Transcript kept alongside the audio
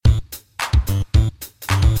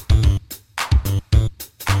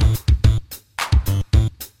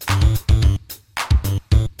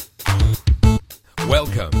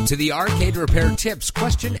Welcome to the Arcade Repair Tips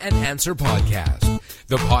Question and Answer Podcast,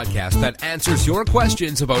 the podcast that answers your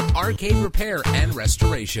questions about arcade repair and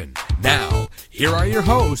restoration. Now, here are your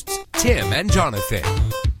hosts, Tim and Jonathan.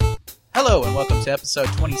 Hello, and welcome to episode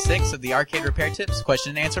 26 of the Arcade Repair Tips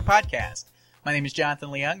Question and Answer Podcast. My name is Jonathan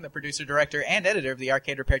Leung, the producer, director, and editor of the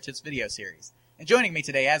Arcade Repair Tips video series. And joining me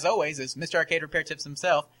today, as always, is Mr. Arcade Repair Tips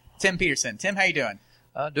himself, Tim Peterson. Tim, how you doing?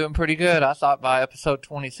 Doing pretty good. I thought by episode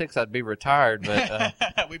 26 I'd be retired, but...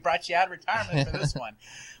 We brought you out of retirement for this one.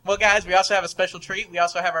 Well, guys, we also have a special treat. We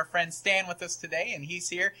also have our friend Stan with us today, and he's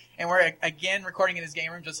here. And we're, again, recording in his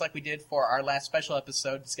game room just like we did for our last special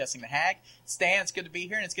episode discussing the hack. Stan, it's good to be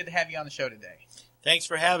here, and it's good to have you on the show today. Thanks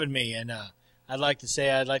for having me, and I'd like to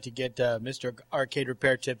get Mr. Arcade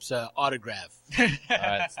Repair Tips autograph.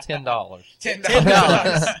 It's $10.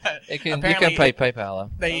 $10. You can pay PayPal.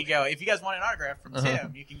 There you go. If you guys want an autograph from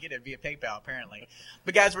Tim, you can get it via PayPal, apparently.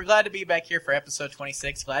 But, guys, we're glad to be back here for episode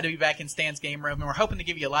 26. Glad to be back in Stan's game room, and we're hoping to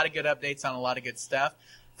give you a lot of good updates on a lot of good stuff.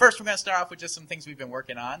 First, we're going to start off with just some things we've been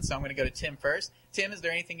working on, so I'm going to go to Tim first. Tim, is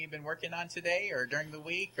there anything you've been working on today or during the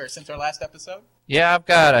week or since our last episode? Yeah, I've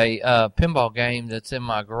got a pinball game that's in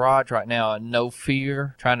my garage right now, No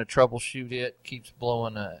Fear, trying to troubleshoot it. Keeps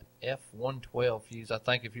blowing a F112 fuse. I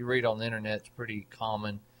think if you read on the internet, it's pretty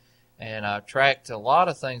common. And I tracked a lot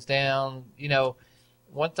of things down. You know,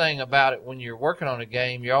 one thing about it, when you're working on a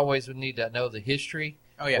game, you always would need to know the history,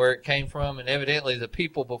 where it came from. And evidently the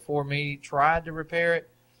people before me tried to repair it.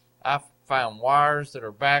 I found wires that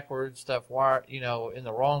are backwards, stuff wired, in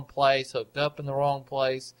the wrong place, hooked up in the wrong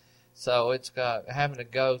place. So it's got having to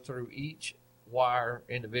go through each wire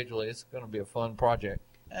individually. It's going to be a fun project.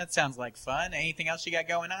 That sounds like fun. Anything else you got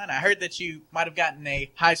going on? I heard that you might have gotten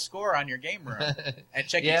a high score on your game room at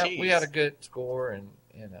Chuck E. Cheese. Yeah, we had a good score and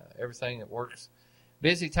everything that works.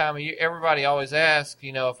 Busy time of year. Everybody always asks,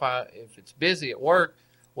 if it's busy at work.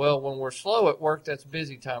 Well, when we're slow at work, that's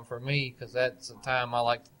busy time for me because that's the time I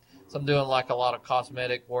like. So I'm doing like a lot of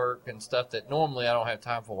cosmetic work and stuff that normally I don't have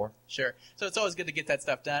time for. Sure. So it's always good to get that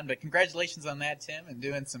stuff done. But congratulations on that, Tim, and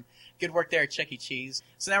doing some good work there at Chuck E. Cheese.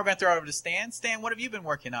 So now we're going to throw it over to Stan. Stan, what have you been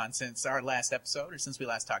working on since our last episode or since we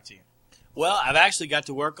last talked to you? Well, I've actually got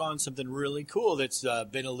to work on something really cool that's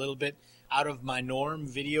been a little bit out of my norm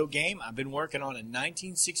video game. I've been working on a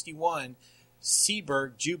 1961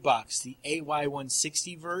 Seeburg jukebox, the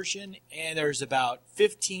AY160 version, and there's about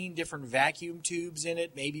 15 different vacuum tubes in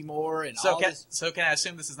it, maybe more. And so can I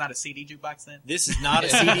assume this is not a CD jukebox then? This is not a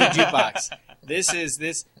CD jukebox. This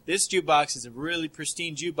jukebox is a really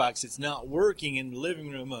pristine jukebox. It's not working in the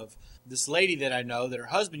living room of this lady that I know that her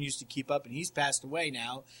husband used to keep up, and he's passed away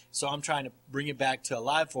now. So I'm trying to bring it back to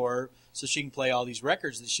life for her so she can play all these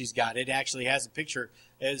records that she's got. It actually has a picture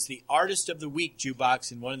as the Artist of the Week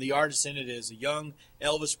jukebox, and one of the artists in it is a young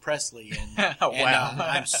Elvis Presley. And, wow.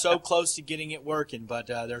 I'm so close to getting it working, but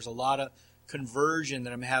there's a lot of conversion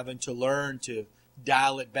that I'm having to learn to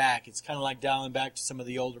dial it back. It's kind of like dialing back to some of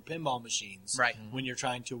the older pinball machines. Right. When you're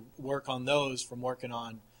trying to work on those from working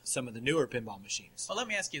on some of the newer pinball machines. Well, let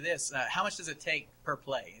me ask you this. How much does it take per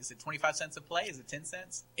play? Is it 25 cents a play? Is it 10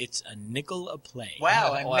 cents? It's a nickel a play.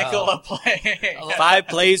 Wow, nickel a play. 5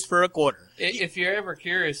 plays for a quarter. If you're ever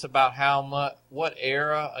curious about what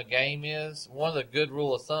era a game is, one of the good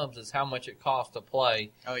rule of thumbs is how much it costs to play.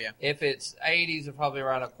 Oh, yeah. If it's 80s, it's probably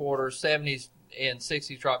around a quarter. 70s and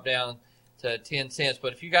 60s drop down to 10 cents.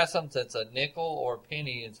 But if you got something that's a nickel or a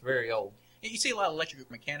penny, it's very old. You see a lot of electric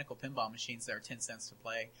mechanical pinball machines that are 10 cents to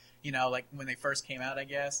play, like when they first came out, I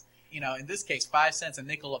guess. In this case, 5 cents a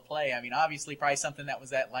nickel a play. I mean, obviously probably something that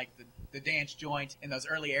was at like the dance joint in those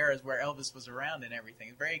early eras where Elvis was around and everything.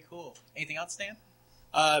 It's very cool. Anything else, Stan?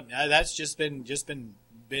 That's just been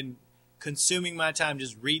consuming my time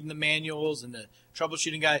just reading the manuals and the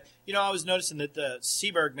troubleshooting guide. I was noticing that the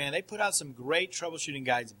Seeburg, man, they put out some great troubleshooting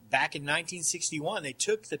guides back in 1961. They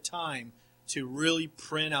took the time to really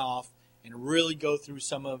print off and really go through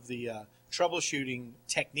some of the troubleshooting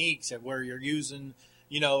techniques where you're using,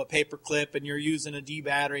 a paper clip and you're using a D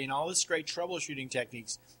battery and all this great troubleshooting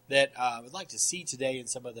techniques that I would like to see today in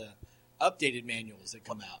some of the updated manuals that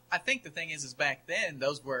come out. I think the thing is back then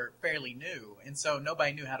those were fairly new, and so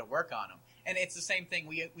nobody knew how to work on them. And it's the same thing.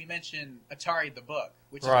 We mentioned Atari the book,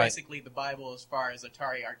 which is basically the Bible as far as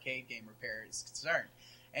Atari arcade game repair is concerned.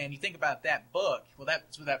 And you think about that book, well,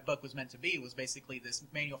 that's what that book was meant to be, was basically this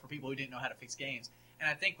manual for people who didn't know how to fix games. And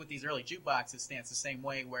I think with these early jukeboxes stands the same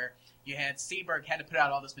way, where you had Seeburg had to put out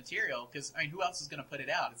all this material, because, who else is going to put it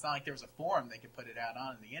out? It's not like there was a forum they could put it out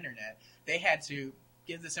on the internet. They had to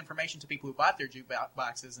give this information to people who bought their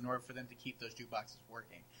jukeboxes in order for them to keep those jukeboxes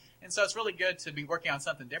working. And so it's really good to be working on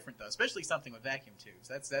something different, though, especially something with vacuum tubes.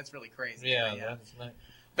 That's really crazy. Yeah, that's nice.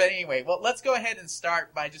 But anyway, well, let's go ahead and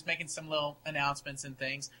start by just making some little announcements and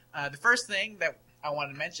things. The first thing that I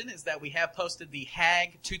want to mention is that we have posted the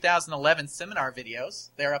HAG 2011 seminar videos.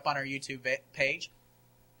 They're up on our YouTube page.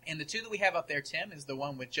 And the two that we have up there, Tim, is the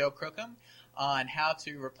one with Joe Crookham on how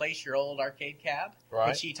to replace your old arcade cab,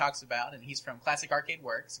 which he talks about, and he's from Classic Arcade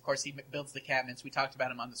Works. Of course, he builds the cabinets. We talked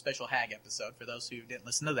about him on the special HAG episode, for those who didn't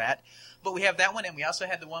listen to that. But we have that one, and we also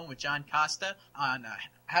had the one with John Costa on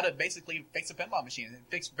how to basically fix a pinball machine and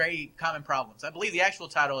fix very common problems. I believe the actual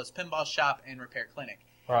title is Pinball Shop and Repair Clinic.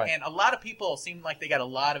 Right. And a lot of people seem like they got a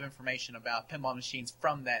lot of information about pinball machines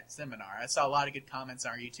from that seminar. I saw a lot of good comments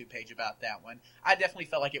on our YouTube page about that one. I definitely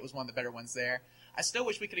felt like it was one of the better ones there. I still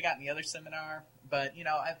wish we could have gotten the other seminar, but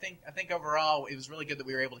I think overall it was really good that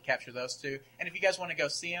we were able to capture those two. And if you guys want to go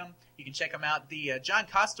see them, you can check them out. The John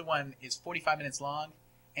Costa one is 45 minutes long,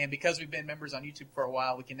 and because we've been members on YouTube for a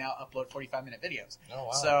while, we can now upload 45-minute videos. Oh,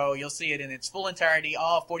 wow. So you'll see it in its full entirety,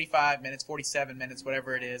 all 45 minutes, 47 minutes,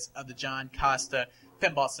 whatever it is, of the John Costa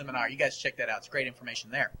Pinball Seminar. You guys check that out. It's great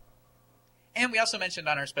information there. And we also mentioned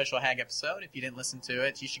on our special HAG episode, if you didn't listen to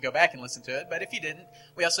it, you should go back and listen to it. But if you didn't,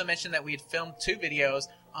 we also mentioned that we had filmed 2 videos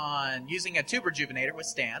on using a tube rejuvenator with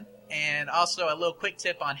Stan, and also a little quick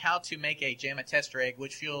tip on how to make a JAMA tester egg,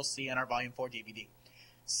 which you'll see on our Volume 4 DVD.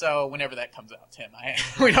 So whenever that comes out, Tim,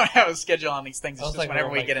 we don't have a schedule on these things. It's just whenever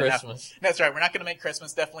we get enough. That's right. We're not going to make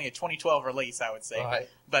Christmas. Definitely a 2012 release, I would say. Right.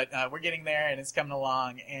 But we're getting there, and it's coming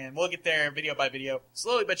along, and we'll get there video by video,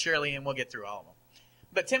 slowly but surely, and we'll get through all of them.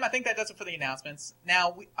 But, Tim, I think that does it for the announcements.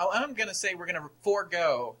 Now, I'm going to say we're going to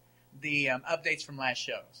forego the updates from last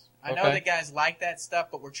shows. I know that guys like that stuff,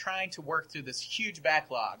 but we're trying to work through this huge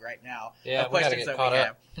backlog right now of questions that we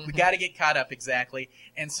have. We got to get caught up, exactly.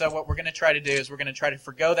 And so what we're going to try to do is we're going to try to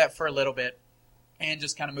forgo that for a little bit and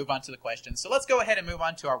just kind of move on to the questions. So let's go ahead and move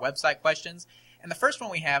on to our website questions. And the first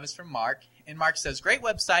one we have is from Mark. And Mark says, great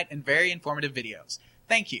website and very informative videos.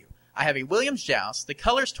 Thank you. I have a Williams Joust. The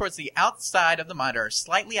colors towards the outside of the monitor are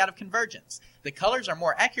slightly out of convergence. The colors are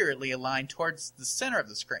more accurately aligned towards the center of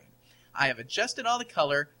the screen. I have adjusted all the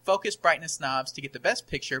color, focus, brightness knobs to get the best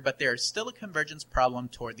picture, but there is still a convergence problem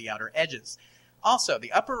toward the outer edges. Also,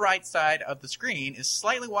 the upper right side of the screen is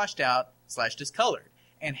slightly washed out / discolored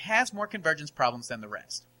and has more convergence problems than the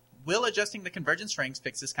rest. Will adjusting the convergence rings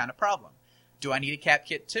fix this kind of problem? Do I need a cap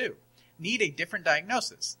kit too? Need a different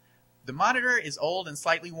diagnosis? The monitor is old and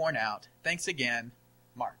slightly worn out. Thanks again,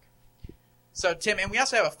 Mark. So, Tim, and we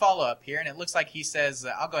also have a follow-up here, and it looks like he says,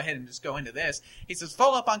 I'll go ahead and just go into this. He says,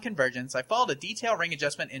 follow-up on convergence. I followed a detail ring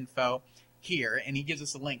adjustment info here, and he gives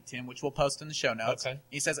us a link, Tim, which we'll post in the show notes. Okay.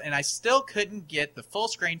 He says, and I still couldn't get the full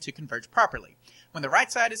screen to converge properly. When the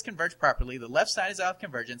right side is converged properly, the left side is out of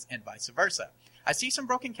convergence, and vice versa. I see some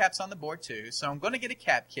broken caps on the board, too, so I'm going to get a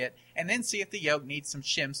cap kit and then see if the yoke needs some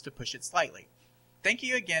shims to push it slightly. Thank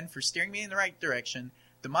you again for steering me in the right direction.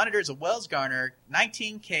 The monitor is a Wells Garner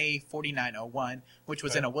 19K4901, which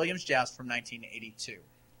was in a Williams Joust from 1982.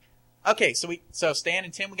 Okay, so Stan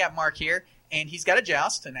and Tim, we got Mark here, and he's got a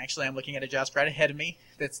Joust, and actually I'm looking at a Joust right ahead of me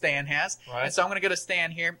that Stan has. Right. And so I'm going to go to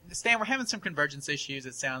Stan here. Stan, we're having some convergence issues,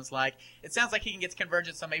 it sounds like. It sounds like he can get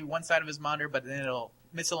convergence on maybe one side of his monitor, but then it'll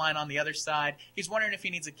misalign on the other side. He's wondering if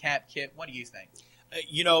he needs a cap kit. What do you think?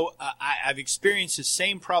 I've experienced the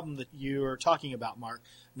same problem that you are talking about, Mark.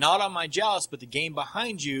 Not on my Joust, but the game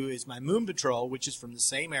behind you is my Moon Patrol, which is from the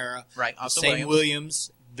same era. Right, also the same Williams,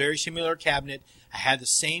 very similar cabinet. I had the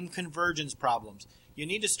same convergence problems. You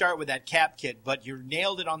need to start with that cap kit, but you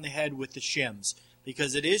nailed it on the head with the shims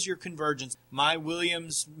because it is your convergence. My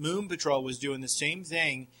Williams Moon Patrol was doing the same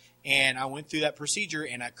thing, and I went through that procedure,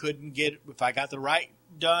 and I couldn't get, if I got the right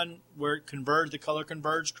done where it converged, the color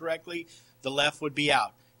converged correctly, the left would be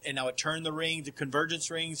out. And I would turn the ring, the convergence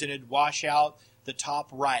rings, and it'd wash out the top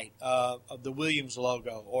right of the Williams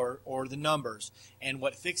logo or the numbers. And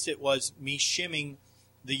what fixed it was me shimming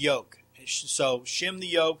the yoke. So shim the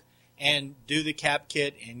yoke and do the cap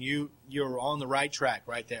kit, and you're on the right track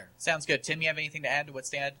right there. Sounds good. Tim, you have anything to add to what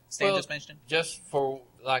Stan just mentioned? Just for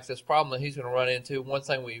like this problem that he's going to run into, one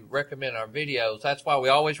thing we recommend in our videos, that's why we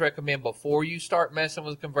always recommend before you start messing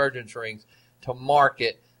with convergence rings to mark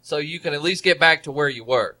it, so you can at least get back to where you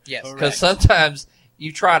were. Yes. Because sometimes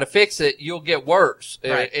you try to fix it, you'll get worse.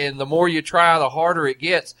 Right. And the more you try, the harder it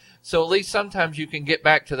gets. So at least sometimes you can get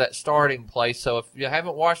back to that starting place. So if you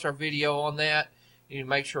haven't watched our video on that, you need to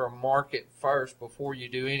make sure to mark it first before you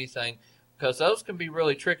do anything. Because those can be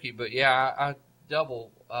really tricky. But, yeah, I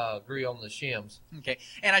double agree on the shims. Okay.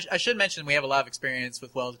 And I should mention we have a lot of experience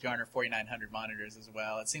with Wells Garner 4900 monitors as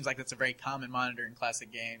well. It seems like that's a very common monitor in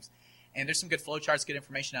classic games. And there's some good flowcharts, good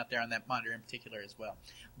information out there on that monitor in particular as well.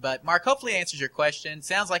 But Mark, hopefully answers your question.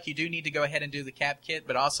 Sounds like you do need to go ahead and do the cap kit,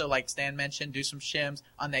 but also, like Stan mentioned, do some shims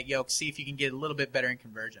on that yoke. See if you can get a little bit better in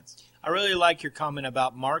convergence. I really like your comment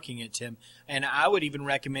about marking it, Tim. And I would even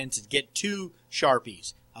recommend to get 2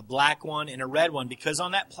 Sharpies, a black one and a red one, because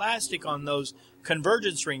on that plastic on those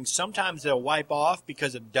convergence rings, sometimes they'll wipe off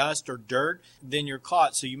because of dust or dirt. Then you're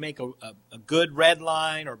caught. So you make a good red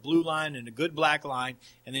line or blue line and a good black line,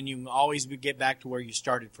 and then you can always get back to where you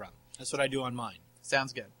started from. That's what I do on mine.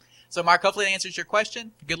 Sounds good. So, Mark, hopefully that answers your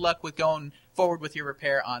question. Good luck with going forward with your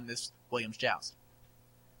repair on this Williams Joust.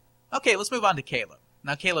 Okay, let's move on to Caleb.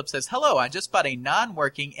 Now, Caleb says, hello, I just bought a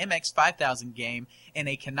non-working MX5000 game in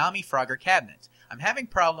a Konami Frogger cabinet. I'm having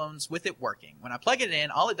problems with it working. When I plug it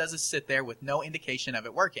in, all it does is sit there with no indication of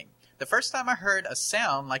it working. The first time I heard a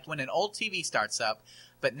sound like when an old TV starts up,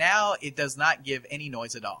 but now it does not give any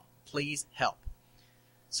noise at all. Please help.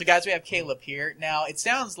 So, guys, we have Caleb here. Now, it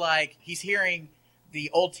sounds like he's hearing the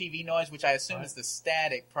old TV noise, which I assume is the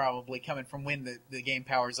static probably coming from when the game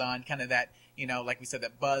powers on, kind of that, like we said,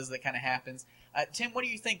 that buzz that kind of happens. Tim, what do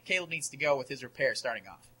you think Caleb needs to go with his repair starting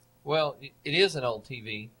off? Well, it is an old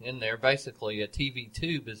TV in there. Basically, a TV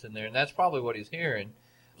tube is in there, and that's probably what he's hearing.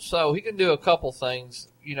 So he can do a couple things.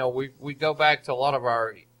 We go back to a lot of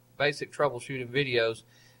our basic troubleshooting videos.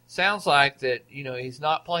 Sounds like that, he's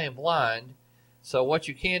not playing blind. So what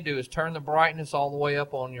you can do is turn the brightness all the way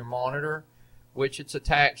up on your monitor, which it's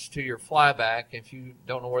attached to your flyback. If you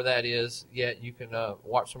don't know where that is yet, you can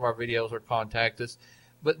watch some of our videos or contact us.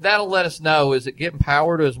 But that'll let us know, is it getting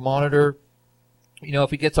power to his monitor?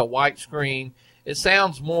 If he gets a white screen, it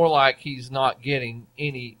sounds more like he's not getting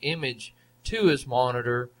any image to his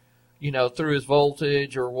monitor, through his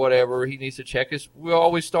voltage or whatever. He needs to check his.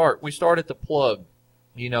 We start at the plug,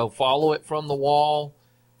 follow it from the wall,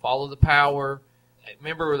 follow the power.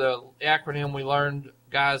 Remember the acronym we learned,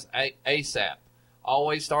 guys, ASAP.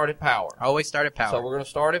 Always start at power. Always start at power. So we're going to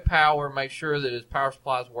start at power, make sure that his power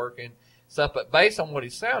supply is working. Stuff, but based on what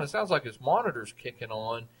he's sounding, it sounds like his monitor's kicking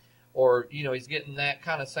on. Or, he's getting that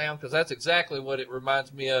kind of sound, because that's exactly what it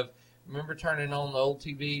reminds me of. Remember turning on the old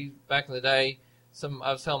TV back in the day?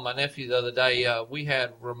 I was telling my nephew the other day, we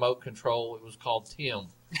had remote control. It was called Tim.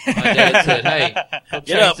 My dad said, hey,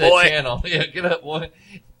 get up, boy. Channel. Yeah, get up, boy.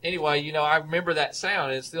 Anyway, I remember that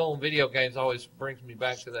sound. It's still in video games, always brings me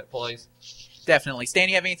back to that place. Definitely. Stan,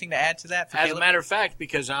 you have anything to add to that? As a matter of fact,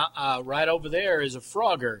 because right over there is a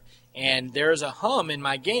Frogger. And there's a hum in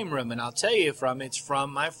my game room, and I'll tell you it's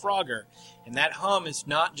from my Frogger. And that hum is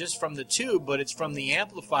not just from the tube, but it's from the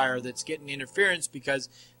amplifier that's getting interference because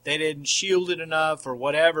they didn't shield it enough or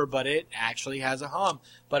whatever, but it actually has a hum.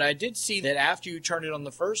 But I did see that after you turn it on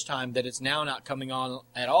the first time that it's now not coming on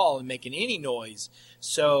at all and making any noise.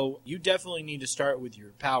 So you definitely need to start with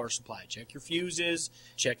your power supply. Check your fuses,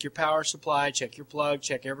 check your power supply, check your plug,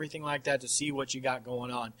 check everything like that to see what you got going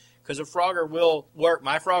on. Because a Frogger will work.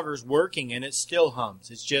 My Frogger's working, and it still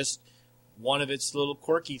hums. It's just one of its little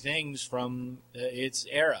quirky things from its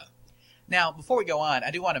era. Now, before we go on,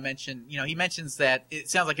 I do want to mention, he mentions that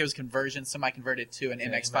it sounds like it was conversion. Somebody converted to an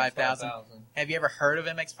MX5000. Have you ever heard of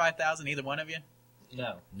MX5000, either one of you?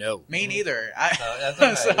 No. Me neither.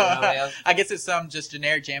 That's okay. I guess it's some just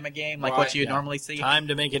generic JAMA game, like what you normally see. Time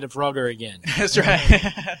to make it a Frogger again. That's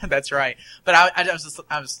right. That's right. But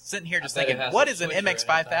I was sitting here just thinking, what is an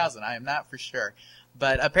MX5000? I am not for sure.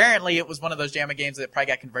 But apparently it was one of those JAMA games that probably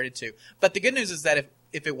got converted to. But the good news is that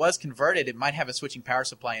if it was converted, it might have a switching power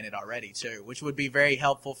supply in it already too, which would be very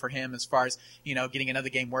helpful for him as far as, getting another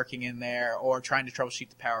game working in there or trying to troubleshoot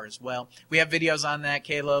the power as well. We have videos on that,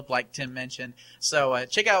 Caleb, like Tim mentioned. So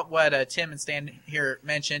check out what Tim and Stan here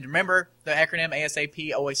mentioned. Remember the acronym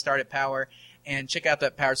ASAP, always start at power, and check out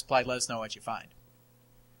that power supply. Let us know what you find.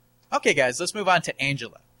 Okay, guys, let's move on to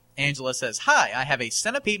Angela. Angela says, hi, I have a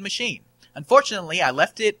Centipede machine. Unfortunately, I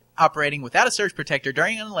left it operating without a surge protector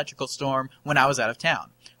during an electrical storm when I was out of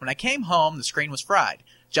town. When I came home, the screen was fried,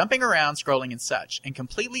 jumping around, scrolling and such, and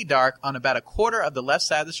completely dark on about a quarter of the left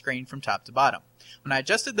side of the screen from top to bottom. When I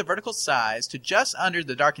adjusted the vertical size to just under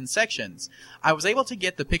the darkened sections, I was able to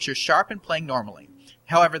get the picture sharp and playing normally.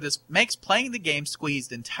 However, this makes playing the game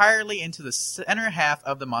squeezed entirely into the center half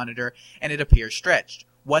of the monitor, and it appears stretched.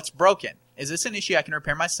 What's broken? Is this an issue I can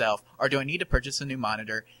repair myself, or do I need to purchase a new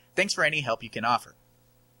monitor? Thanks for any help you can offer.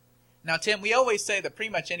 Now, Tim, we always say that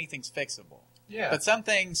pretty much anything's fixable. Yeah. But some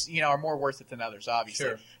things, are more worth it than others, obviously.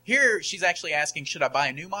 Sure. Here, she's actually asking, should I buy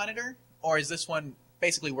a new monitor, or is this one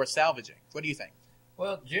basically worth salvaging? What do you think?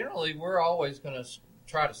 Well, generally, we're always going to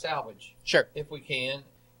try to salvage. Sure. If we can.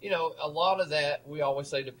 A lot of that, we always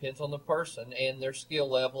say, depends on the person and their skill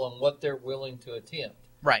level and what they're willing to attempt.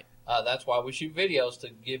 Right. That's why we shoot videos, to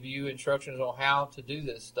give you instructions on how to do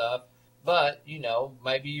this stuff. But,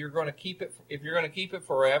 maybe you're going to keep it, if you're going to keep it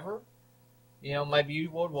forever, maybe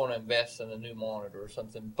you would want to invest in a new monitor or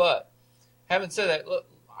something. But having said that, look,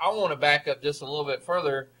 I want to back up just a little bit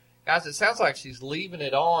further. Guys, it sounds like she's leaving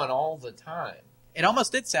it on all the time. It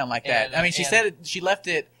almost did sound like that. I mean, she said she left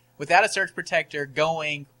it without a surge protector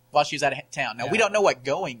going while she was out of town. Now, we don't know what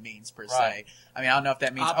going means per se. I mean, I don't know if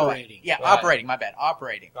that means operating. Operating. My bad.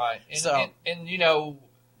 Operating. Right. And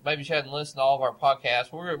maybe she hadn't listened to all of our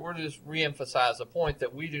podcasts. We're just reemphasize the point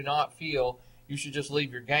that we do not feel you should just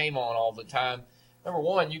leave your game on all the time. Number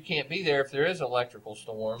one, you can't be there if there is an electrical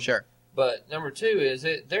storm. Sure. But number two is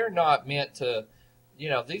they're not meant to.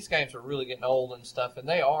 These games are really getting old and stuff, and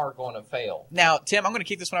they are going to fail. Now, Tim, I'm going to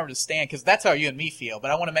keep this one over to Stan because that's how you and me feel. But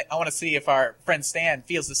I want to see if our friend Stan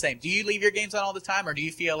feels the same. Do you leave your games on all the time, or do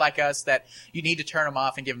you feel like us that you need to turn them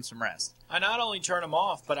off and give them some rest? I not only turn them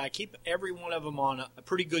off, but I keep every one of them on a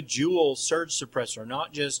pretty good Juul surge suppressor,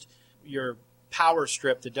 not just your power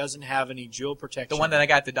strip that doesn't have any Juul protection. The one that I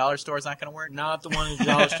got at the dollar store is not going to work? Not the one at the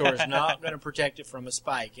dollar store is not going to protect it from a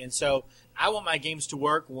spike. And so I want my games to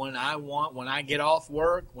work when I get off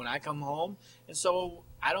work, when I come home. And so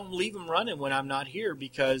I don't leave them running when I'm not here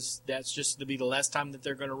because that's just to be the less time that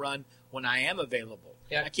they're going to run when I am available.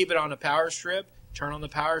 Yeah. I keep it on a power strip, turn on the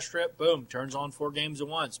power strip, boom, turns on 4 games at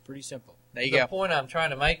once. Pretty simple. There you go. The point I'm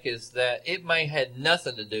trying to make is that it may have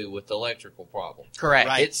nothing to do with the electrical problem. Correct.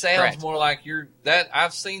 Right. It sounds more like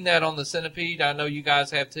I've seen that on the Centipede. I know you guys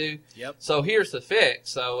have too. Yep. So here's the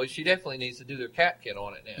fix. So she definitely needs to do their cap kit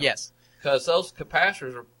on it now. Yes. Because those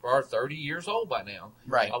capacitors are 30 years old by now.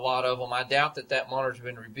 Right. A lot of them. I doubt that monitor's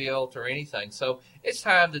been rebuilt or anything. So it's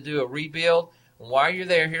time to do a rebuild. And while you're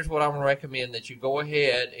there, here's what I'm going to recommend, that you go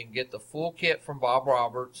ahead and get the full kit from Bob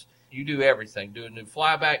Roberts. You do everything. Do a new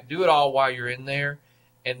flyback. Do it all while you're in there.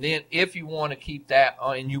 And then if you want to keep that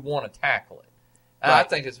and you want to tackle it. Right. I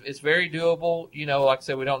think it's very doable. Like I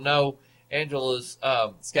said, we don't know Angela's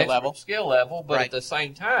skill level. But right. at the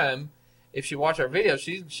same time, if she watch our video,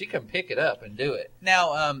 she can pick it up and do it.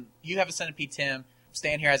 Now, you have a Centipede, Tim.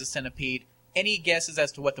 Stan here has a Centipede. Any guesses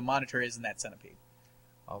as to what the monitor is in that Centipede?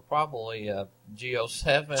 Oh, probably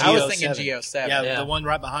G07. I was thinking G07. Yeah, the one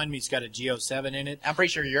right behind me's got a G07 in it. I'm pretty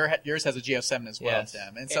sure yours has a G07 as well, yes.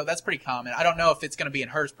 Tim. And so that's pretty common. I don't know if it's going to be in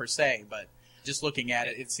hers per se, but just looking at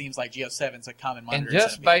it, it seems like G07 is a common monitor. And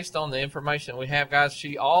just based on the information we have, guys,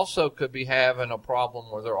 she also could be having a problem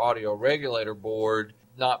with her audio regulator board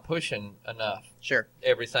not pushing enough. Sure.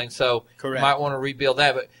 Everything. So correct. You might want to rebuild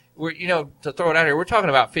that. But we're to throw it out here, we're talking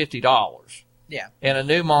about $50. Yeah. And a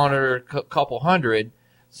new monitor, couple $100.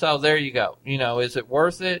 So there you go. Is it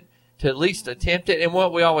worth it to at least attempt it? And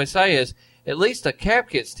what we always say is, at least a cap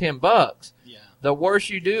kit's $10. Yeah. The worst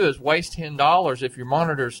you do is waste $10. If your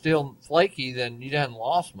monitor is still flaky, then you haven't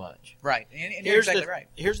lost much. Right. And you're exactly right.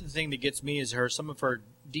 Here's the thing that gets me is some of her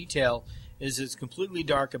detail is it's completely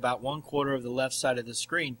dark about 1/4 of the left side of the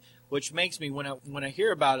screen, which makes me, when I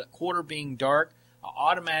hear about a quarter being dark, I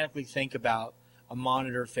automatically think about a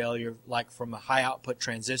monitor failure, like from a high output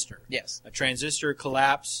transistor. Yes. A transistor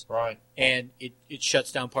collapse, right, and it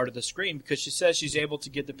shuts down part of the screen because she says she's able to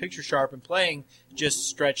get the picture sharp and playing just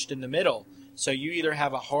stretched in the middle. So you either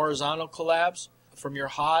have a horizontal collapse from your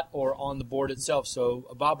hot or on the board itself. So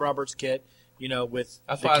a Bob Roberts kit, with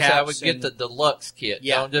that's the why I said I would caps get the deluxe kit.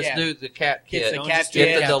 Yeah, Don't just do the cap kit. It's the cap just get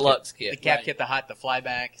kit, the deluxe kit. The cap Right. kit, the hot, the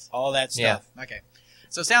flybacks. all that stuff. Okay.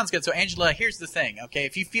 So sounds good. So Angela, here's the thing, okay?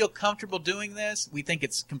 If you feel comfortable doing this, we think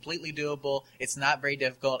it's completely doable. It's not very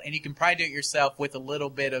difficult, and you can probably do it yourself with a little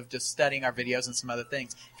bit of just studying our videos and some other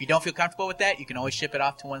things. If you don't feel comfortable with that, you can always ship it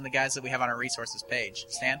off to one of the guys that we have on our resources page.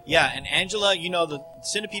 Stan? Yeah, and Angela, the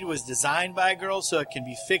Centipede was designed by a girl, so it can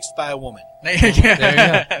be fixed by a woman. There you go.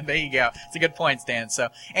 There you go. It's a good point, Stan. So,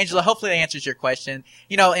 Angela, hopefully that answers your question.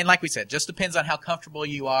 And like we said, just depends on how comfortable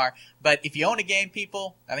you are. But if you own a game,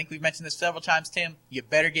 people, I think we've mentioned this several times, Tim, you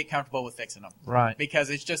better get comfortable with fixing them. Right. Because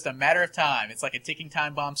it's just a matter of time. It's like a ticking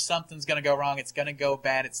time bomb. Something's going to go wrong. It's going to go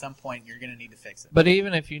bad at some point. You're going to need to fix it. But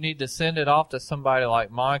even if you need to send it off to somebody like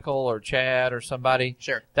Michael or Chad or somebody,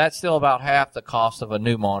 Sure. That's still about half the cost of a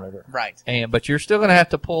new monitor. Right. But you're still going to have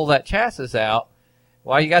to pull that chassis out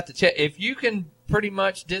while you got the if you can pretty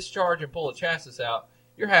much discharge and pull the chassis out,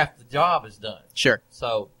 your half the job is done. Sure.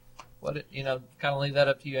 So, kind of leave that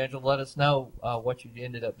up to you, Angela. Let us know what you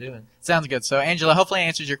ended up doing. Sounds good. So, Angela, hopefully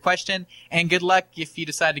answers your question. And good luck if you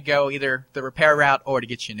decide to go either the repair route or to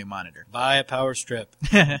get you a new monitor. Buy a power strip.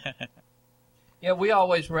 Yeah, we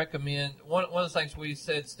always recommend, one of the things we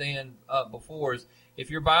said, Stan, before is if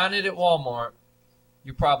you're buying it at Walmart,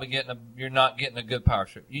 you're probably not getting a good power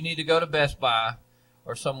strip. You need to go to Best Buy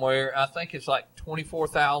or somewhere. I think it's like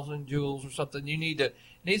 24,000 joules or something. It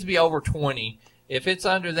needs to be over 20. If it's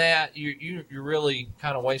under that, you're really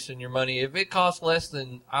kind of wasting your money. If it costs less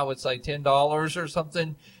than, I would say, $10 or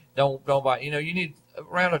something, don't buy. You need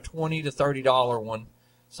around a $20 to $30 one,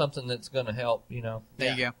 something that's going to help.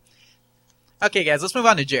 There you go. Okay, guys, let's move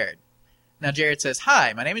on to Jared. Now, Jared says,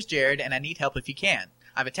 "Hi, my name is Jared, and I need help if you can.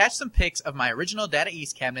 I've attached some pics of my original Data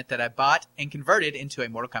East cabinet that I bought and converted into a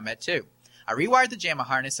Mortal Kombat 2. I rewired the JAMA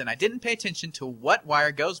harness, and I didn't pay attention to what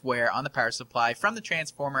wire goes where on the power supply from the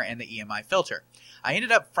transformer and the EMI filter. I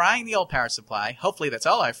ended up frying the old power supply, hopefully that's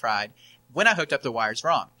all I fried, when I hooked up the wires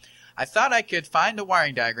wrong. I thought I could find a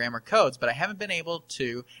wiring diagram or codes, but I haven't been able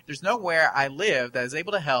to. There's nowhere I live that is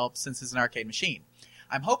able to help since it's an arcade machine.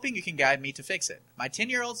 I'm hoping you can guide me to fix it. My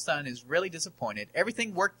 10-year-old son is really disappointed.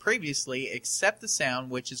 Everything worked previously except the sound,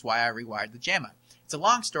 which is why I rewired the JAMA. It's a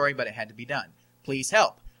long story, but it had to be done. Please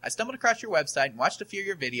help. I stumbled across your website and watched a few of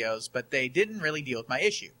your videos, but they didn't really deal with my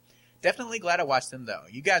issue. Definitely glad I watched them, though.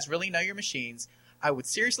 You guys really know your machines. I would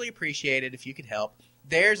seriously appreciate it if you could help.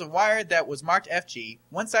 There's a wire that was marked FG.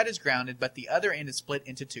 One side is grounded, but the other end is split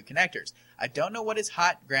into two connectors. I don't know what is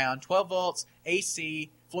hot ground, 12 volts, AC,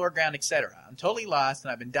 floor ground, etc. I'm totally lost,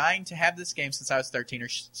 and I've been dying to have this game since I was 13 or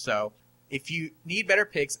so. If you need better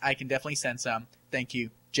pics, I can definitely send some. Thank you,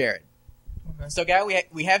 Jared." Okay. So, guy,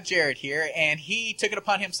 we have Jared here, and he took it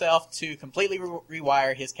upon himself to completely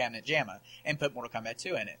rewire his cabinet JAMA and put Mortal Kombat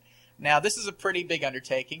 2 in it. Now, this is a pretty big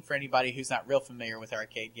undertaking for anybody who's not real familiar with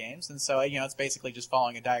arcade games, and so, it's basically just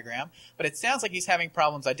following a diagram. But it sounds like he's having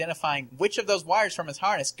problems identifying which of those wires from his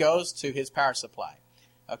harness goes to his power supply.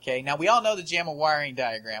 Okay, now we all know the JAMA wiring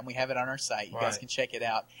diagram. We have it on our site. You guys can check it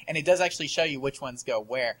out. And it does actually show you which ones go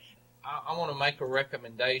where. I want to make a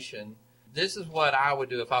recommendation. This is what I would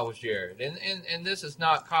do if I was Jared. And this is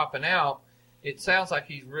not copping out. It sounds like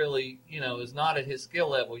he's really, is not at his skill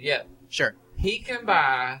level yet. Sure. He can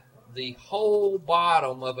buy the whole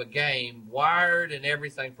bottom of a game, wired and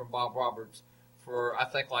everything from Bob Roberts for, I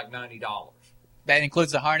think, like $90. That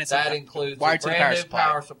includes the harness? That includes the brand new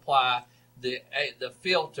power supply, the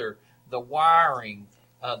filter, the wiring,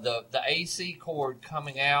 the AC cord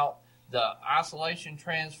coming out, the isolation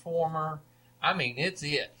transformer. I mean, it's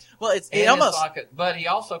it. Well, it almost but he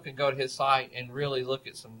also can go to his site and really look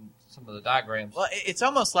at some of the diagrams. Well, it's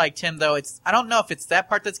almost like, Tim, though, I don't know if it's that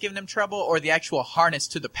part that's giving him trouble or the actual harness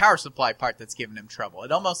to the power supply part that's giving him trouble.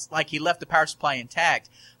 It almost like he left the power supply intact,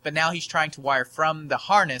 but now he's trying to wire from the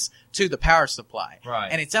harness to the power supply. Right.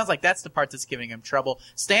 And it sounds like that's the part that's giving him trouble.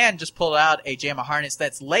 Stan just pulled out a JAMA harness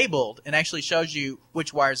that's labeled and actually shows you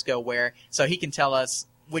which wires go where, so he can tell us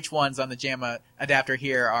which ones on the JAMA adapter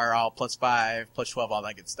here are all +5, +12, all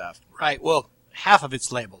that good stuff. Right. Well, half of it's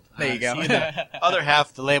labeled. There you go. The other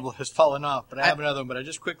half, the label has fallen off, but I have another one, but I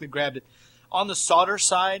just quickly grabbed it. On the solder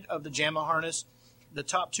side of the JAMA harness, the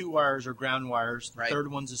top two wires are ground wires. The third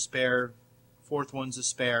one's a spare, fourth one's a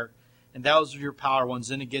spare, and those are your power ones.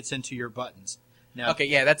 Then it gets into your buttons. Now, okay,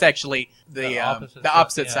 yeah, that's actually the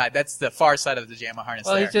opposite side. That's the far side of the JAMA harness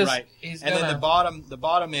there. Then the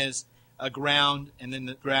bottom is a ground, and then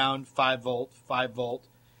the ground 5 volt,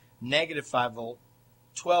 negative 5 volt,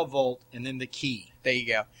 12 volt, and then the key. There you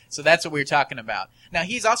go. So that's what we were talking about. Now,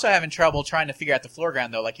 he's also having trouble trying to figure out the floor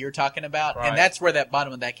ground, though, like you were talking about. Right. And that's where that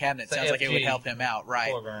bottom of that cabinet sounds like it would help him out,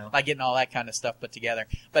 right? Like getting all that kind of stuff put together.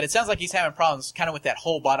 But it sounds like he's having problems kind of with that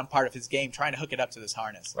whole bottom part of his game, trying to hook it up to this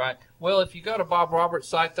harness. Right. Well, if you go to Bob Roberts'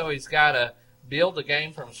 site, though, he's got to build the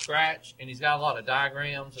game from scratch, and he's got a lot of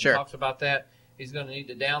diagrams and talks about that. He's going to need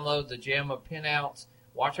to download the JAMA pinouts,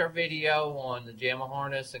 watch our video on the JAMA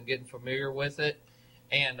harness and getting familiar with it.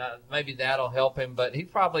 And maybe that'll help him, but he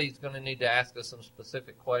probably is going to need to ask us some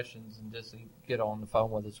specific questions and just get on the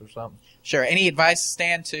phone with us or something. Sure. Any advice,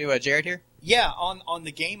 Stan, to Jared here? Yeah, on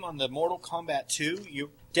the game, on the Mortal Kombat 2, you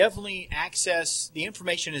definitely access, the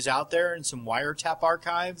information is out there in some wiretap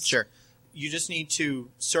archives. Sure. You just need to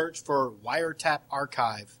search for wiretap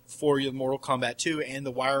archive for your Mortal Kombat 2, and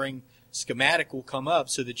the wiring schematic will come up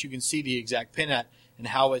so that you can see the exact pinout and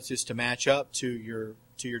how it's just to match up to your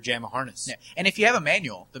JAMA harness. Yeah. And if you have a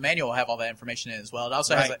manual, the manual will have all that information in it as well. It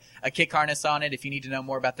also has a kick harness on it. If you need to know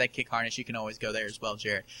more about that kick harness, you can always go there as well,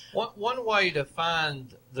 Jared. One way to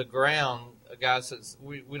find the ground, guys,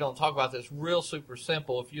 we don't talk about this, real super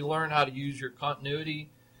simple. If you learn how to use your continuity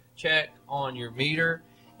check on your meter,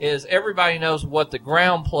 is everybody knows what the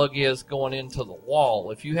ground plug is going into the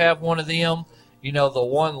wall. If you have one of them, the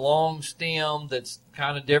one long stem that's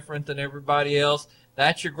kind of different than everybody else,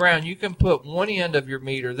 that's your ground. You can put one end of your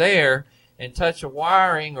meter there and touch a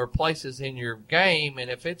wiring or places in your game, and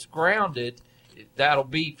if it's grounded, that'll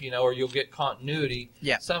beep, or you'll get continuity.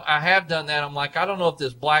 Yeah. So I have done that. I'm like, I don't know if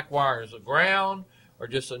this black wire is a ground or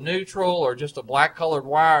just a neutral or just a black colored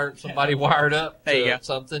wire somebody wired up to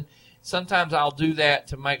something. Sometimes I'll do that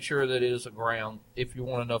to make sure that it is a ground if you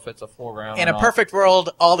want to know if it's a foreground In or a not. perfect world,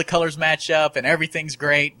 all the colors match up and everything's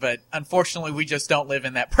great, but unfortunately we just don't live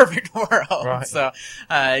in that perfect world. Right. So,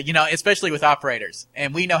 especially with operators.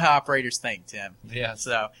 And we know how operators think, Tim. Yeah.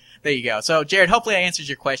 So, there you go. So, Jared, hopefully I answered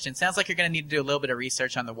your question. Sounds like you're going to need to do a little bit of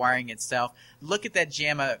research on the wiring itself. Look at that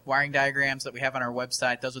JAMA wiring diagrams that we have on our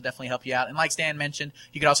website. Those will definitely help you out. And like Stan mentioned,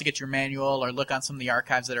 you could also get your manual or look on some of the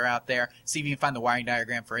archives that are out there, see if you can find the wiring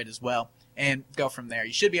diagram for it as well, and go from there.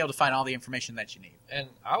 You should be able to find all the information that you need. And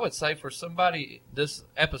I would say for somebody, this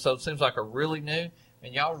episode seems like a really new,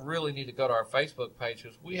 and y'all really need to go to our Facebook page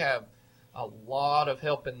because we have a lot of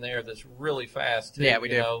help in there that's really fast, too. Yeah, we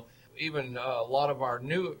do. Even a lot of our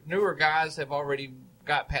newer guys have already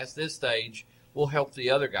got past this stage. We'll help the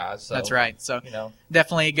other guys. So, that's right. So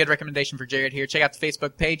definitely a good recommendation for Jared here. Check out the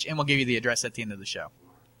Facebook page, and we'll give you the address at the end of the show.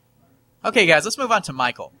 Okay, guys, let's move on to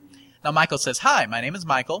Michael. Now, Michael says, "Hi, my name is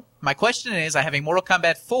Michael. My question is, I have a Mortal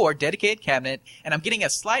Kombat 4 dedicated cabinet, and I'm getting a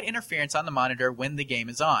slight interference on the monitor when the game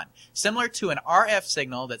is on, similar to an RF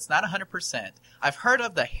signal that's not 100%. I've heard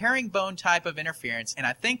of the herringbone type of interference, and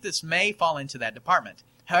I think this may fall into that department.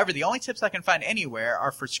 However, the only tips I can find anywhere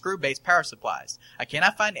are for screw-based power supplies. I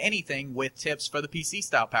cannot find anything with tips for the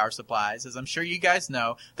PC-style power supplies, as I'm sure you guys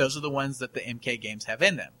know, those are the ones that the MK games have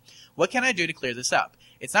in them. What can I do to clear this up?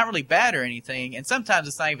 It's not really bad or anything, and sometimes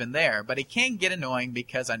it's not even there, but it can get annoying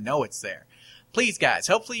because I know it's there. Please, guys,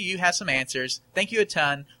 hopefully you have some answers. Thank you a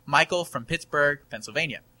ton. Michael from Pittsburgh,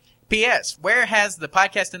 Pennsylvania. P.S. Where has the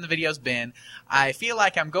podcast and the videos been? I feel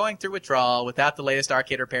like I'm going through withdrawal without the latest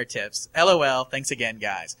arcade repair tips. LOL. Thanks again,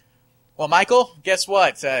 guys." Well, Michael, guess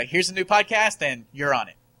what? Here's a new podcast, and you're on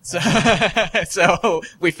it. So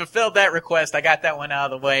we fulfilled that request. I got that one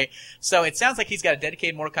out of the way. So it sounds like he's got a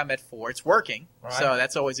dedicated Mortal Kombat 4. It's working, right. So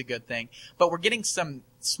that's always a good thing. But we're getting some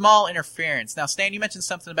small interference. Now, Stan, you mentioned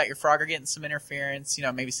something about your Frogger getting some interference,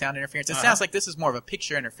 maybe sound interference. It sounds like this is more of a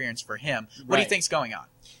picture interference for him. What do you think's going on?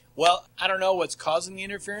 Well, I don't know what's causing the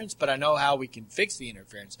interference, but I know how we can fix the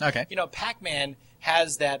interference. Okay. Pac-Man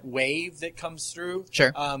has that wave that comes through.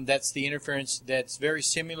 Sure. That's the interference that's very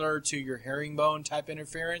similar to your herringbone type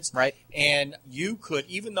interference. Right. And you could,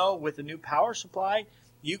 even though with the new power supply,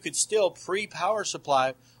 you could still pre-power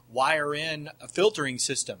supply wire in a filtering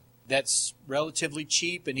system that's relatively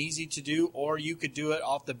cheap and easy to do, or you could do it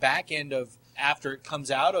off the back end of after it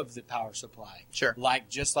comes out of the power supply. Sure.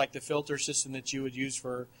 Just like the filter system that you would use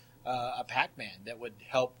for a Pac-Man that would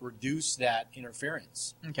help reduce that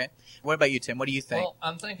interference. Okay. What about you, Tim? What do you think? Well,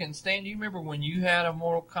 I'm thinking, Stan, do you remember when you had a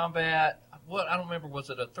Mortal Kombat? I don't remember,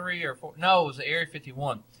 was it a 3 or 4? No, it was the Area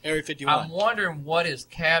 51. Area 51. I'm wondering what his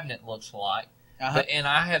cabinet looks like. And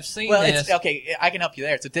I have seen this. Okay, I can help you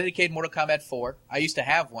there. It's a dedicated Mortal Kombat 4. I used to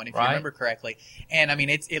have one, if you remember correctly. And,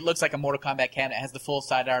 it looks like a Mortal Kombat cabinet. It has the full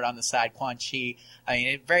side art on the side, Quan Chi.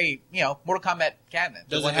 Mortal Kombat cabinet.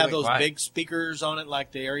 Does it have those big speakers on it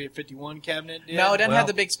like the Area 51 cabinet did? No, it doesn't have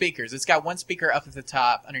the big speakers. It's got one speaker up at the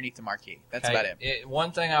top underneath the marquee. That's about it.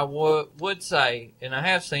 One thing I would say, and I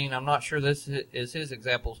have seen, I'm not sure this is his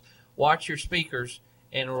examples, watch your speakers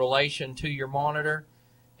in relation to your monitor.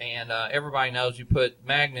 And everybody knows you put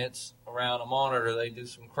magnets around a monitor, they do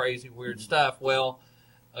some crazy, weird stuff. Well,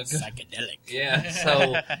 psychedelic. Yeah.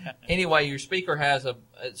 So anyway, your speaker has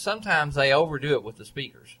sometimes they overdo it with the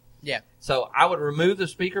speakers. Yeah. So I would remove the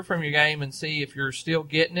speaker from your game and see if you're still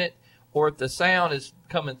getting it, or if the sound is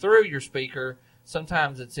coming through your speaker.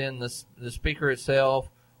 Sometimes it's in the speaker itself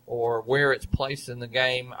or where it's placed in the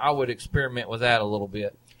game. I would experiment with that a little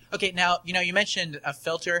bit. Okay, now, you mentioned a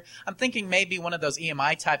filter. I'm thinking maybe one of those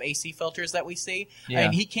EMI-type AC filters that we see.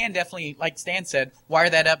 Yeah. He can definitely, like Stan said, wire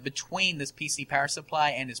that up between this PC power supply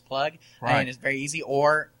and his plug. Right. And it's very easy.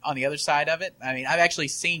 Or on the other side of it. I've actually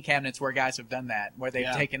seen cabinets where guys have done that, where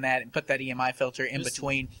they've taken that and put that EMI filter in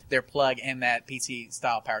between their plug and that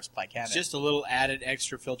PC-style power supply cabinet. It's just a little added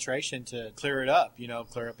extra filtration to clear it up,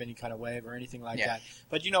 clear up any kind of wave or anything like that.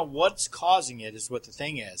 But, what's causing it is what the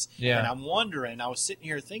thing is. Yeah. And I'm wondering, I was sitting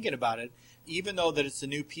here thinking about it, even though that it's the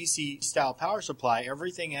new PC-style power supply,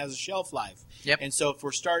 everything has a shelf life. Yep. And so if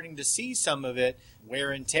we're starting to see some of it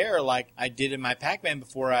wear and tear like I did in my Pac-Man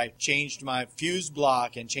before I changed my fuse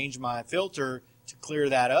block and changed my filter to clear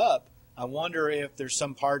that up, I wonder if there's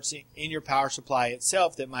some parts in your power supply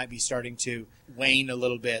itself that might be starting to wane a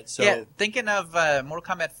little bit. So thinking of Mortal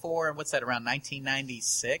Kombat 4, what's that, around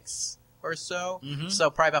 1996 or so? Mm-hmm. So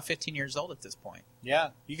probably about 15 years old at this point. Yeah,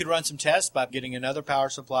 you could run some tests by getting another power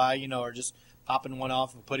supply, or just popping one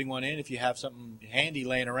off and putting one in if you have something handy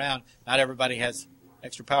laying around. Not everybody has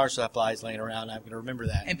extra power supplies laying around. I'm going to remember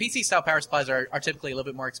that. And PC-style power supplies are typically a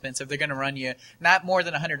little bit more expensive. They're going to run you not more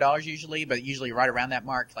than $100 usually, but usually right around that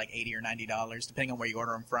mark, like $80 or $90, depending on where you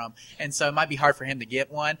order them from. And so it might be hard for him to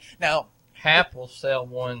get one. Now, Hap will sell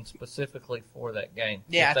one specifically for that game.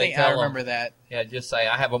 Yeah, I think I remember that. Yeah, just say,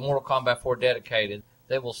 I have a Mortal Kombat 4 dedicated.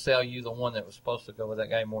 They will sell you the one that was supposed to go with that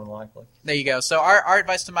game more than likely. There you go. So our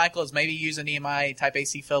advice to Michael is maybe use an EMI type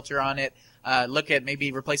AC filter on it. Look at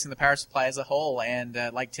maybe replacing the power supply as a whole. And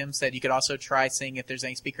like Tim said, you could also try seeing if there's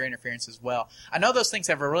any speaker interference as well. I know those things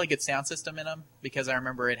have a really good sound system in them because I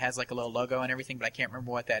remember it has like a little logo and everything, but I can't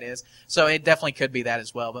remember what that is. So it definitely could be that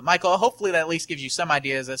as well. But Michael, hopefully that at least gives you some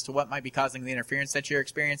ideas as to what might be causing the interference that you're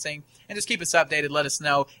experiencing. And just keep us updated. Let us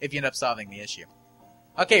know if you end up solving the issue.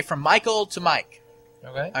 Okay, from Michael to Mike.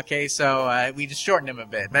 Okay, so we just shortened him a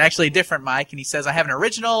bit, but actually a different Mike, and he says, I have an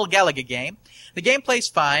original Galaga game. The gameplay's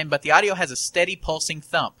fine, but the audio has a steady pulsing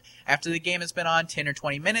thump. After the game has been on 10 or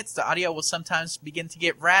 20 minutes, the audio will sometimes begin to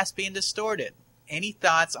get raspy and distorted. Any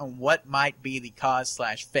thoughts on what might be the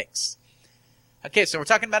cause/fix? Okay, so we're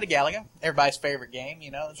talking about a Galaga, everybody's favorite game, you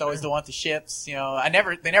know. It's always the one with the ships, you know.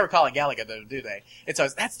 They never call it Galaga, though, do they? It's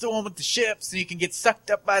always, that's the one with the ships, and you can get sucked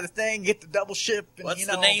up by the thing, get the double ship. And, what's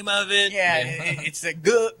the name of it? Yeah, it's a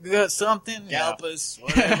good something. Galpus,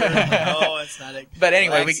 whatever. No, it's not a... But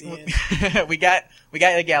anyway, we got the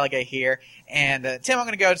Galaga here. And Tim, I'm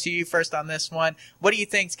going to go to you first on this one. What do you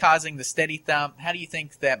think's causing the steady thump? How do you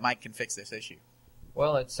think that Mike can fix this issue?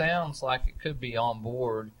 Well, it sounds like it could be on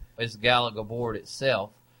board as the Galaga board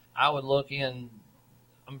itself. I would look in,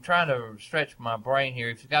 I'm trying to stretch my brain here.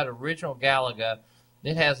 If you've got original Galaga,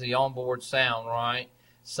 it has the onboard sound, right?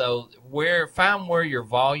 So find where your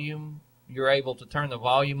volume, you're able to turn the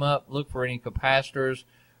volume up. Look for any capacitors,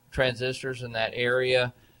 transistors in that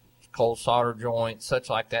area, cold solder joints,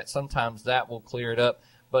 such like that. Sometimes that will clear it up.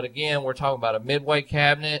 But again, we're talking about a midway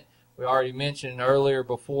cabinet. We already mentioned earlier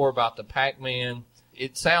before about the Pac-Man.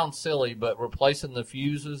 It sounds silly, but replacing the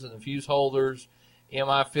fuses and the fuse holders,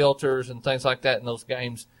 EMI filters, and things like that in those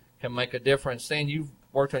games can make a difference. Stan, you've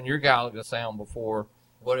worked on your Galaga sound before.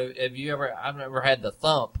 What have you ever? I've never had the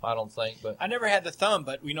thump, I don't think. But I never had the thump,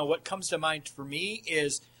 but you know what comes to mind for me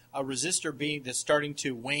is a resistor that's starting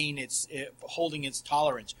to wane, holding its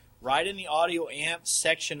tolerance. Right in the audio amp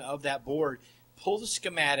section of that board, pull the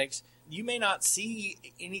schematics. You may not see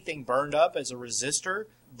anything burned up as a resistor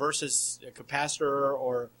versus a capacitor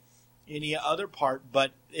or any other part,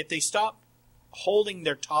 but if they stop holding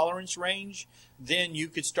their tolerance range, then you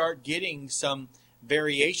could start getting some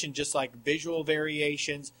variation, just like visual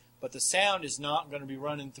variations, but the sound is not going to be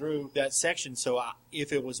running through that section. So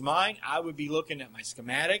if it was mine, I would be looking at my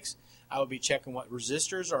schematics. I would be checking what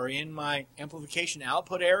resistors are in my amplification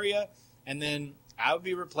output area, and then I would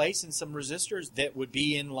be replacing some resistors that would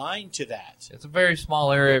be in line to that. It's a very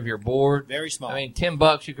small area of your board. Very small. I mean,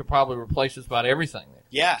 $10 you could probably replace just about everything there.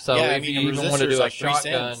 Yeah. So yeah, if you even want to do a like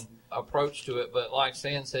shotgun approach to it, but like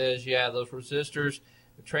Stan says, yeah, those resistors,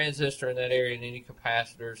 the transistor in that area, and any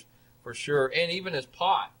capacitors for sure, and even as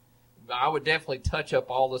pot, I would definitely touch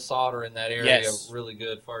up all the solder in that area really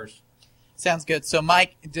good first. Sounds good. So,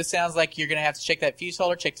 Mike, it just sounds like you're going to have to check that fuse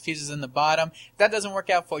holder, check the fuses in the bottom. If that doesn't work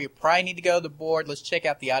out for you, probably need to go to the board. Let's check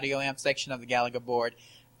out the audio amp section of the Galaga board.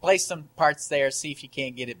 Place some parts there, see if you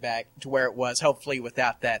can't get it back to where it was, hopefully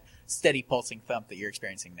without that steady pulsing thump that you're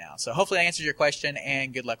experiencing now. So hopefully that answers your question,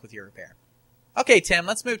 and good luck with your repair. Okay, Tim,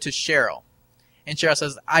 let's move to Cheryl. And Cheryl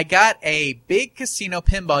says, I got a big casino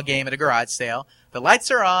pinball game at a garage sale. The lights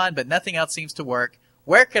are on, but nothing else seems to work.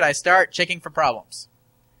 Where could I start checking for problems?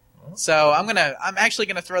 So I'm actually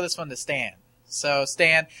gonna throw this one to Stan. So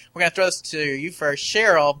Stan, we're gonna throw this to you first.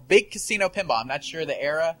 Cheryl, big casino pinball. I'm not sure the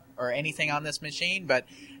era or anything on this machine, but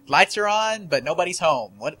lights are on, but nobody's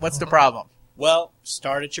home. What's the problem? Well,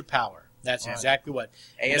 start at your power. That's exactly what.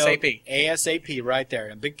 ASAP. ASAP right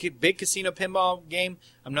there. A big casino pinball game.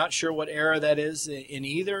 I'm not sure what era that is in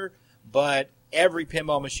either, but every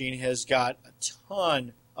pinball machine has got a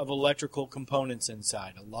ton of electrical components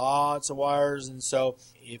inside, lots of wires, and so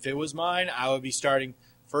if it was mine, I would be starting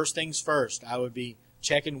first things first. I would be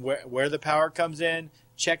checking where the power comes in,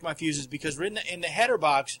 check my fuses, because in the header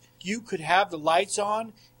box, you could have the lights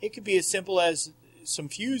on. It could be as simple as some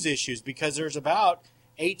fuse issues, because there's about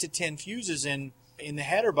 8 to 10 fuses in the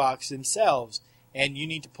header box themselves, and you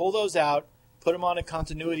need to pull those out, put them on a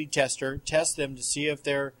continuity tester, test them to see if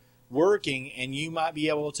they're working, and you might be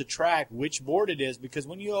able to track which board it is, because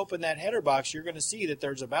when you open that header box, you're going to see that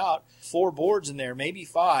there's about 4 boards in there, maybe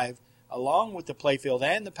 5, along with the playfield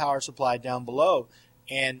and the power supply down below.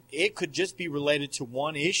 And it could just be related to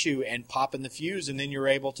one issue and popping the fuse, and then you're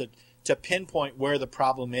able to pinpoint where the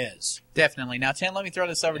problem is. Definitely. Now, Tim, let me throw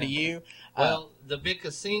this over to you. Well, the Big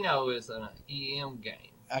Casino is an EM game.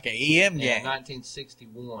 Okay, EM game.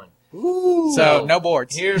 1961. Ooh. So, no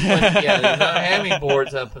boards. Here's what, there's no hammy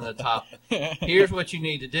boards up in the top. Here's what you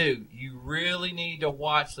need to do. You really need to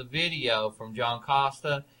watch the video from John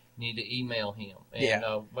Costa. You need to email him. And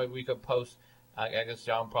maybe we could post, I guess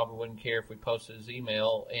John probably wouldn't care if we posted his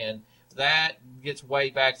email. And that gets way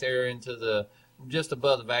back there into the, just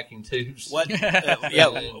above the vacuum tubes. What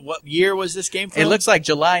year was this game from? It looks like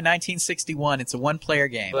July 1961. It's a one-player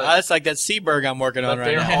game. But, that's like that Seaberg I'm working on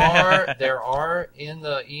right now. There are, in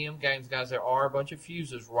the EM games, guys, there are a bunch of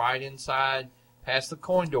fuses right inside past the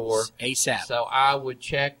coin door. ASAP. So I would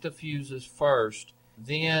check the fuses first.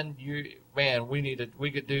 Then,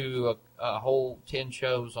 we could do a whole 10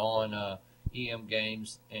 shows on EM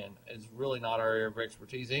games, and it's really not our area of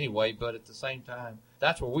expertise anyway, but at the same time,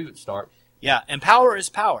 that's where we would start. Yeah, and power is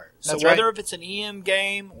power. So That's whether right. if it's an EM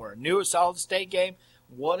game or a new solid-state game,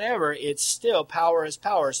 whatever, it's still power is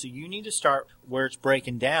power. So you need to start where it's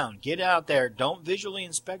breaking down. Get out there. Don't visually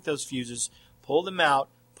inspect those fuses. Pull them out.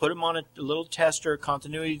 Put them on a little tester,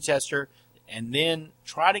 continuity tester, and then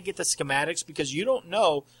try to get the schematics because you don't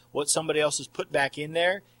know what somebody else has put back in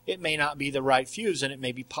there. It may not be the right fuse, and it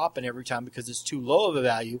may be popping every time because it's too low of a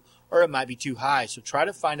value, or it might be too high. So try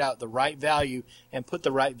to find out the right value and put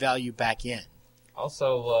the right value back in.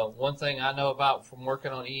 Also, one thing I know about from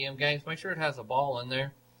working on EM games, make sure it has a ball in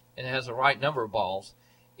there and it has the right number of balls.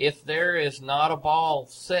 If there is not a ball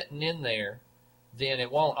sitting in there, then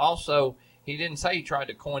it won't. Also, he didn't say he tried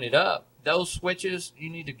to coin it up. Those switches, you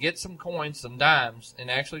need to get some coins, some dimes,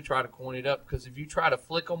 and actually try to coin it up because if you try to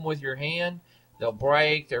flick them with your hand, they'll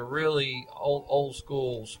break. They're really old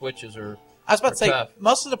school switches I was about to say, tough.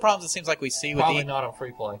 most of the problems it seems like we see with Probably not on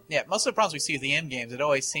free play. Yeah, most of the problems we see with the EM games, it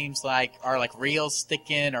always seems like are like reels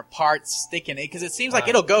sticking or parts sticking because it seems like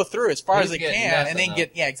it'll go through as far He's as it getting can nothing, and then though.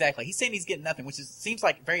 get exactly. He's saying he's getting nothing, which seems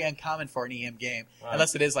like very uncommon for an EM game, Right.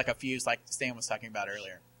 unless it is like a fuse like Stan was talking about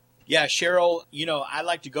earlier. Yeah, Cheryl, I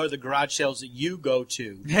like to go to the garage sales that you go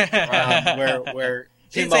to, where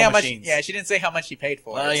She didn't say how pinball much. machines. Yeah, she didn't say how much she paid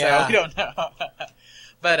for Well, it, yeah. so we don't know.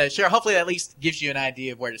 But sure, hopefully that at least gives you an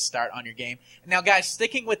idea of where to start on your game. Now, guys,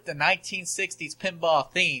 sticking with the 1960s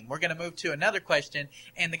pinball theme, we're going to move to another question.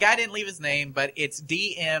 And the guy didn't leave his name, but it's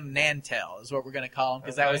DM Nantel is what we're going to call him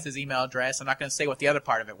because that Okay. was his email address. I'm not going to say what the other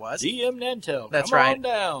part of it was. DM Nantel. That's Come right. on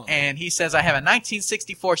down. And he says, I have a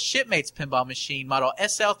 1964 Shipmates pinball machine, model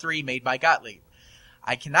SL3, made by Gottlieb.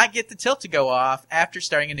 I cannot get the tilt to go off after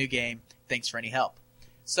starting a new game. Thanks for any help.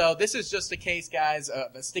 So this is just a case, guys,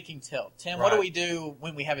 of a sticking tilt. Tim, what do Right. we do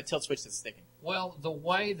when we have a tilt switch that's sticking? Well, the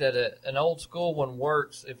way that an old school one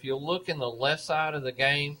works, if you look in the left side of the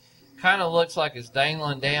game, kind of looks like it's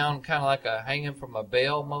dangling down, kind of like a hanging from a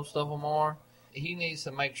bell, most of them are. He needs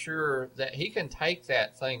to make sure that he can take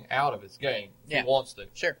that thing out of his game if Yeah. he wants to.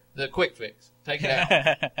 Sure. The quick fix. Take it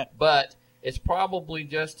out. But it's probably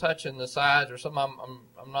just touching the sides or something.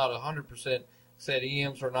 I'm not 100% said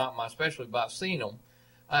EMs are not my specialty, but I've seen them.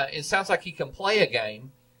 It sounds like he can play a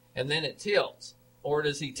game and then it tilts. Or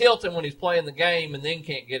does he tilt it when he's playing the game and then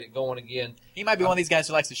can't get it going again? He might be one of these guys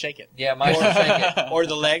who likes to shake it. Yeah, might shake it. Or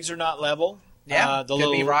the legs are not level. Yeah, the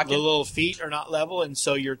could be rocking. little feet are not level, and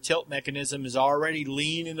so your tilt mechanism is already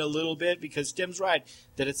leaning a little bit because Tim's right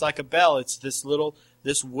that it's like a bell. It's this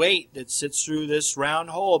weight that sits through this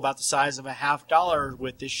round hole about the size of a $50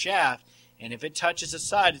 with this shaft, and if it touches the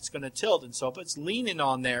side, it's going to tilt. And so if it's leaning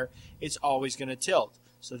on there, it's always going to tilt.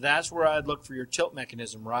 So that's where I'd look for your tilt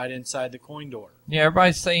mechanism, right inside the coin door. Yeah,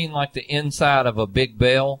 everybody's seen like the inside of a big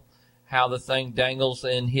bell, how the thing dangles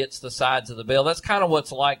and hits the sides of the bell. That's kind of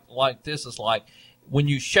what's like this is like. When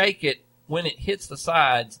you shake it, when it hits the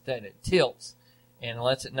sides, then it tilts and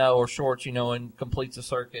lets it know, or shorts, and completes the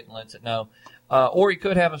circuit and lets it know. Or he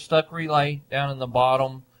could have a stuck relay down in the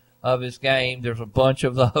bottom of his game. There's a bunch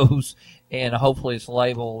of those, and hopefully it's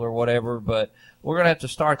labeled or whatever. But we're going to have to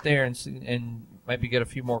start there and see, and maybe get a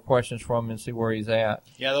few more questions from him and see where he's at.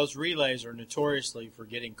 Yeah, those relays are notoriously for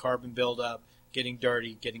getting carbon buildup, getting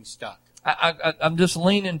dirty, getting stuck. I'm just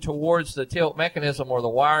leaning towards the tilt mechanism or the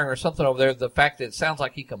wiring or something over there, the fact that it sounds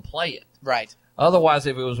like he can play it. Right. Otherwise,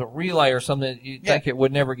 if it was a relay or something, you'd think it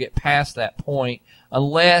would never get past that point,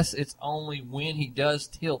 unless it's only when he does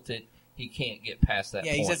tilt it, he can't get past that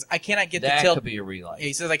point. Yeah, he says, I cannot get that the tilt. could be a relay.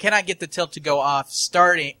 He says, I cannot get the tilt to go off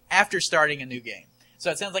after starting a new game. So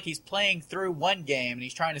it sounds like he's playing through one game and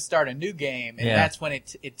he's trying to start a new game, and that's when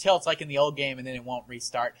it tilts like in the old game, and then it won't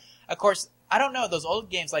restart. Of course, I don't know. Those old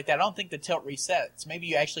games like that, I don't think the tilt resets. Maybe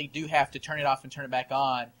you actually do have to turn it off and turn it back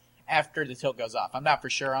on after the tilt goes off. I'm not for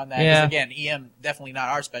sure on that. Yeah. Because, again, EM definitely not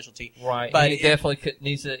our specialty. Right. But he definitely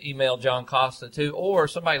needs to email John Costa, too, or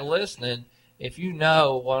somebody listening. If you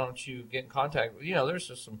know, why don't you get in contact? There's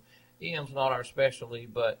just some EM's not our specialty,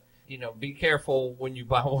 but, be careful when you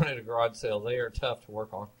buy one at a garage sale. They are tough to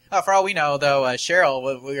work on. For all we know, though, Cheryl,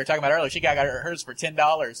 what we were talking about earlier, she got hers for $10.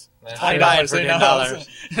 $20 for $10.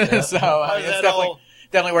 Yeah. So it's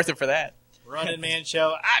definitely worth it for that. Running Man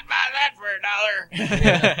show. I'd buy that for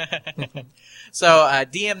 $1. So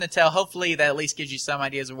DM Nattel. Hopefully that at least gives you some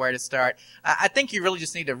ideas of where to start. I think you really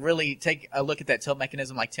just need to really take a look at that tilt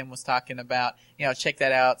mechanism like Tim was talking about. Check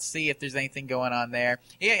that out. See if there's anything going on there.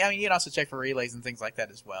 Yeah, you can also check for relays and things like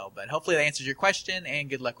that as well. But hopefully that answers your question, and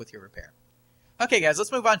good luck with your repair. Okay, guys,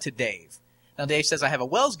 let's move on to Dave. Now, Dave says, I have a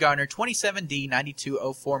Wells Gardner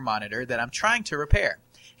 27D9204 monitor that I'm trying to repair.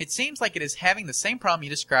 It seems like it is having the same problem you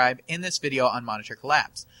described in this video on monitor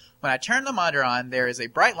collapse. When I turn the monitor on, there is a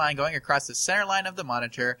bright line going across the center line of the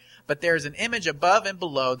monitor, but there is an image above and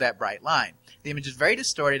below that bright line. The image is very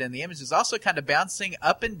distorted, and the image is also kind of bouncing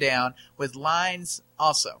up and down with lines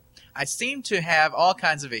also. I seem to have all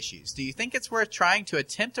kinds of issues. Do you think it's worth trying to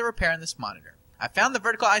attempt a repair on this monitor? I found the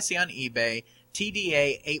vertical IC on eBay,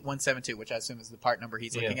 TDA8172, which I assume is the part number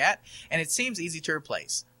he's looking at, and it seems easy to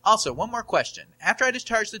replace. Also, one more question. After I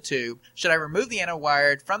discharge the tube, should I remove the anode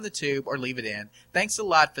wire from the tube or leave it in? Thanks a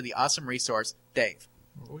lot for the awesome resource, Dave.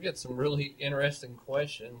 We get some really interesting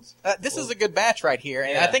questions. This is a good batch right here,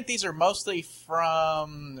 and I think these are mostly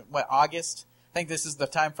from, August? I think this is the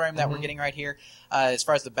time frame that we're getting right here as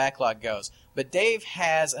far as the backlog goes. But Dave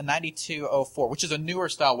has a 9204, which is a newer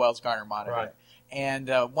style Wells Gardner monitor. Right. And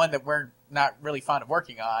one that we're not really fond of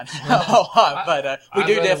working on a lot, but we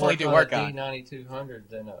do definitely do work on. D9200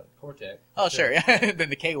 than a Cortex. Oh, sure. Then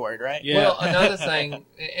the K word, right? Yeah. Well, another thing,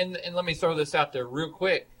 and let me throw this out there real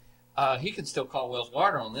quick. He can still call Wells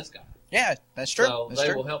Gardner on this guy. Yeah, that's true. So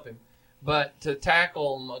they will help him. But to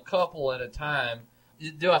tackle them a couple at a time,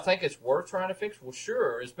 do I think it's worth trying to fix? Well,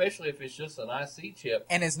 sure, especially if it's just an IC chip.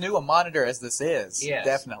 And as new a monitor as this is, yes,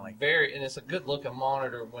 definitely. And it's a good-looking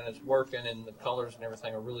monitor when it's working, and the colors and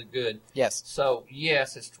everything are really good. Yes. So,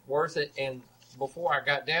 yes, it's worth it. And before I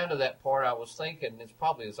got down to that part, I was thinking it's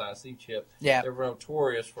probably his IC chip. Yeah. They're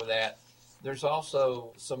notorious for that. There's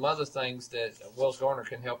also some other things that Wells Gardner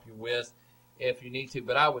can help you with if you need to,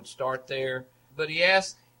 but I would start there. But he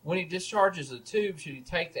asked, when he discharges the tube, should he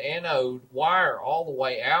take the anode wire all the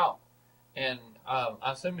way out? And I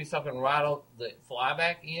assume he's talking right on the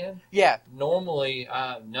flyback in? Yeah. Normally,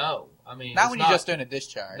 no. I mean, not when you're just doing a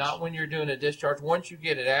discharge. Not when you're doing a discharge. Once you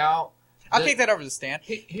get it out. I'll take that over to the stand.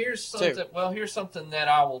 Here's something. Well, here's something that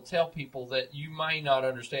I will tell people that you may not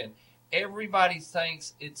understand. Everybody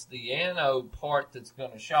thinks it's the anode part that's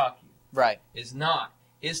going to shock you. Right. It's not.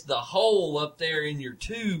 It's the hole up there in your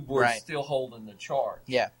tube where it's still holding the charge.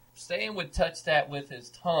 Yeah. Stan would touch that with his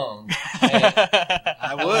tongue.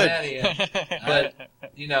 I would. But,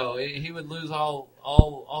 he would lose all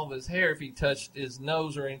of his hair if he touched his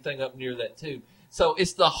nose or anything up near that tube. So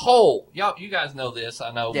it's the hole. You guys know this,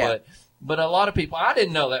 I know, but a lot of people, I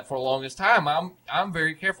didn't know that for the longest time. I'm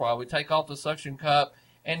very careful. I would take off the suction cup,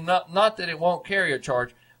 and not that it won't carry a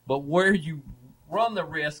charge, but where you run the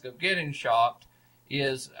risk of getting shocked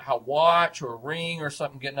is a watch or a ring or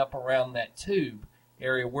something getting up around that tube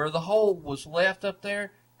area where the hole was left up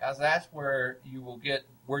there. Guys, that's where you will get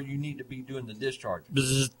where you need to be doing the discharge.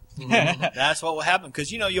 That's what will happen because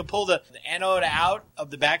you'll pull the anode out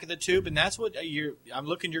of the back of the tube, and that's what I'm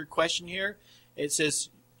looking at your question here. It says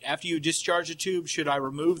after you discharge the tube, should I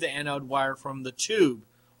remove the anode wire from the tube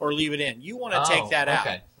or leave it in? You want to take that out.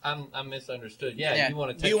 Okay. I misunderstood. Yeah, you want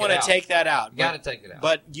to take it out. You want to take that out. You got to take it out.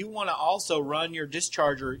 But you want to also run your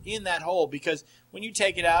discharger in that hole because when you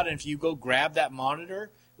take it out and if you go grab that monitor,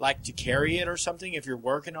 like to carry it or something, if you're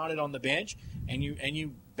working on it on the bench and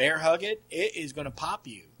you bear hug it, it is going to pop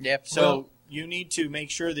you. Yep. So you need to make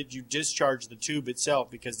sure that you discharge the tube itself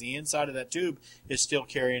because the inside of that tube is still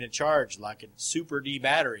carrying a charge like a Super D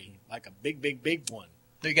battery, like a big, big, big one.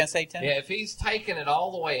 Are you going to say, Tim? Yeah, if he's taking it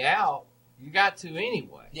all the way out, you got to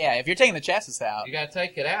anyway. Yeah, if you're taking the chassis out, you got to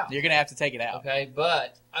take it out. You're going to have to take it out. Okay,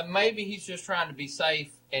 but maybe he's just trying to be safe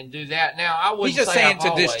and do that. Now, I wouldn't say he's just saying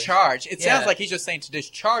to discharge. It sounds like he's just saying to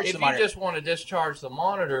discharge the monitor. If you just want to discharge the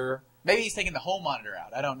monitor. Maybe he's taking the whole monitor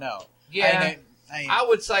out. I don't know. Yeah, I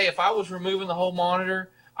would say if I was removing the whole monitor,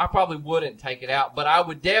 I probably wouldn't take it out. But I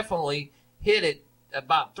would definitely hit it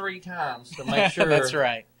about 3 times to make sure that's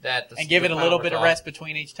right. That and give it a little bit of rest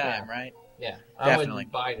between each time, right? Yeah, I Definitely.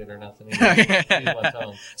 wouldn't bite it or nothing. Use my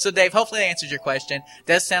tongue. So, Dave, hopefully that answers your question.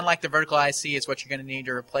 Does sound like the vertical IC is what you're going to need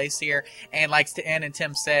to replace here. And like Ann and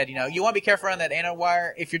Tim said, you want to be careful around that anode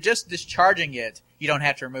wire. If you're just discharging it, you don't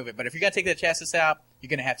have to remove it. But if you're going to take the chassis out, you're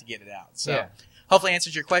going to have to get it out. So, hopefully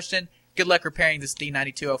answers your question. Good luck repairing this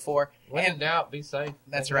D9204. When in doubt, be safe.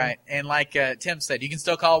 That's right. And like Tim said, you can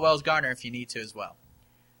still call Wells Gardner if you need to as well.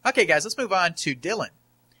 Okay, guys, let's move on to Dylan.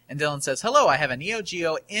 And Dylan says, hello, I have a Neo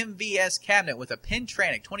Geo MVS cabinet with a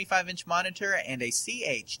Pentronic 25-inch monitor and a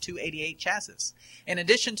CH288 chassis. In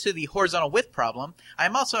addition to the horizontal width problem, I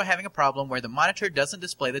am also having a problem where the monitor doesn't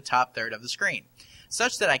display the top third of the screen,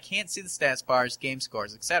 such that I can't see the stats bars, game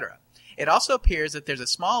scores, etc. It also appears that there's a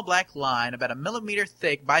small black line about 1 millimeter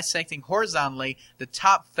thick bisecting horizontally the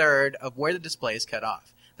top third of where the display is cut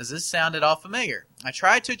off. Does this sound at all familiar? I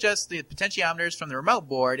tried to adjust the potentiometers from the remote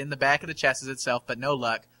board in the back of the chassis itself, but no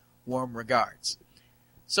luck. Warm regards.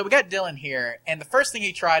 So we got Dylan here, and the first thing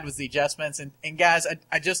he tried was the adjustments, and guys,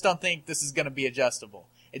 I just don't think this is going to be adjustable.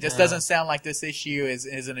 It just doesn't sound like this issue is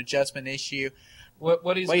an adjustment issue.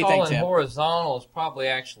 What he's calling horizontal is probably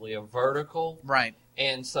actually a vertical. Right.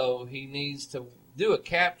 And so he needs to do a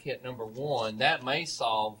cap kit number 1. That may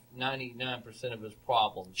solve 99% of his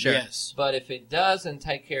problems. Sure. Yes. But if it doesn't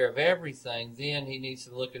take care of everything, then he needs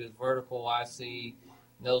to look at his vertical IC,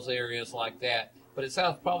 those areas like that. But it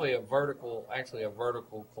sounds probably a vertical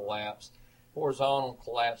collapse. Horizontal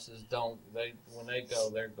collapses when they go,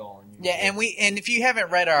 they're gone. Yeah, and if you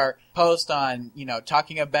haven't read our post on,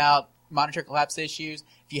 talking about monitor collapse issues,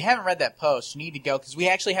 if you haven't read that post, you need to go, because we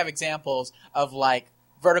actually have examples of like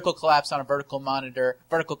vertical collapse on a vertical monitor,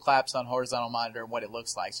 vertical collapse on horizontal monitor, and what it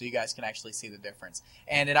looks like, so you guys can actually see the difference.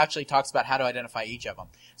 And it actually talks about how to identify each of them.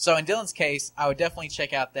 So in Dylan's case, I would definitely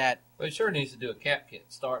check out that. But he sure needs to do a cap kit.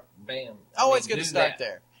 Start, bam. Always good to start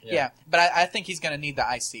there. Yeah, but I think he's going to need the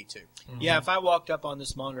IC too. Mm-hmm. Yeah, if I walked up on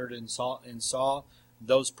this monitor and saw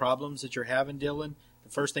those problems that you're having, Dylan,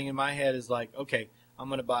 the first thing in my head is like, okay, I'm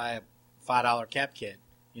going to buy a $5 cap kit.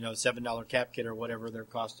 $7 cap kit or whatever they're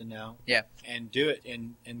costing now. Yeah. And do it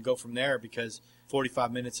and go from there, because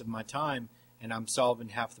 45 minutes of my time and I'm solving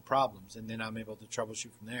half the problems, and then I'm able to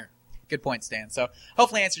troubleshoot from there. Good point, Stan. So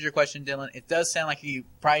hopefully answers your question, Dylan. It does sound like you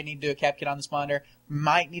probably need to do a cap kit on this monitor.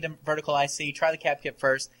 Might need a vertical IC. Try the cap kit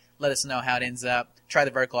first. Let us know how it ends up. Try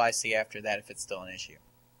the vertical IC after that if it's still an issue.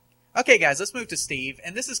 Okay, guys, let's move to Steve.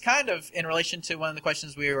 And this is kind of in relation to one of the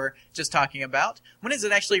questions we were just talking about. When is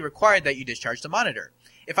it actually required that you discharge the monitor?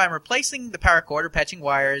 If I'm replacing the power cord or patching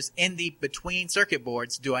wires in the between circuit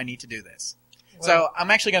boards, do I need to do this? Well, so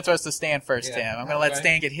I'm actually going to throw this to Stan first, Tim. I'm going to let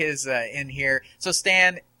Stan get his in here. So,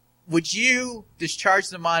 Stan, would you discharge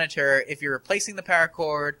the monitor if you're replacing the power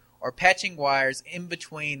cord or patching wires in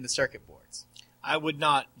between the circuit boards? I would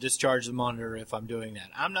not discharge the monitor if I'm doing that.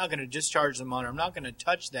 I'm not going to discharge the monitor. I'm not going to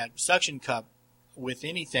touch that suction cup with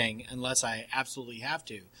anything unless I absolutely have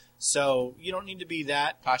to. So you don't need to be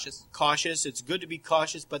that cautious. It's good to be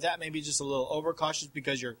cautious, but that may be just a little overcautious,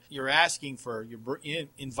 because you're asking for, you're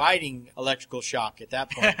inviting electrical shock at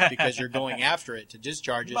that point because you're going after it to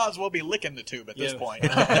discharge it. You might as well be licking the tube at this point.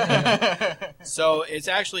 So it's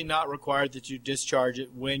actually not required that you discharge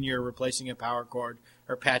it when you're replacing a power cord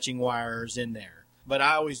or patching wires in there. But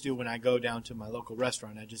I always do when I go down to my local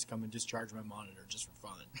restaurant. I just come and discharge my monitor just for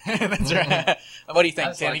fun. That's right. What do you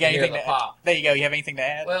think, Tim? You got anything to add? There you go. You have anything to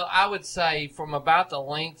add? Well, I would say from about the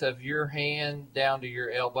length of your hand down to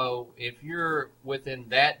your elbow, if you're within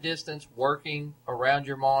that distance working around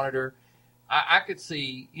your monitor, I could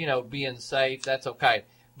see, being safe. That's okay.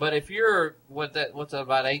 But if you're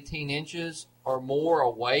about 18 inches or more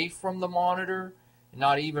away from the monitor,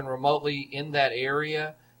 not even remotely in that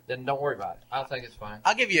area, then don't worry about it. I think it's fine.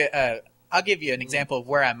 I'll give you an example of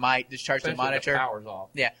where I might discharge the monitor. The power's off.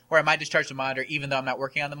 Yeah, where I might discharge the monitor even though I'm not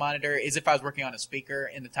working on the monitor is if I was working on a speaker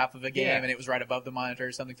in the top of a game and it was right above the monitor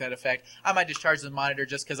or something to that effect. I might discharge the monitor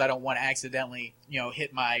just because I don't want to accidentally,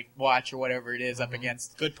 hit my watch or whatever it is up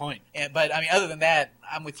against. Good point. But I mean, other than that,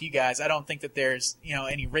 I'm with you guys. I don't think that there's,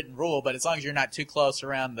 any written rule, but as long as you're not too close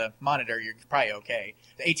around the monitor, you're probably okay.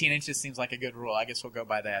 The 18 inches seems like a good rule. I guess we'll go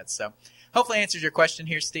by that. So hopefully answers your question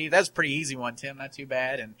here, Steve. That was a pretty easy one, Tim. Not too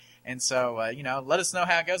bad. And so, let us know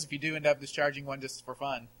how it goes if you do end up discharging one just for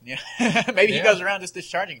fun. Maybe he goes around just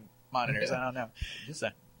discharging monitors. I don't know. Just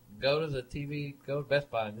go to the TV, go to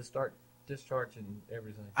Best Buy, and just start discharging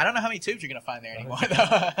everything. I don't know how many tubes you're going to find there anymore,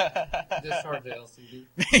 though. Discharge the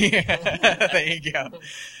LCD. There you go.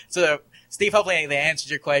 So, Steve, hopefully they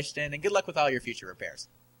answered your question, and good luck with all your future repairs.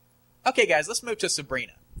 Okay, guys, let's move to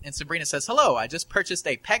Sabrina. And Sabrina says, hello, I just purchased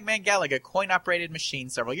a Pac-Man Galaga coin-operated machine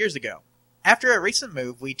several years ago. After a recent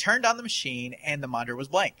move, we turned on the machine and the monitor was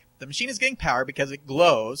blank. The machine is getting power because it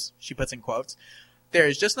glows, she puts in quotes. There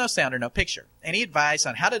is just no sound or no picture. Any advice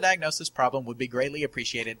on how to diagnose this problem would be greatly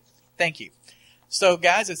appreciated. Thank you. So,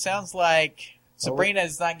 guys, it sounds like Sabrina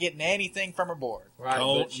is not getting anything from her board. Right,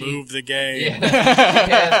 Don't move the game. Yeah,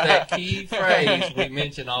 she has that key phrase we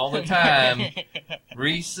mention all the time,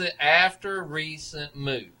 after recent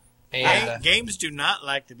move. And, games do not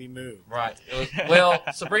like to be moved. Right. Well,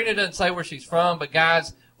 Sabrina doesn't say where she's from, but,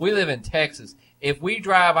 guys, we live in Texas. If we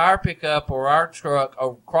drive our pickup or our truck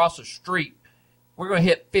across the street, we're going to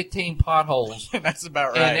hit 15 potholes. That's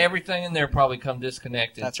about right. And everything in there probably come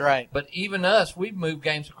disconnected. That's right. But even us, we've moved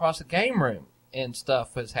games across the game room and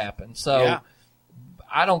stuff has happened. So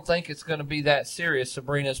I don't think it's going to be that serious,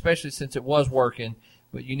 Sabrina, especially since it was working.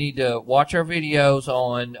 But you need to watch our videos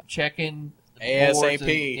on checking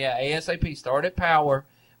ASAP. ASAP. Start at power,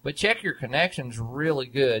 but check your connections really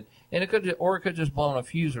good. And it could just blow a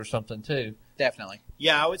fuse or something too. Definitely.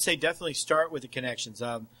 Yeah, I would say definitely start with the connections.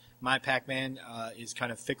 My Pac-Man is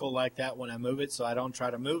kind of fickle like that when I move it, so I don't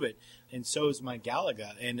try to move it. And so is my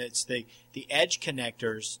Galaga. And it's the edge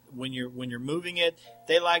connectors. When you're moving it,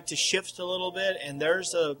 they like to shift a little bit, and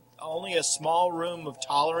there's only a small room of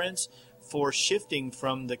tolerance for shifting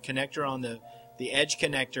from the connector on the edge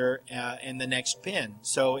connector and the next pin.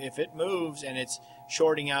 So if it moves and it's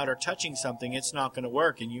shorting out or touching something, it's not going to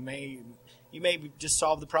work, and you may just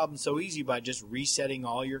solve the problem so easy by just resetting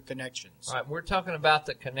all your connections. All right, we're talking about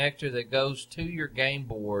the connector that goes to your game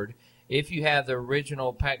board. If you have the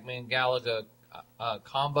original Pac-Man Galaga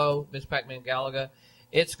combo, Miss Pac-Man Galaga,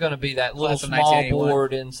 it's going to be that little small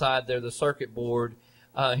board inside there, the circuit board.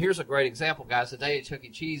 Here's a great example, guys. Today at Chuck E.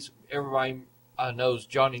 Cheese, everybody knows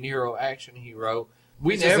Johnny Nero, action hero.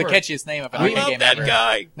 This is the catchiest name of an arcade game that ever.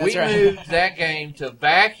 guy. We moved that game to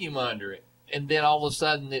vacuum under it. And then all of a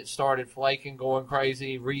sudden it started flaking, going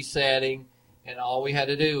crazy, resetting, and all we had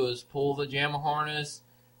to do was pull the JAMA harness,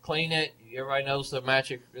 clean it. Everybody knows the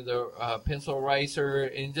pencil eraser,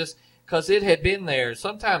 and just because it had been there,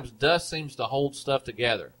 sometimes dust seems to hold stuff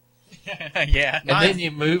together. Yeah. And then you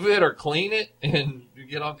move it or clean it, and you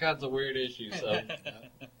get all kinds of weird issues. So,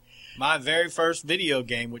 my very first video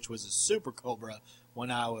game, which was a Super Cobra,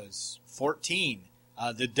 when I was 14.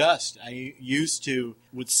 The dust I used to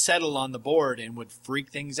would settle on the board and would freak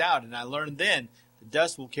things out. And I learned then the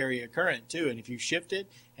dust will carry a current too. And if you shift it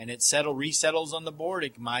and it resettles on the board,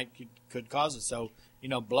 it could cause it. So,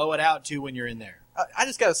 blow it out too when you're in there. I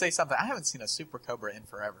just got to say something. I haven't seen a Super Cobra in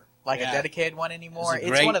forever. Like a dedicated one anymore.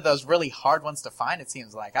 It's one of those really hard ones to find, it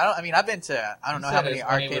seems like. I've been to, I don't know how many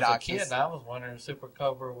arcade auctions. Kid, I was wondering if Super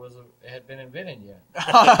Cobra had been invented yet.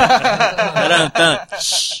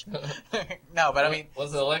 No, but I mean.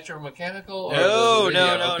 Was it electromechanical? No.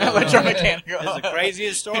 Electromechanical. It's the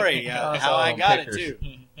craziest story, how I got it, too.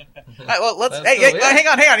 All right, well, hang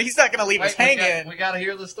on. He's not going to leave us hanging. We got to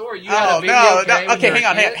hear the story. Okay, hang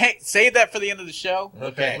on. Hey, save that for the end of the show.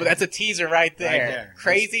 Okay. Well, that's a teaser right there.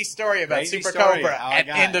 Crazy story about Super Cobra at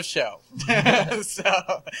end of show. We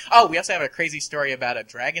also have a crazy story about a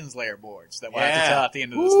Dragon's Lair boards that we'll have to tell at the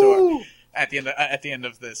end of the story. At the end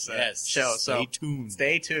of this show. So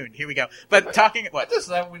stay tuned. Here we go. But talking what?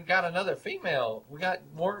 We've got another female. We got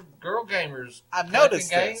more girl gamers. I've noticed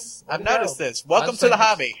this. Welcome to the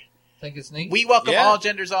hobby. Think it's neat. We welcome all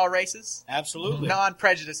genders, all races. Absolutely.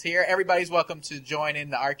 Non-prejudice here. Everybody's welcome to join in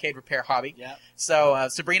the arcade repair hobby. Yeah. So,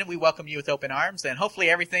 Sabrina, we welcome you with open arms, and hopefully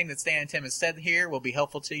everything that Stan and Tim has said here will be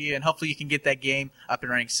helpful to you, and hopefully you can get that game up and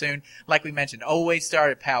running soon. Like we mentioned, always start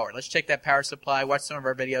at power. Let's check that power supply, watch some of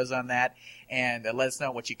our videos on that, and let us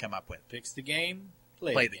know what you come up with. Fix the game,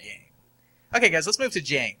 play the game. Okay, guys, let's move to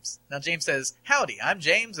James. Now, James says, "Howdy, I'm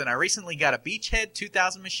James, and I recently got a Beachhead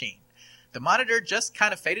 2000 machine. The monitor just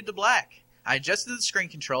kind of faded to black. I adjusted the screen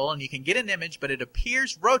control, and you can get an image, but it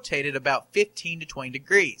appears rotated about 15 to 20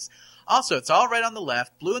 degrees. Also, it's all red on the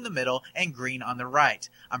left, blue in the middle, and green on the right.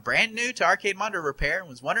 I'm brand new to arcade monitor repair and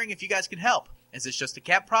was wondering if you guys could help. Is this just a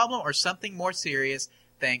cat problem or something more serious?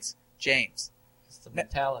 Thanks, James." It's the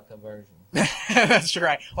Metallica version. That's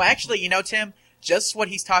right. Well, actually, Tim, just what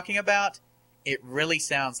he's talking about, it really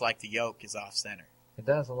sounds like the yoke is off-center. It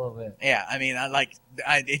does a little bit. Yeah, I mean,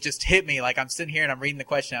 it just hit me. Like, I'm sitting here and I'm reading the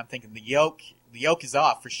question. I'm thinking the yoke is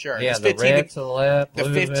off for sure. Yeah, the red to the left, the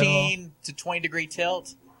blue 15 to 20 degree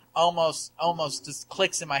tilt almost just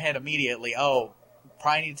clicks in my head immediately. Oh,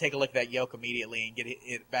 probably need to take a look at that yoke immediately and get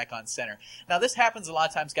it back on center. Now, this happens a lot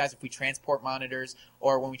of times, guys, if we transport monitors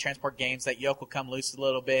or when we transport games, that yoke will come loose a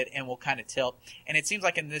little bit and will kind of tilt. And it seems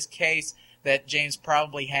like in this case that James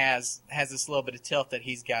probably has this little bit of tilt that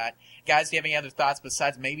he's got. Guys, do you have any other thoughts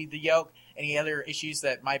besides maybe the yoke? Any other issues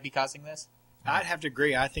that might be causing this? I'd have to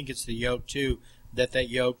agree. I think it's the yoke too. That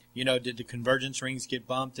yoke, did the convergence rings get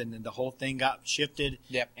bumped and then the whole thing got shifted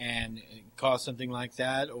and it caused something like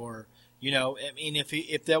that? Or,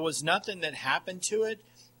 if there was nothing that happened to it,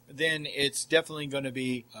 then it's definitely going to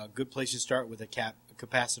be a good place to start with a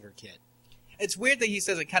capacitor kit. It's weird that he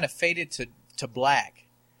says it kind of faded to black.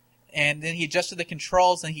 And then he adjusted the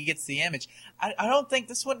controls and he gets the image. I don't think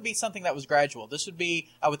this wouldn't be something that was gradual. This would be,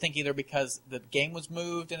 I would think, either because the game was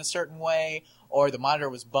moved in a certain way or the monitor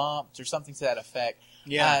was bumped or something to that effect.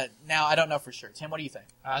 Yeah. Now, I don't know for sure. Tim, what do you think?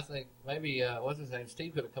 I think maybe, what's his name?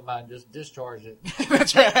 Steve could have come by and just discharged it.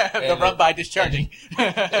 That's right. The run by discharging.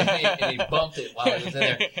 And he bumped it while he was in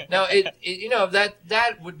there. No,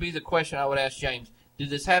 that would be the question I would ask James. Did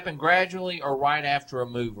this happen gradually or right after a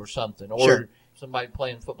move or something? Or Sure. Somebody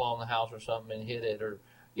playing football in the house or something and hit it, or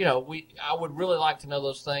I would really like to know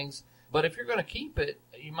those things. But if you're going to keep it,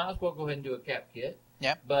 you might as well go ahead and do a cap kit.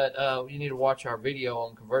 Yeah. But you need to watch our video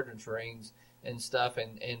on convergence rings and stuff,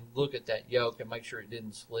 and look at that yoke and make sure it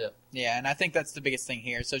didn't slip. Yeah, and I think that's the biggest thing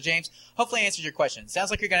here. So, James, hopefully answers your question.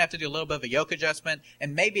 Sounds like you're going to have to do a little bit of a yoke adjustment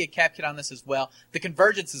and maybe a cap kit on this as well. The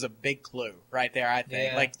convergence is a big clue right there, I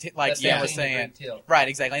think. Yeah. Like Stan was 15-degree saying. tilt. Right,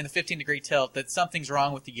 exactly. And the 15-degree tilt, that something's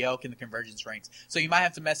wrong with the yoke and the convergence rings. So you might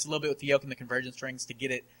have to mess a little bit with the yoke and the convergence rings to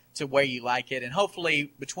get it to where you like it. And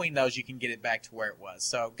hopefully, between those, you can get it back to where it was.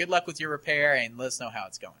 So good luck with your repair, and let us know how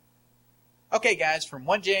it's going. Okay, guys, from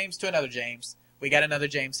one James to another James. We got another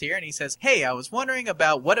James here, and he says, "Hey, I was wondering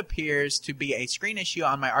about what appears to be a screen issue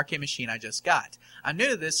on my arcade machine I just got. I'm new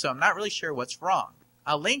to this, so I'm not really sure what's wrong.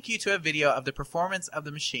 I'll link you to a video of the performance of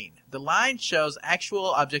the machine. The line shows actual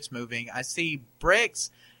objects moving. I see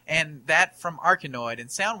bricks and that from Arkanoid,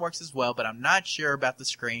 and sound works as well, but I'm not sure about the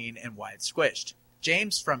screen and why it's squished."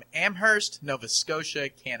 James from Amherst, Nova Scotia,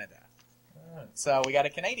 Canada. So we got a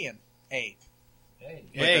Canadian aid.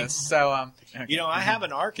 Hey. So, okay. I have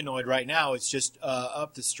an Arkanoid right now. It's just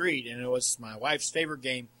up the street, and it was my wife's favorite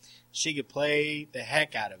game. She could play the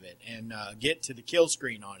heck out of it and get to the kill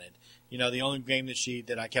screen on it. The only game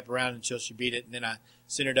that I kept around until she beat it, and then I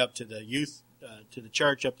sent it up to the youth, to the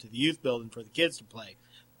church, up to the youth building for the kids to play.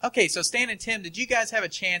 Okay, so Stan and Tim, did you guys have a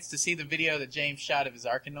chance to see the video that James shot of his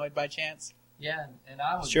Arkanoid by chance? Yeah, and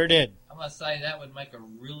I would Sure did. I'm going to say that would make a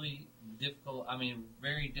really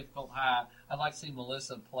very difficult high. I'd like to see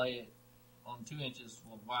Melissa play it on 2 inches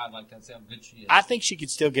wide like that. See how good she is. I think she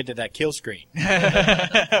could still get to that kill screen.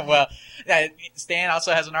 Well, Stan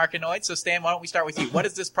also has an Arkanoid. So, Stan, why don't we start with you? What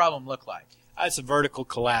does this problem look like? It's a vertical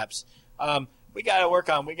collapse. We gotta work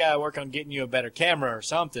on getting you a better camera or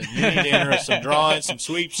something. You need to enter some drawings, some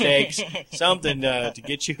sweepstakes, something to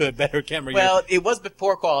get you a better camera. Well, it was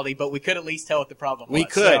poor quality, but we could at least tell what the problem was. We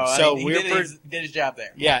could. So he did his job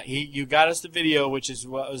there. Yeah, you got us the video, which is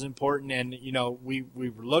what was important, and we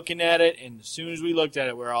were looking at it, and as soon as we looked at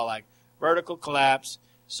it, we were all like, vertical collapse.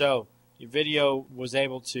 So your video was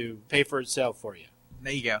able to pay for itself for you.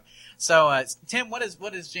 There you go. So, Tim, what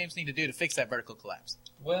does James need to do to fix that vertical collapse?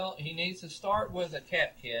 Well, he needs to start with a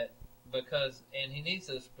cap kit and he needs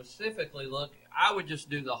to specifically look. I would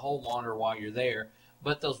just do the whole monitor while you're there,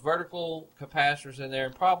 but those vertical capacitors in there,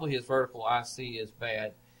 and probably his vertical IC is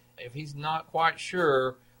bad. If he's not quite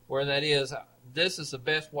sure where that is, this is the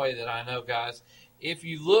best way that I know, guys. If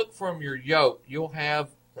you look from your yoke, you'll have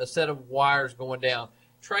a set of wires going down.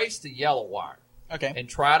 Trace the yellow wire. Okay. And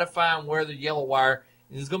try to find where the yellow wire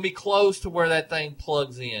is going to be close to where that thing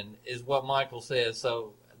plugs in, is what Michael says.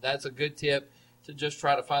 So that's a good tip, to just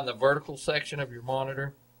try to find the vertical section of your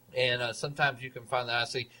monitor. And sometimes you can find the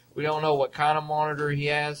IC. We don't know what kind of monitor he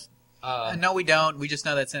has. No, we don't. We just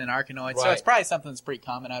know that's in an Arkanoid. Right. So it's probably something that's pretty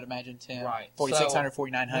common, I'd imagine, Tim. Right. 4600,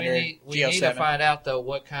 4900, we G07. need to find out, though,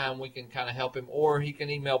 what kind we can kind of help him. Or he can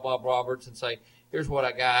email Bob Roberts and say, here's what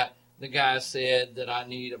I got. The guy said that I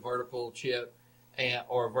need a vertical chip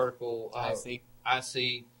or a vertical IC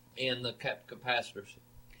and the capacitors.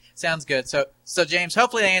 Sounds good. So James,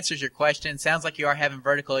 hopefully that answers your question. Sounds like you are having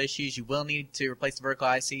vertical issues. You will need to replace the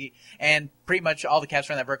vertical IC and pretty much all the caps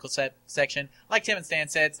are in that vertical section. Like Tim and Stan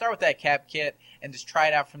said, start with that cap kit and just try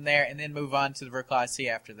it out from there, and then move on to the vertical IC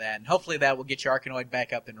after that. And hopefully that will get your Arkanoid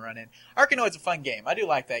back up and running. Arkanoid's a fun game. I do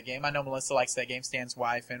like that game. I know Melissa likes that game, Stan's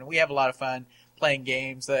wife, and we have a lot of fun playing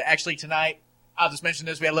games. Actually, tonight, I'll just mention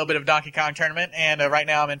this. We had a little bit of a Donkey Kong tournament, and right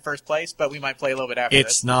now I'm in first place, but we might play a little bit after this.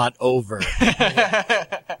 It's not over.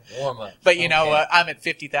 Warm up. But, I'm at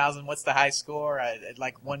 50,000. What's the high score? At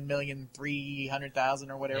like 1,300,000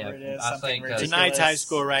 or whatever it is. I Something think ridiculous. Tonight's high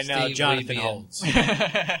score right now, Steve Jonathan Levy holds.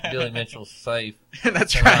 Billy Mitchell's safe.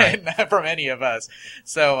 That's tonight. right, from any of us.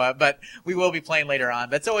 So, but we will be playing later on.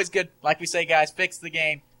 But it's always good, like we say, guys, fix the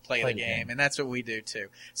game, play the game, and that's what we do too.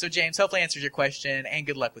 So James, hopefully answers your question, and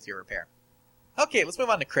good luck with your repair. Okay, let's move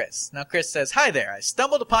on to Chris. Now Chris says, "Hi there, I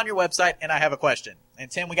stumbled upon your website and I have a question." And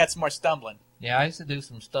Tim, we got some more stumbling. Yeah, I used to do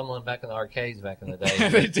some stumbling back in the arcades back in the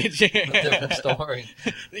day. Did you? Different story.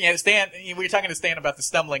 Yeah, Stan, we were talking to Stan about the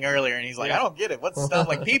stumbling earlier, and he's like, I don't get it. What's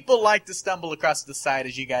stumbling? People like to stumble across the site,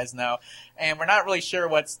 as you guys know, and we're not really sure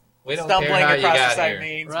what's stumbling across the site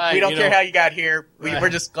means. Right, we don't care how you got here. We're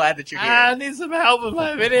just glad that you're here. I need some help with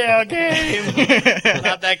my video game.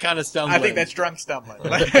 Not that kind of stumbling. I think that's drunk stumbling.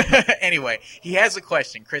 Anyway, he has a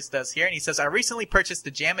question, Chris does here, and he says, I recently purchased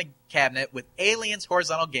the JAMA cabinet with Aliens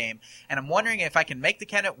horizontal game, and I'm wondering if I can make the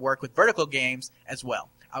cabinet work with vertical games as well.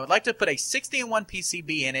 I would like to put a 60-in-1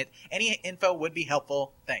 PCB in it. Any info would be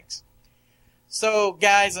helpful. Thanks. So,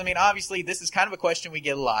 guys, I mean, obviously, this is kind of a question we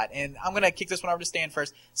get a lot, and I'm going to kick this one over to Stan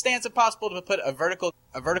first. Stan, is it possible to put a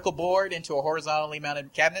vertical board into a horizontally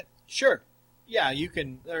mounted cabinet? Sure. Yeah, you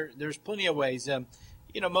can. There's plenty of ways.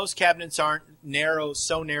 Most cabinets aren't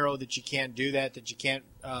so narrow that you can't do that you can't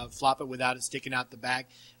flop it without it sticking out the back.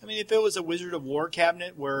 I mean, if it was a Wizard of War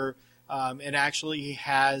cabinet where it actually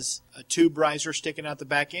has a tube riser sticking out the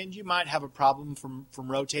back end, you might have a problem from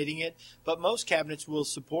rotating it. But most cabinets will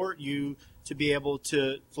support you to be able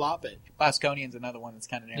to flop it. Bosconian's another one that's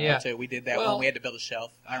kind of narrow, too. We did that when we had to build a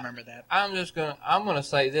shelf. I remember that. I'm gonna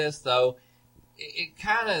say this, though. It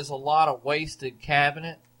kind of is a lot of wasted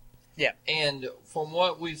cabinet. Yeah. And from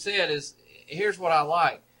what we've said here's what I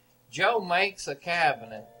like. Joe makes a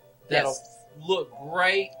cabinet that'll look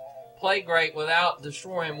great, play great without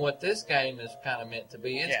destroying what this game is kind of meant to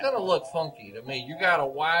be. It's going to look funky to me. You got a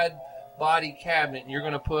wide body cabinet and you're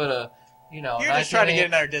going to put you're just trying to get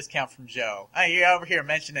another discount from Joe. You're over here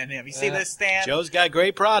mentioning him. You see this, Stan? Joe's got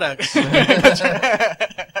great products.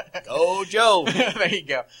 Go, Joe. There you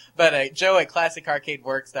go. But Joe at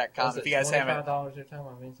ClassicArcadeWorks.com. If you guys haven't. $25 a time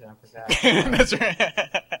I mentioned, I forgot. That's right.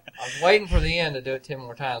 I was waiting for the end to do it 10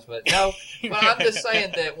 more times, but no. But I'm just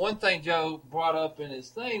saying that one thing Joe brought up in his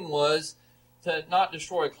thing was to not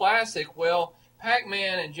destroy classic. Well,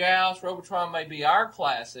 Pac-Man and Joust, Robotron may be our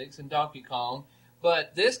classics, and Donkey Kong.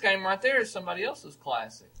 But this game right there is somebody else's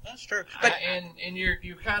classic. That's true. But, and you're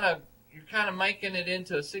kind of making it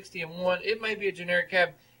into a 60-in-1. It may be a generic cab.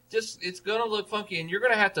 Just it's going to look funky, and you're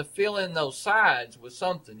going to have to fill in those sides with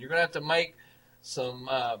something. You're going to have to make some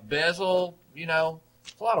bezel. It's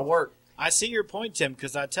a lot of work. I see your point, Tim,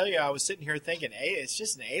 because I tell you, I was sitting here thinking, hey, it's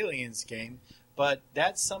just an Aliens game, but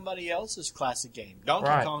that's somebody else's classic game.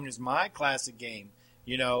 Donkey Kong is my classic game,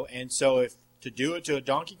 and so if to do it to a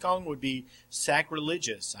Donkey Kong would be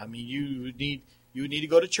sacrilegious. I mean, you would need to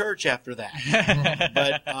go to church after that.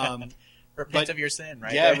 But repent of your sin,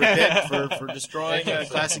 right? Yeah, repent for destroying a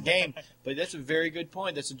classic game. But that's a very good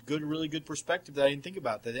point. That's a really good perspective that I didn't think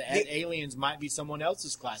about. That Aliens might be someone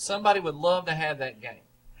else's classic. Somebody would love to have that game.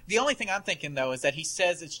 The only thing I'm thinking, though, is that he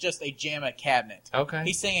says it's just a JAMA cabinet. Okay.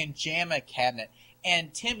 He's saying JAMA cabinet.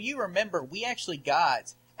 And, Tim, you remember we actually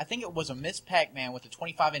got, I think it was a Miss Pac-Man with a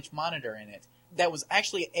 25-inch monitor in it that was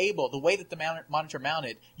actually able, the way that the monitor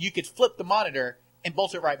mounted, you could flip the monitor and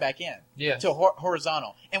bolt it right back in to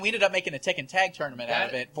horizontal. And we ended up making a Tekken Tag tournament out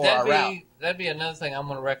of it for our route. That'd be another thing I'm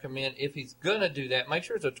going to recommend. If he's going to do that, make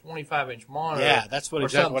sure it's a 25-inch monitor. Yeah, that's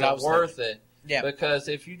exactly what I was worth thinking. it. Yeah. Because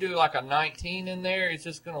if you do like a 19 in there, it's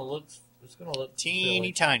just going to look teeny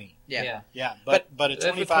silly. tiny. Yeah. But a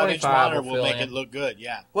 25-inch monitor will make it look good.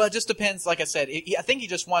 Yeah. Well, it just depends. Like I said, I think he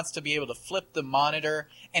just wants to be able to flip the monitor,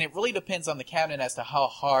 and it really depends on the cabinet as to how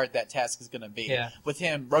hard that task is going to be. Yeah. With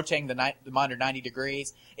him rotating the monitor 90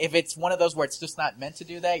 degrees, if it's one of those where it's just not meant to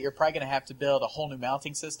do that, you're probably going to have to build a whole new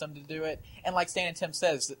mounting system to do it. And like Stan and Tim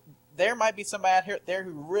says, there might be somebody out there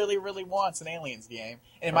who really, really wants an Aliens game,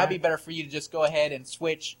 and it might be better for you to just go ahead and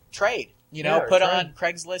trade. Put on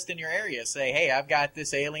Craigslist in your area. Say, hey, I've got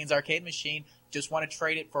this Aliens arcade machine. Just want to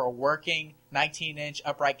trade it for a working 19-inch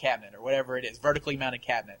upright cabinet or whatever it is, vertically mounted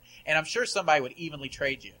cabinet. And I'm sure somebody would evenly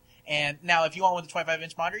trade you. And now, if you want one with a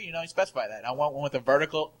 25-inch monitor, you specify that. I want one with a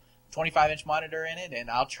vertical 25-inch monitor in it, and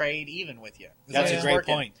I'll trade even with you. That's a great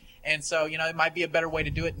point. And so, it might be a better way to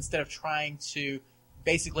do it instead of trying to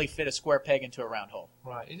basically fit a square peg into a round hole.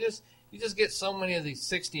 Right. You just get so many of these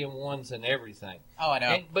 60-in-1s and everything. Oh, I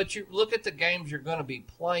know. But you look at the games you're going to be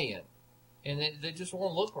playing, and they just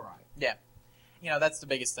won't look right. Yeah. That's the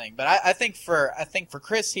biggest thing. But I think for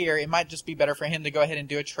Chris here, it might just be better for him to go ahead and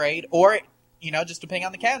do a trade, or just depending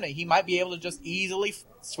on the cabinet, he might be able to just easily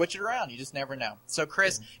switch it around. You just never know. So,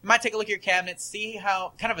 Chris, you might take a look at your cabinet,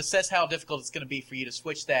 assess how difficult it's going to be for you to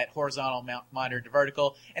switch that horizontal monitor to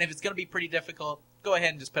vertical. And if it's going to be pretty difficult, go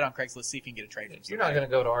ahead and just put it on Craigslist, see if you can get a trade from You're not going to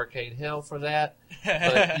go to Arcade Hell for that,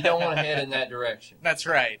 but you don't want to head in that direction. That's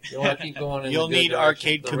right. You want to keep going in You'll the good need direction,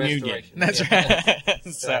 arcade the communion. restoration. That's Yeah. right.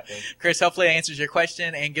 Exactly. So, Chris, hopefully that answers your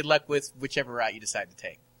question, and good luck with whichever route you decide to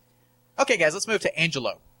take. Okay, guys, let's move to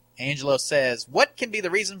Angelo. Angelo says, what can be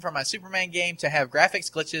the reason for my Superman game to have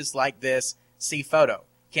graphics glitches like this? See photo.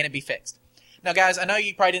 Can it be fixed? Now, guys, I know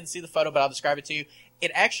you probably didn't see the photo, but I'll describe it to you.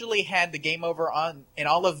 It actually had the game over on, and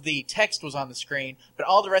all of the text was on the screen, but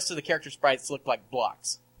all the rest of the character sprites looked like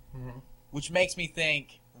blocks, which makes me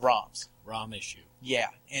think ROMs. ROM issue. Yeah,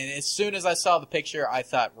 and as soon as I saw the picture, I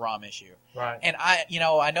thought ROM issue. Right. And I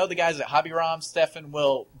know the guys at Hobby ROMs, Stefan,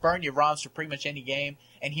 will burn your ROMs for pretty much any game,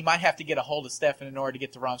 and he might have to get a hold of Stefan in order to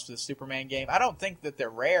get the ROMs for the Superman game. I don't think that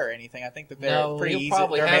they're rare or anything. I think that they're pretty easy.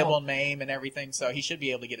 They're available in MAME and everything, so he should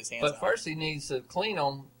be able to get his hands on them. But first he needs to clean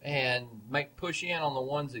them and push in on the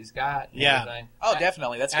ones he's got. And Yeah. everything. Oh,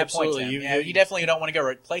 definitely. That's a good point, Absolutely. Tim. You definitely don't want to go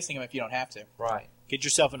replacing them if you don't have to. Right. Get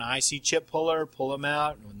yourself an IC chip puller, pull them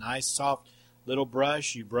out, and with a nice soft little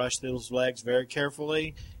brush. You brush those legs very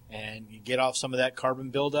carefully, and you get off some of that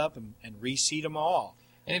carbon buildup and reseat them all.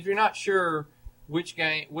 And if you're not sure which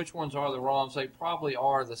ones are the ROMs, they probably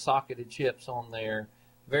are the socketed chips on there.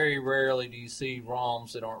 Very rarely do you see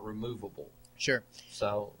ROMs that aren't removable. Sure.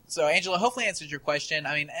 So Angela, hopefully answers your question.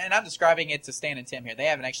 I mean, and I'm describing it to Stan and Tim here. They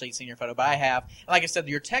haven't actually seen your photo, but I have. And like I said,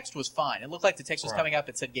 your text was fine. It looked like the text was coming up.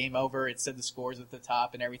 It said game over. It said the scores at the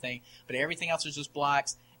top and everything. But everything else was just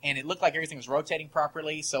blocks. And it looked like everything was rotating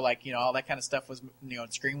properly. So, like, all that kind of stuff was, the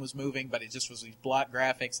screen was moving, but it just was these block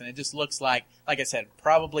graphics. And it just looks like I said,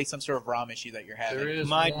 probably some sort of ROM issue that you're having. there is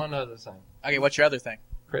one other thing. Okay, what's your other thing?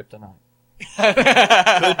 Kryptonite.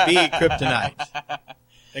 Could be kryptonite.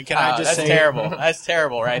 And can I just that's say, terrible. That's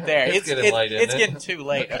terrible right there. It's getting late, isn't it's it? getting too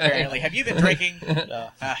late, apparently. Have you been drinking?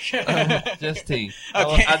 Just tea.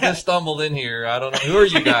 Okay. I just stumbled in here. I don't know. Who are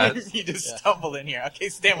you guys? You just stumbled in here. Okay,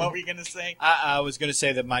 Stan, what were you going to say? I was going to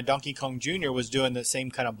say that my Donkey Kong Jr. was doing the same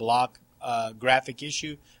kind of block graphic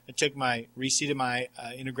issue. I took reseated my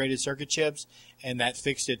integrated circuit chips, and that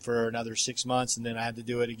fixed it for another 6 months, and then I had to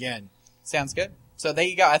do it again. Sounds good. So there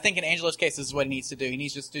you go. I think in Angelo's case, this is what he needs to do. He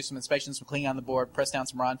needs to just do some inspections, some cleaning on the board, press down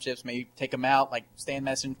some ROM chips, maybe take them out, like Stan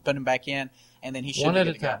mentioned, put them back in, and then he should One be at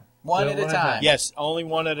good a to go. time. One at a time. Yes, only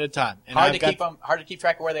one at a time. And Hard to keep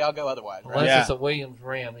track of where they all go otherwise, right? Unless Yeah. it's a Williams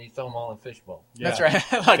rim and you throw them all in fishbowl. That's right.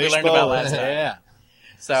 Like we learned about last time. Yeah.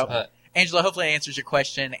 So, Angelo, hopefully that answers your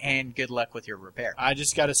question, and good luck with your repair. I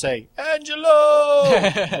just got to say, Angelo!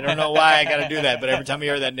 I don't know why I got to do that, but every time I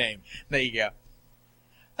hear that name. There you go.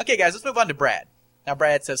 Okay, guys, let's move on to Brad. Now,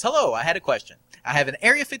 Brad says, hello, I had a question. I have an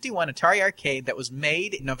Area 51 Atari arcade that was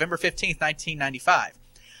made November 15th, 1995.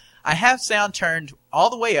 I have sound turned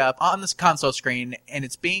all the way up on this console screen, and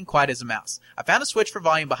it's being quiet as a mouse. I found a switch for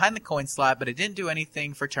volume behind the coin slot, but it didn't do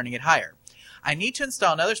anything for turning it higher. I need to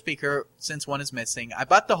install another speaker since one is missing. I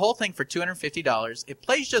bought the whole thing for $250. It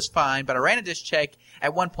plays just fine, but I ran a disc check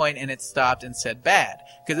at one point and it stopped and said bad.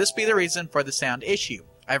 Could this be the reason for the sound issue?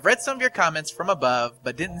 I've read some of your comments from above,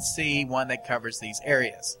 but didn't see one that covers these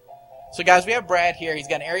areas. So guys, we have Brad here. He's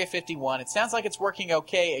got an Area 51. It sounds like it's working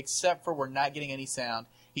okay, except for we're not getting any sound.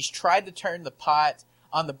 He's tried to turn the pot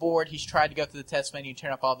on the board. He's tried to go through the test menu,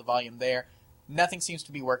 turn up all the volume there. Nothing seems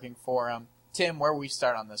to be working for him. Tim, where will we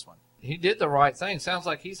start on this one? He did the right thing. Sounds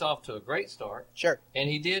like he's off to a great start. Sure. And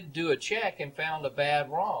he did do a check and found a bad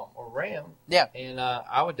ROM or RAM. Yeah. And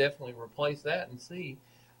I would definitely replace that and see.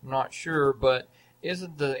 I'm not sure, but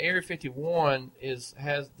isn't the Area 51 does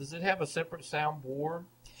it have a separate soundboard?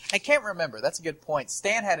 I can't remember. That's a good point.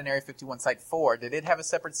 Stan had an Area 51 Site 4. Did it have a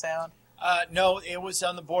separate sound? No, it was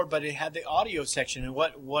on the board, but it had the audio section. And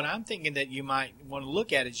what I'm thinking that you might want to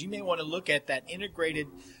look at is you may want to look at that integrated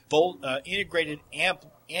amp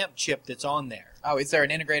chip that's on there. Oh, is there an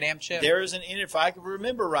integrated amp chip? There is if I can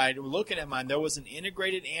remember right, looking at mine, there was an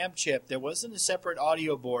integrated amp chip. There wasn't a separate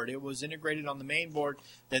audio board. It was integrated on the main board.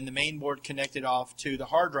 Then the main board connected off to the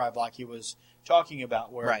hard drive, like he was talking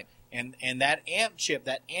about. Right. And that amp chip,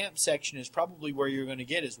 that amp section, is probably where you're going to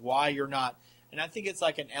get. Is why you're not. And I think it's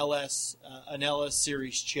like an LS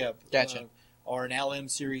series chip. Gotcha. Or an LM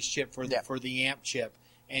series chip for the amp chip.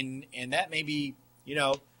 And that may be,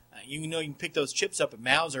 you can pick those chips up at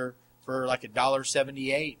Mauser for like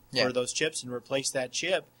 $1.78 for those chips and replace that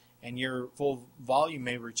chip, and your full volume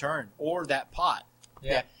may return, or that pot.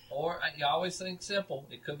 Yeah. Or you always think simple.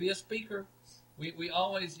 It could be a speaker. We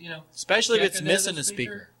always, especially if check it's another missing a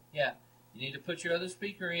speaker. Yeah. You need to put your other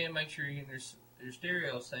speaker in, make sure you get your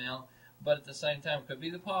stereo sound, but at the same time, could be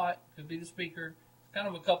the pot, could be the speaker. Kind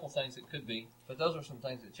of a couple things it could be, but those are some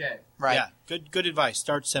things to check. Right. Yeah. Good advice.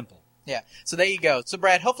 Start simple. Yeah, so there you go. So,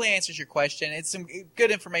 Brad, hopefully answers your question. It's some good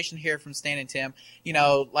information here from Stan and Tim. You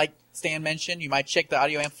know, like Stan mentioned, you might check the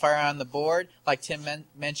audio amplifier on the board. Like Tim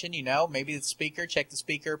mentioned, you know, maybe the speaker, check the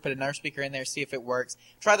speaker, put another speaker in there, see if it works.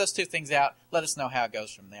 Try those two things out. Let us know how it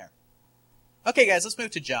goes from there. Okay, guys, let's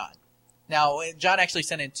move to John. Now, John actually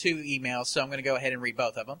sent in 2 emails, so I'm going to go ahead and read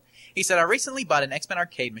both of them. He said, I recently bought an X-Men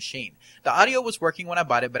arcade machine. The audio was working when I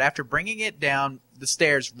bought it, but after bringing it down the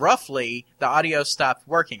stairs roughly, the audio stopped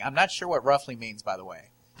working. I'm not sure what roughly means, by the way.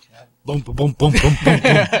 Boom, boom, boom, boom, boom, boom.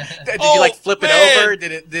 Did you, like, flip it over?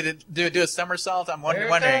 Did it do a somersault? I'm wondering.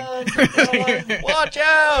 Watch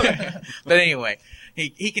out! But anyway,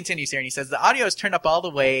 he continues here, and he says, the audio is turned up all the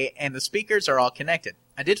way, and the speakers are all connected.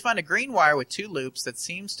 I did find a green wire with 2 loops that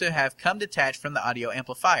seems to have come detached from the audio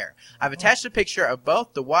amplifier. I've attached a picture of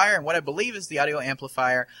both the wire and what I believe is the audio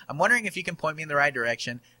amplifier. I'm wondering if you can point me in the right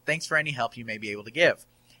direction. Thanks for any help you may be able to give.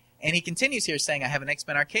 And he continues here saying, I have an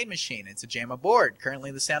X-Men arcade machine. It's a JAMA board.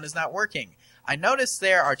 Currently the sound is not working. I noticed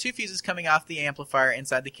there are 2 fuses coming off the amplifier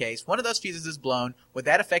inside the case. One of those fuses is blown. Would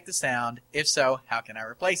that affect the sound? If so, how can I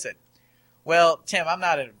replace it? Well, Tim, I'm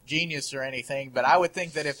not a genius or anything, but I would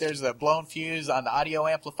think that if there's a blown fuse on the audio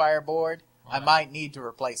amplifier board, I might need to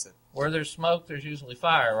replace it. Where there's smoke, there's usually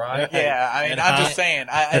fire, right? Yeah, I mean, I'm just saying.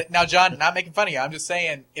 Now, John, not making fun of you. I'm just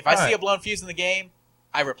saying, if I see a blown fuse in the game,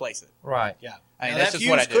 I replace it. Right. Yeah. I mean, now, that's that just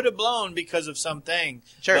what I fuse did. could have blown because of something.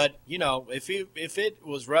 Sure. But, you know, if it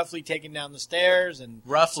was roughly taken down the stairs and...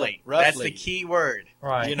 Roughly. That's the key word.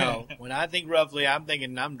 Right. You know, when I think roughly, I'm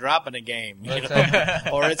thinking I'm dropping a game. You know? Okay.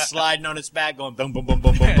 Or it's sliding on its back going boom, boom, boom,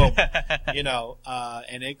 boom, boom, boom. You know,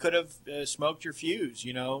 and it could have smoked your fuse,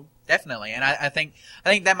 you know. Definitely. And I think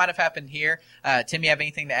that might have happened here. Tim, you have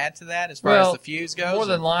anything to add to that as far as the fuse goes? More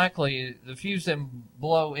than likely, the fuse didn't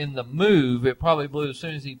blow in the move. It probably blew as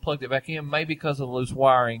soon as he plugged it back in, maybe because of loose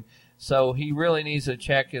wiring. So he really needs to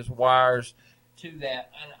check his wires to that.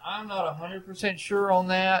 And I'm not 100% sure on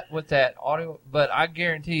that with that audio, but I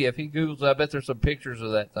guarantee if he Googles, I bet there's some pictures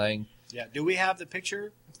of that thing. Yeah. Do we have the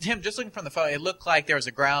picture? Tim, just looking from the photo, it looked like there was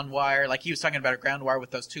a ground wire, like he was talking about a ground wire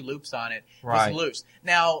with those 2 loops on it. Right. Was loose.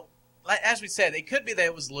 Now, as we said, it could be that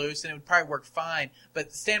it was loose and it would probably work fine,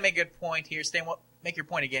 but Stan made a good point here. Stan, make your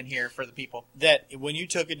point again here for the people. That when you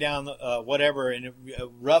took it down, whatever, and it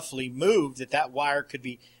roughly moved, that wire could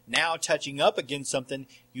be now touching up against something.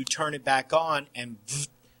 You turn it back on, and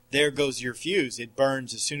there goes your fuse. It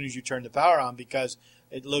burns as soon as you turn the power on because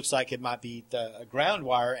it looks like it might be a ground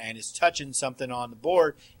wire, and it's touching something on the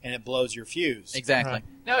board, and it blows your fuse. Exactly. Right.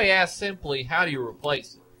 Now he asked simply, how do you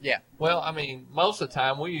replace it? Yeah. Well, I mean, most of the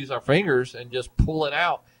time we use our fingers and just pull it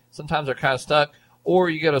out. Sometimes they're kind of stuck. Or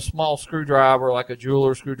you get a small screwdriver, like a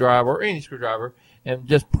jeweler screwdriver or any screwdriver, and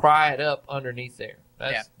just pry it up underneath there.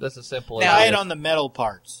 That's as simple as Now, it is. on the metal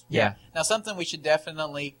parts. Yeah. Now, something we should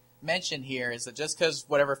definitely mention here is that just because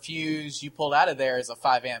whatever fuse you pulled out of there is a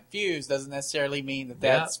 5-amp fuse doesn't necessarily mean that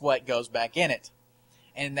that's what goes back in it.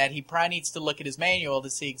 And that he probably needs to look at his manual to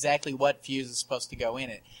see exactly what fuse is supposed to go in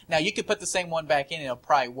it. Now, you could put the same one back in and it'll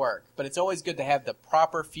probably work, but it's always good to have the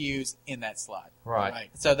proper fuse in that slot. Right.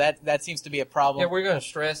 So that seems to be a problem. Yeah, we're going to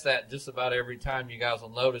stress that just about every time. You guys will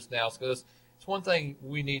notice now, because it's one thing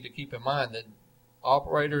we need to keep in mind, that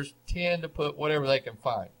operators tend to put whatever they can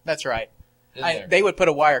find. That's right. in there. They would put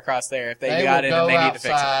a wire across there if they got it and they need to fix it.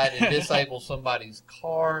 They would go outside and disable somebody's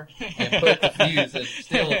car and put the fuse and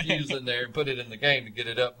steal a fuse in there and put it in the game to get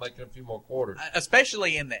it up, making a few more quarters.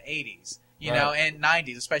 Especially in the 80s, you know, and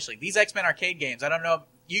 90s especially. These X-Men arcade games, I don't know,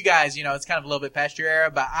 you guys, you know, it's kind of a little bit past your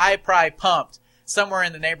era, but I probably pumped somewhere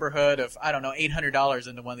in the neighborhood of, I don't know, $800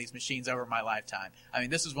 into one of these machines over my lifetime. I mean,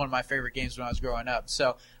 this was one of my favorite games when I was growing up.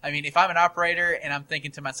 So, I mean, if I'm an operator and I'm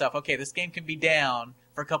thinking to myself, okay, this game can be down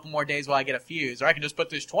for a couple more days while I get a fuse, or I can just put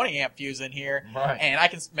this 20-amp fuse in here, and I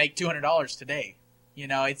can make $200 today. You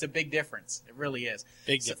know, it's a big difference. It really is.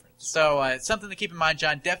 Big difference. So, something to keep in mind,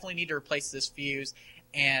 John. Definitely need to replace this fuse.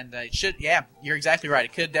 And it should, yeah, you're exactly right.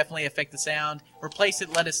 It could definitely affect the sound. Replace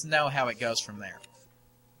it. Let us know how it goes from there.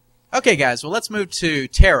 Okay, guys. Well, let's move to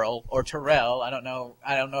Terrell or Terrell. I don't know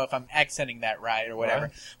if I'm accenting that right or whatever.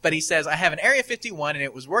 Right. But he says, I have an Area 51 and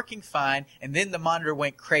it was working fine, and then the monitor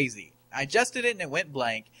went crazy. I adjusted it and it went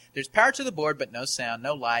blank. There's power to the board, but no sound,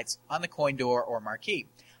 no lights on the coin door or marquee.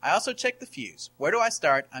 I also checked the fuse. Where do I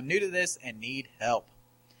start? I'm new to this and need help.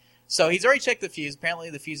 So he's already checked the fuse. Apparently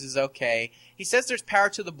the fuse is okay. He says there's power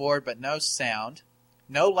to the board, but no sound,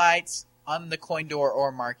 no lights on the coin door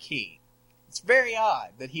or marquee. It's very odd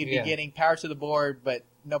that he'd be getting power to the board, but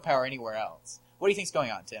no power anywhere else. What do you think's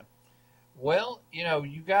going on, Tim? Well, you know,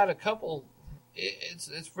 you got a couple.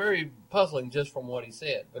 It's very puzzling just from what he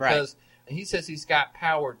said, because he says he's got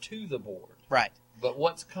power to the board. Right. but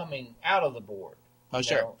what's coming out of the board? Oh,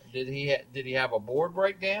 sure. Know, did he have a board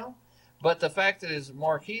breakdown? But the fact that his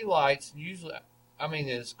marquee lights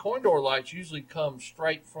his coin door lights usually come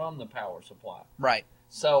straight from the power supply. Right.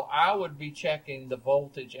 So I would be checking the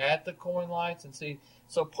voltage at the coin lights and see.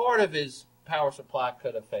 So part of his power supply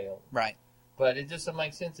could have failed. Right. But it just doesn't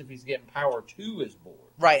make sense if he's getting power to his board.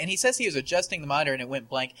 Right, and he says he was adjusting the monitor and it went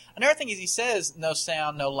blank. Another thing is he says no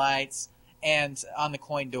sound, no lights, and on the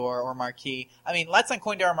coin door or marquee. I mean, lights on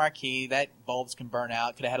coin door or marquee, that bulbs can burn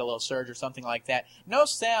out. Could have had a little surge or something like that. No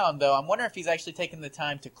sound, though. I'm wondering if he's actually taking the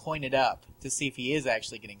time to coin it up to see if he is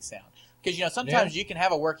actually getting sound. Because, sometimes you can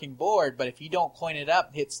have a working board, but if you don't coin it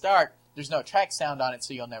up, hit start, there's no track sound on it,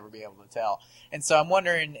 so you'll never be able to tell. And so I'm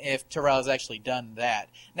wondering if Terrell has actually done that.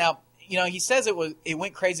 Now, he says it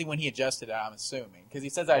went crazy when he adjusted it, I'm assuming. Because he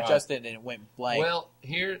says I adjusted it and it went blank. Well,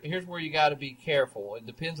 here's where you got to be careful. It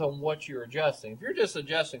depends on what you're adjusting. If you're just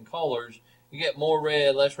adjusting colors, you get more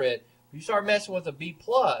red, less red. If you start messing with a B+,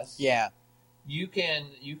 yeah, you can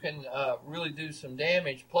really do some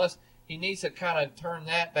damage. Plus, he needs to kind of turn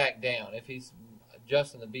that back down if he's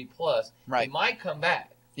adjusting the B+. Right. It might come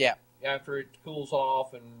back. Yeah. After it cools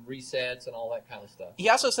off and resets and all that kind of stuff. He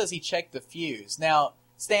also says he checked the fuse. Now,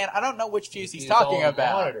 Stan, I don't know which fuse he's fuse talking on the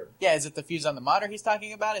about. monitor. Yeah, is it the fuse on the monitor he's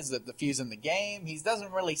talking about? Is it the fuse in the game? He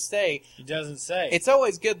doesn't really say. He doesn't say. It's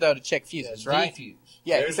always good, though, to check fuses, right? D-fuse.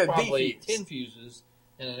 Yeah, he There's said probably D-fuse. 10 fuses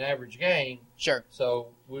in an average game, Sure. so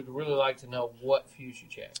we'd really like to know what fuse you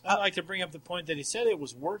check. I'd like to bring up the point that he said it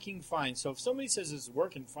was working fine. So if somebody says it's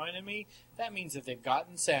working fine to me, that means that they've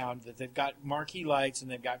gotten sound, that they've got marquee lights,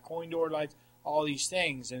 and they've got coin door lights, all these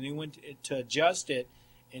things, and he went to adjust it,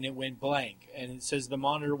 and it went blank. And it says the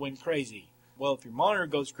monitor went crazy. Well, if your monitor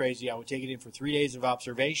goes crazy, I would take it in for 3 days of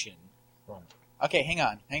observation. Right. Okay, hang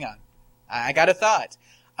on. I got a thought.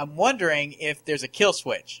 I'm wondering if there's a kill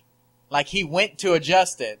switch. Like he went to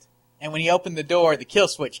adjust it, and when he opened the door, the kill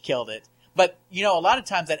switch killed it. But, a lot of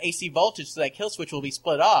times that AC voltage to that kill switch will be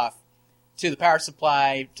split off to the power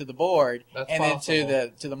supply, to the board, That's and possible.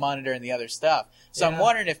 then to the monitor and the other stuff. So I'm Yeah.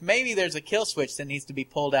 wondering if maybe there's a kill switch that needs to be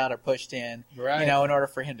pulled out or pushed in, Right. in order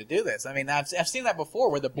for him to do this. I mean, I've seen that before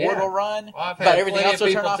where the board Yeah. will run, Well, I've but had everything plenty else of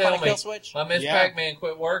will turn people off on a tell me, kill switch. My Miss Yeah. Pac-Man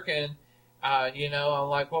quit working. I'm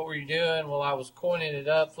like, what were you doing? Well, I was coining it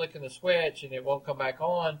up, flicking the switch, and it won't come back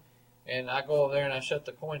on. And I go over there and I shut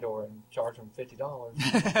the coin door and charge them $50.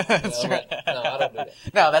 That's right. No, I don't do that.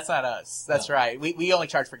 No, that's not us. That's No. right. We only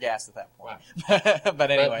charge for gas at that point. Right. But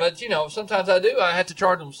anyway. But sometimes I do. I have to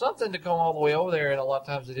charge them something to come all the way over there, and a lot of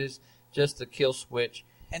times it is just the kill switch.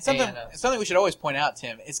 And something And, something we should always point out,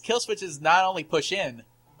 Tim, is kill switches not only push in,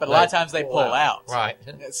 but a lot of times they pull out. Right.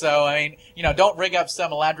 So, I mean, don't rig up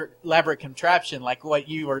some elaborate contraption like what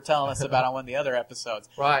you were telling us about on one of the other episodes.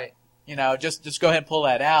 Right. Just go ahead and pull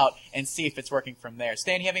that out and see if it's working from there.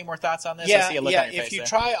 Stan, you have any more thoughts on this? I see a look on your if face you there.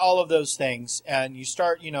 try all of those things and you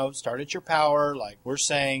start at your power, like we're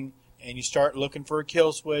saying, and you start looking for a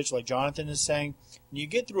kill switch, like Jonathan is saying, and you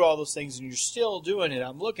get through all those things and you're still doing it,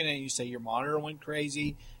 I'm looking at it, you say your monitor went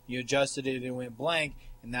crazy, you adjusted it, it went blank,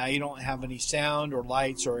 and now you don't have any sound or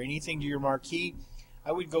lights or anything to your marquee,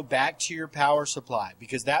 I would go back to your power supply,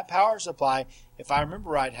 because that power supply, if I remember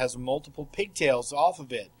right, has multiple pigtails off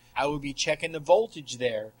of it. I would be checking the voltage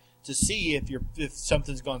there to see if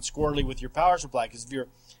something's gone squirrely with your power supply. Because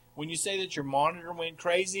when you say that your monitor went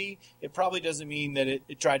crazy, it probably doesn't mean that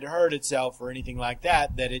it tried to hurt itself or anything like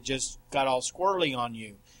that. That it just got all squirrely on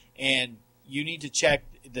you, and you need to check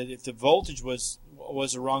that if the voltage was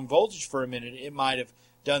the wrong voltage for a minute, it might have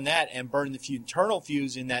done that and burned the internal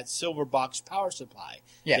fuse in that silver box power supply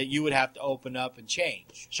that you would have to open up and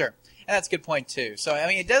change. Sure. And that's a good point, too. So, I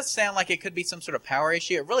mean, it does sound like it could be some sort of power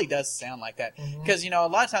issue. It really does sound like that. Because, a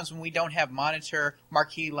lot of times when we don't have monitor,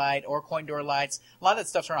 marquee light, or coin door lights, a lot of that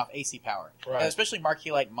stuff's run off AC power. Right. And especially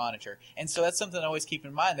marquee light and monitor. And so that's something to always keep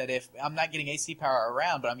in mind, that if I'm not getting AC power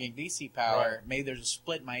around, but I'm getting DC power, Right. maybe there's a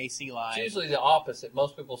split in my AC line. It's usually the opposite.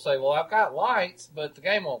 Most people say, well, I've got lights, but the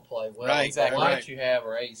game won't play. Well, Right, exactly. the lights right. you have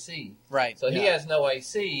are AC. Right. So he Yeah. has no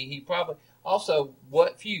AC. He probably... Also,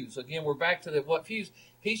 what fuse? Again, we're back to the what fuse.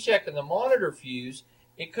 He's checking the monitor fuse.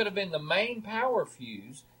 It could have been the main power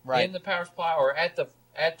fuse in the power supply or at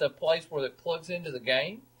the place where it plugs into the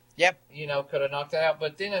game. Yep. Could have knocked that out.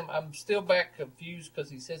 But then I'm still back confused because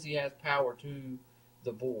he says he has power to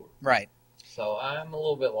the board. Right. So I'm a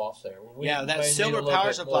little bit lost there. That may need silver a little power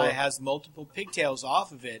bit supply more. has multiple pigtails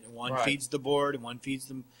off of it, and one Right. feeds the board and one feeds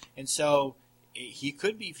them. And so he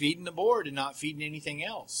could be feeding the board and not feeding anything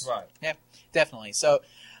else. Right. Yep, definitely. So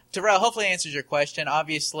Terrell, hopefully it answers your question.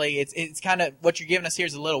 Obviously, it's kind of what you're giving us here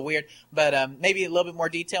is a little weird, but maybe a little bit more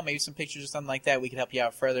detail, maybe some pictures or something like that. We could help you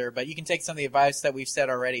out further. But you can take some of the advice that we've said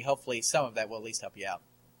already. Hopefully, some of that will at least help you out.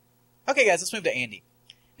 Okay, guys, let's move to Andy.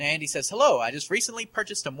 Now, Andy says, "Hello, I just recently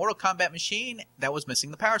purchased a Mortal Kombat machine that was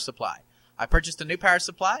missing the power supply. I purchased a new power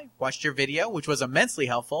supply, watched your video, which was immensely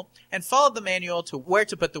helpful, and followed the manual to where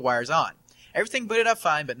to put the wires on. Everything booted up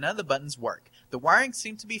fine, but none of the buttons work. The wiring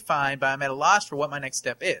seemed to be fine, but I'm at a loss for what my next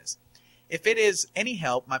step is. If it is any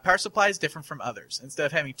help, my power supply is different from others. Instead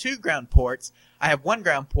of having 2 ground ports, I have 1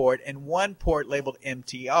 ground port and 1 port labeled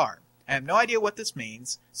MTR. I have no idea what this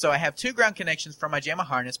means, so I have 2 ground connections from my JAMA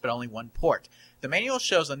harness, but only 1 port. The manual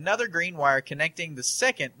shows another green wire connecting the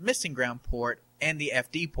second missing ground port and the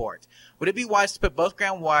FD port. Would it be wise to put both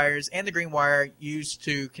ground wires and the green wire used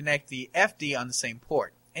to connect the FD on the same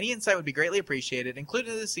port? Any insight would be greatly appreciated.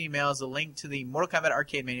 Included in this email is a link to the Mortal Kombat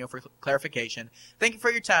arcade manual for clarification. Thank you for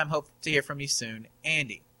your time. Hope to hear from you soon,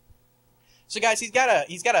 Andy." So, guys, he's got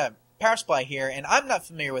a power supply here, and I'm not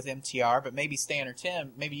familiar with MTR, but maybe Stan or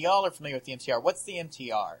Tim, maybe y'all are familiar with the MTR. What's the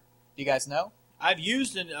MTR? Do you guys know? I've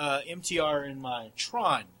used an MTR in my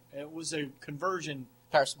Tron. It was a conversion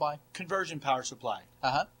Power supply? power supply.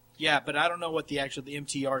 Uh-huh. Yeah, but I don't know what the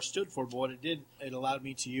MTR stood for, but what it did, it allowed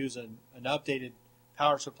me to use an updated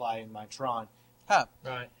power supply in my Tron. Huh.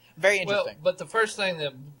 Right. Very interesting. Well, but the first thing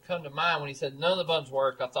that come to mind when he said none of the buttons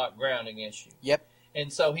work, I thought grounding issue. Yep.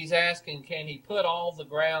 And so he's asking, can he put all the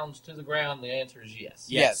grounds to the ground? The answer is yes.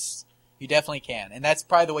 Yes. You definitely can. And that's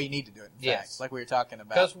probably the way you need to do it, in fact, Yes. like we were talking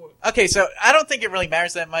about. 'Cause Okay, so I don't think it really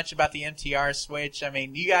matters that much about the MTR switch. I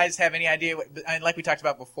mean, you guys have any idea, like we talked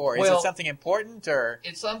about before, is Well, it something important or?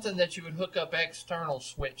 it's something that you would hook up external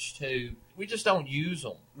switch to. We just don't use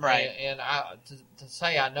them. Right. And to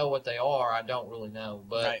say I know what they are, I don't really know.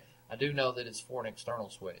 But Right. I do know that it's for an external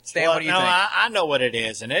switch. Stan, what do you think? I know what it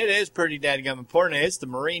is, and it is pretty dadgum important. It's the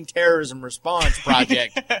Marine Terrorism Response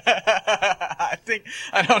Project.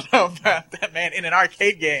 I don't know about that, man. In an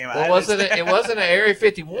arcade game. Well, it wasn't an Area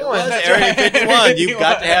 51. It was That's Area right. 51. You've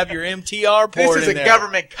got to have your MTR port This is in a there.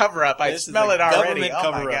 government cover-up. I This is smell a it already. government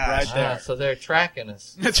Oh, my cover-up gosh. right there. So they're tracking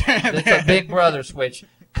us. That's right. It's a Big Brother switch.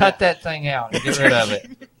 Cut that thing out and get rid of it.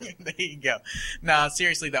 There you go. No,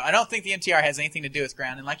 seriously, though. I don't think the MTR has anything to do with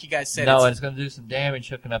ground. And like you guys said, No, it's, it's going to do some damage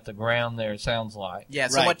hooking up the ground there, it sounds like. yeah,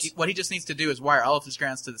 so Right. what he just needs to do is wire all of his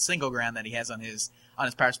grounds to the single ground that he has on his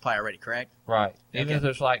power supply already, correct? Right. Even Okay. if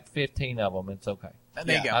there's like 15 of them, it's okay. There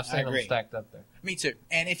you Yeah. go. I've seen them agree. stacked up there. Me too.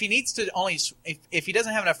 And if he needs to if he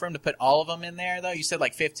doesn't have enough room to put all of them in there, though, you said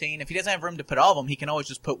like 15. If he doesn't have room to put all of them, he can always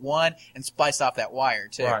just put one and splice off that wire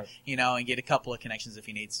too. Right. And get a couple of connections if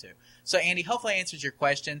he needs to. So, Andy, hopefully I answers your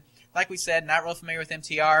question. Like we said, not real familiar with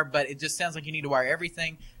MTR, but it just sounds like you need to wire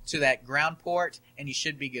everything to that ground port, and you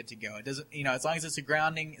should be good to go. It doesn't, as long as it's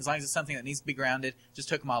as long as it's something that needs to be grounded, just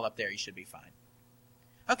hook them all up there. You should be fine.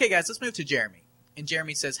 Okay, guys, let's move to Jeremy. And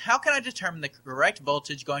Jeremy says, how can I determine the correct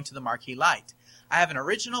voltage going to the marquee light? I have an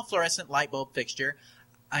original fluorescent light bulb fixture.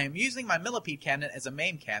 I am using my millipede cabinet as a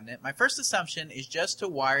main cabinet. My first assumption is just to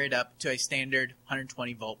wire it up to a standard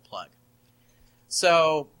 120-volt plug.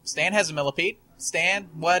 So, Stan has a millipede. Stan,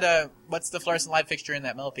 what's the fluorescent light fixture in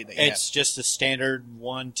that millipede that you It's just a standard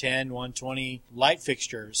 110, 120 light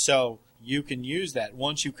fixture. So you can use that.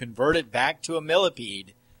 Once you convert it back to a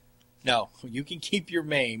millipede, no, you can keep your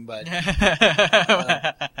main, but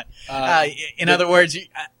in other words,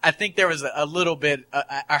 I think there was a little bit.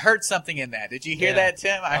 I heard something in that. Did you hear Yeah. that,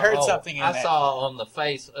 Tim? I heard something in I that. saw on the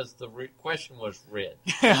face as the question was read.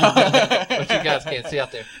 But you guys can't see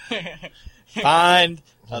out there. find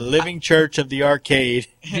a living church of the arcade.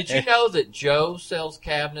 Did you know that Joe sells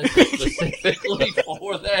cabinets specifically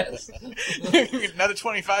for this? Another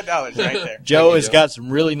 $25 right there. Joe has got some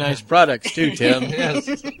really nice products too, Tim.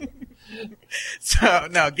 Yes. So,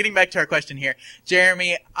 no, getting back to our question here.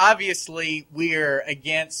 Jeremy, obviously we're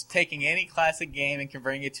against taking any classic game and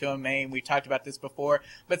converting it to a main. We've talked about this before.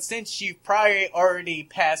 But since you've probably already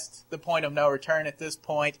passed the point of no return at this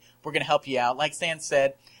point, we're going to help you out. Like Stan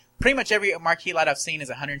said, pretty much every marquee light I've seen is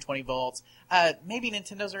 120 volts. Maybe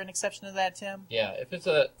Nintendos are an exception to that, Tim? Yeah, if it's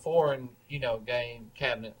a foreign, game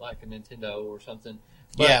cabinet like a Nintendo or something.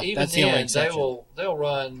 But Yeah, even that's the only then, exception. they'll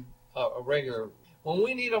run a regular. When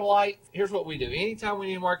we need a light, here's what we do. Anytime we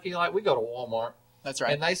need a marquee light, we go to Walmart. That's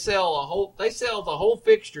right. And they sell the whole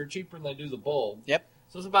fixture cheaper than they do the bulb. Yep.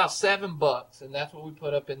 So it's about $7, and that's what we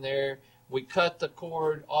put up in there. We cut the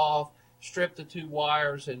cord off, strip the 2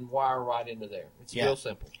 wires, and wire right into there. It's Yeah. real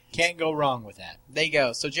simple. Can't go wrong with that. There you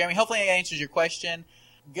go. So, Jeremy, hopefully that answers your question.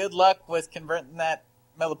 Good luck with converting that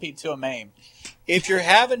millipede to a main. If you're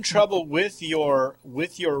having trouble with your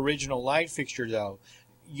original light fixture, though,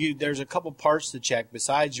 there's a couple parts to check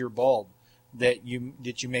besides your bulb that you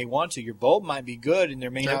may want to. Your bulb might be good, and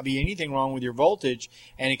there may not be anything wrong with your voltage,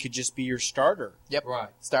 and it could just be your starter. Yep. Right.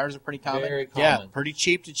 Starters are pretty common. Very common. Yeah, pretty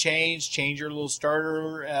cheap to change. Change your little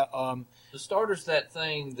starter. The starter's that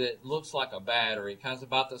thing that looks like a battery, kind of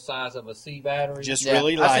about the size of a C battery. Just Yeah,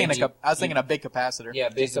 really I was light. thinking a big capacitor. Yeah,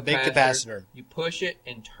 It's a big capacitor. You push it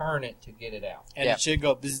and turn it to get it out. And Yeah. it should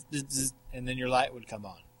go bzz, bzz, bzz, and then your light would come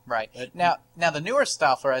on. Right. But- Now the newer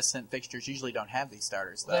style fluorescent fixtures usually don't have these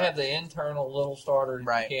starters, though. They have the internal little starter.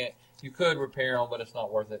 Right. You could repair them, but it's not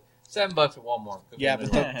worth it. $7 at Walmart. Could be Yeah, a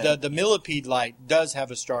but good the millipede light does have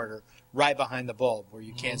a starter right behind the bulb where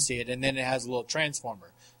you Mm-hmm. can't see it, and then it has a little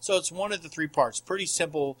transformer. So it's one of the 3 parts. Pretty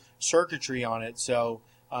simple circuitry on it. So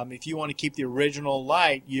if you want to keep the original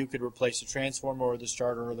light, you could replace the transformer or the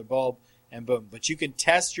starter or the bulb, and boom. But you can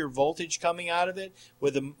test your voltage coming out of it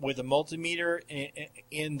with a multimeter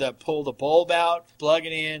in the pull the bulb out, plug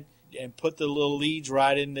it in, and put the little leads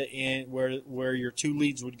right in where your 2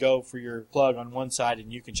 leads would go for your plug on one side,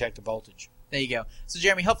 and you can check the voltage. There you go. So,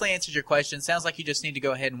 Jeremy, hopefully answers your question. Sounds like you just need to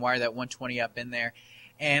go ahead and wire that 120 up in there.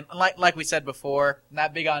 And like we said before,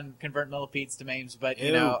 not big on converting millipedes to MEMS, but,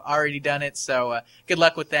 already done it. So good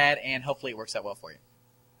luck with that, and hopefully it works out well for you.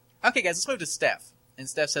 Okay, guys, let's move to Steph. And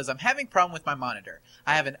Steph says, I'm having a problem with my monitor.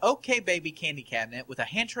 I have an OK Baby candy cabinet with a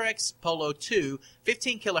Hanterex Polo 2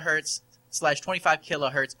 15 kilohertz / 25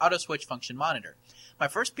 kilohertz auto switch function monitor. My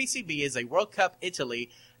first PCB is a World Cup Italy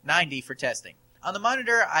 90 for testing. On the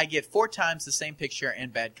monitor, I get 4 times the same picture in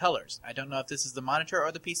bad colors. I don't know if this is the monitor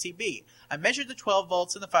or the PCB. I measured the 12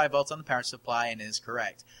 volts and the 5 volts on the power supply, and it is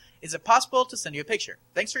correct. Is it possible to send you a picture?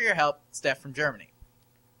 Thanks for your help, Steph from Germany.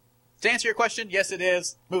 To answer your question, yes, it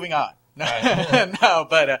is. Moving on. Right. No,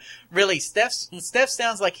 but really, Steph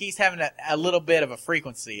sounds like he's having a little bit of a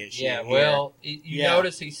frequency issue. Yeah, here. well, you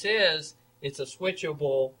notice he says it's a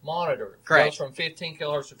switchable monitor. It Correct. goes from 15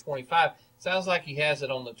 kilohertz to 25. Sounds like he has it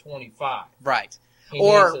on the 25. Right. He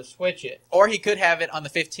Or- needs to switch it. Or he could have it on the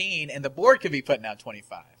 15, and the board could be putting out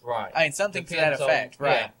 25. Right. I mean, something to that Depends on- effect.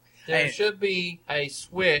 Right. yeah. There And- should be a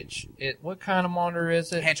switch. What kind of monitor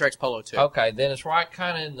is it? Hanterex Polo 2. Okay, then it's right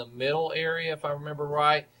kind of in the middle area, if I remember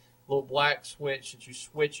right. Little black switch that you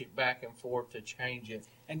switch it back and forth to change it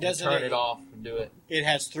And and doesn't turn it off and do it. It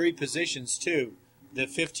has 3 positions too, the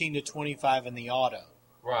 15 to 25 and the auto.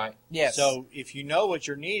 Right. Yes. So if you know what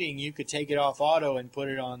you're needing, you could take it off auto and put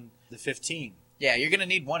it on the 15. Yeah, you're going to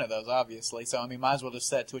need one of those, obviously. So, I mean, might as well just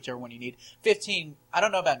set to whichever one you need. 15, I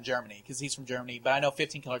don't know about in Germany, because he's from Germany, but I know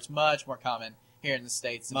 15 kilohertz much more common here in the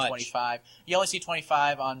States than Much. 25. You only see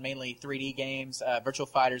 25 on mainly 3D games. Virtual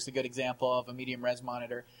Fighter's a good example of a medium res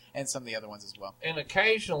monitor, and some of the other ones as well. And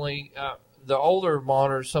occasionally, the older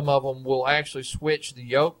monitors, some of them will actually switch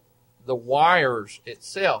the wires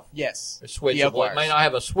itself. Yes. Are switchable. yoke It wires. may not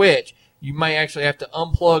have a switch. You may actually have to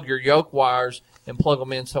unplug your yoke wires and plug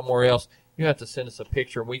them in somewhere else. You have to send us a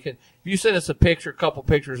picture. If you send us a couple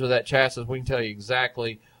pictures of that chassis, we can tell you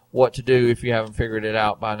exactly what to do if you haven't figured it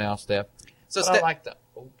out by now, Steph. So, But I like the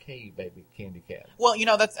OK Baby candy cat. well,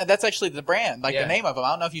 that's actually the brand, like Yeah. the name of them. I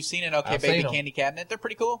don't know if you've seen an OK I've Baby seen 'em. candy cabinet. They're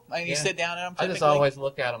pretty cool. I mean, you Yeah. sit down in them. I just typically. always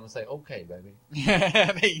look at them and say, "Okay, baby."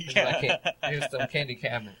 There you go. I can't. Here's the candy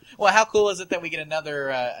cabinet. Well, how cool is it that we get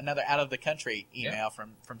another out of the country email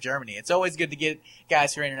from Germany? It's always good to get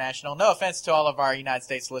guys who are international. No offense to all of our United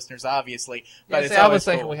States listeners, obviously, but Yeah, it's see, I always was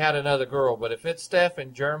thinking cool. we had another girl, but if it's Steph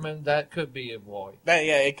in German, that could be a boy. But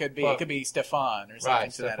yeah, it could be. Well, it could be Stefan or something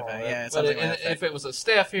Right, to that Steph, effect. Yeah, but something like that. if it was a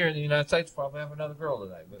Steph here in the United States, probably have another girl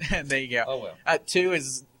today. But There you go. oh well. 2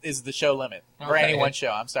 is the show limit for Okay. any one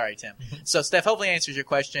show. I'm sorry, Tim. So Steph, hopefully answers your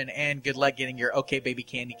question, and good luck getting your OK Baby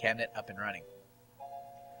candy cabinet up and running.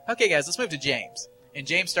 Okay, guys, let's move to James. And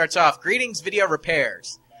James starts off, greetings, video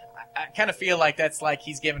repairs. I kind of feel like that's like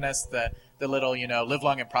he's giving us the little, live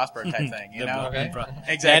long and prosper type thing, you know? Okay.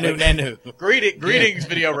 Exactly. Nanu. Greetings,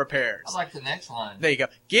 video repairs. I like the next line. There you go.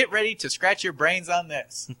 Get ready to scratch your brains on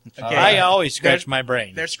this. Okay. I always scratch my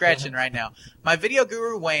brain. They're scratching right now. My video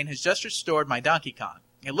guru Wayne has just restored my Donkey Kong.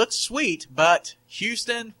 It looks sweet, but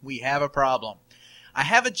Houston, we have a problem. I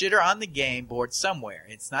have a jitter on the game board somewhere.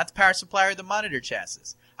 It's not the power supply or the monitor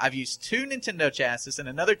chassis. I've used 2 Nintendo chassis and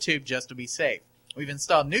another tube just to be safe. We've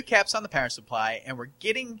installed new caps on the power supply, and we're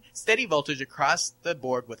getting steady voltage across the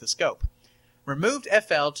board with a scope. Removed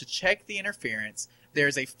FL to check the interference.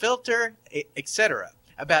 There's a filter, etc.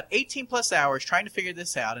 About 18 plus hours trying to figure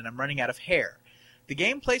this out, and I'm running out of hair. The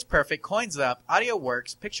game plays perfect, coins up, audio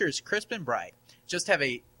works, picture is crisp and bright. Just have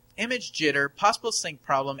a image jitter, possible sync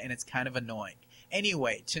problem, and it's kind of annoying.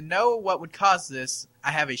 Anyway, to know what would cause this,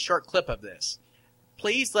 I have a short clip of this.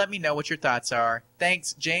 Please let me know what your thoughts are.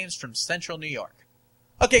 Thanks, James from Central New York.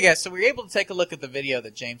 Okay, guys, so we were able to take a look at the video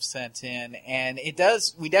that James sent in, and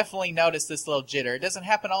we definitely noticed this little jitter. It doesn't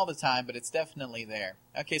happen all the time, but it's definitely there.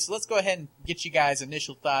 Okay, so let's go ahead and get you guys'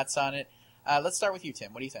 initial thoughts on it. Let's start with you,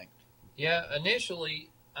 Tim. What do you think? Yeah, initially,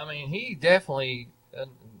 I mean, he definitely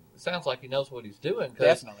sounds like he knows what he's doing.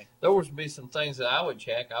 Definitely. There would be some things that I would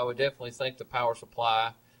check. I would definitely think the power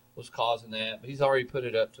supply was causing that. But he's already put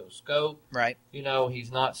it up to a scope. Right.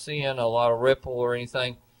 He's not seeing a lot of ripple or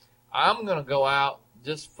anything. I'm going to go out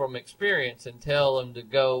just from experience and tell him to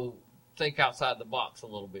go think outside the box a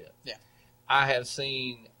little bit. Yeah. I have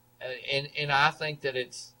seen, and I think that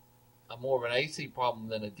it's more of an AC problem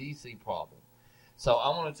than a DC problem. So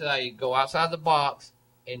I'm going to tell you, go outside the box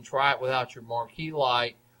and try it without your marquee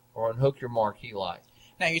light or unhook your marquee light.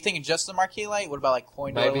 Now, you're thinking just the marquee light? What about like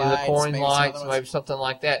coin door maybe lights? The coin lights, maybe something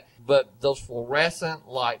like that. But those fluorescent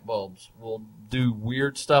light bulbs will do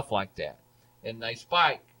weird stuff like that. And they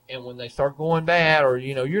spike. And when they start going bad, or,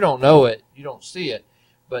 you don't know it, you don't see it,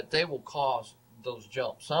 but they will cause those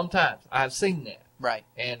jumps. Sometimes I've seen that. Right.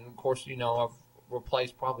 And, of course, I've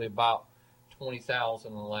replaced probably about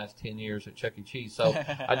 20,000 in the last 10 years at Chuck E. Cheese. So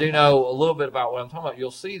I do know a little bit about what I'm talking about.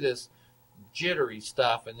 You'll see this jittery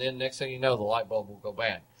stuff, and then next thing you know, the light bulb will go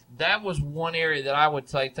bad. That was one area that I would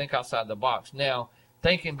say think outside the box. Now,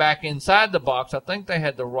 thinking back inside the box, I think they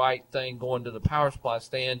had the right thing going to the power supply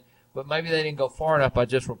stand, but maybe they didn't go far enough by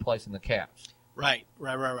just replacing the caps. Right.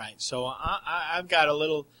 So I've got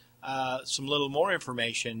some little more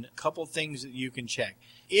information, a couple things that you can check.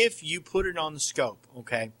 If you put it on the scope,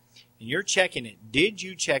 okay, and you're checking it, did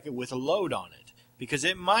you check it with a load on it? Because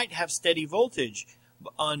it might have steady voltage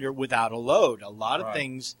without a load. A lot of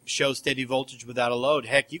things show steady voltage without a load.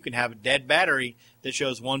 Heck, you can have a dead battery that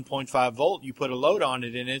shows 1.5 volt. You put a load on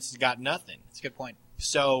it, and it's got nothing. That's a good point.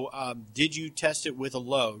 So did you test it with a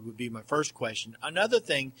load would be my first question. Another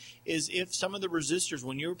thing is if some of the resistors,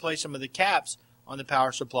 when you replace some of the caps on the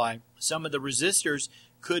power supply, some of the resistors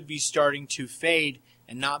could be starting to fade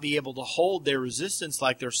and not be able to hold their resistance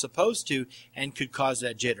like they're supposed to and could cause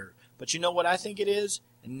that jitter. But you know what I think it is?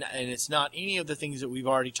 And it's not any of the things that we've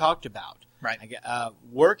already talked about. Right.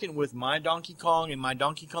 Working with my Donkey Kong and my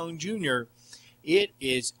Donkey Kong Jr., it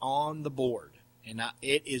is on the board. And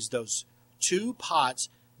it is those two pots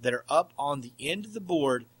that are up on the end of the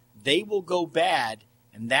board. They will go bad,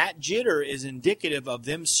 and that jitter is indicative of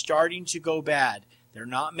them starting to go bad. They're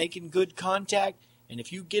not making good contact, and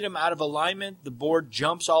if you get them out of alignment, the board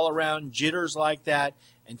jumps all around, jitters like that,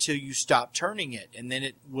 until you stop turning it, and then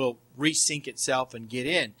it will resync itself and get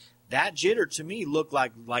in. That jitter to me looked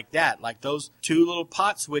like that, like those two little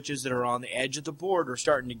pot switches that are on the edge of the board are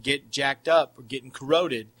starting to get jacked up or getting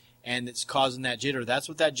corroded, and it's causing that jitter. That's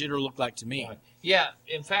what that jitter looked like to me. Yeah,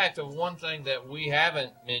 in fact, one thing that we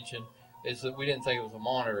haven't mentioned is that we didn't think it was a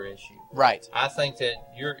monitor issue. Right. I think that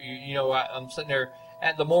I'm sitting there,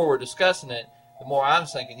 and the more we're discussing it, the more I'm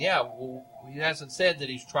thinking, he hasn't said that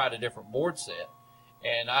he's tried a different board set.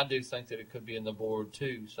 And I do think that it could be in the board,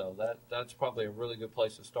 too. So that's probably a really good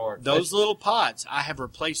place to start. Those little pots, I have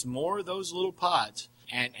replaced more of those little pots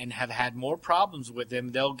and have had more problems with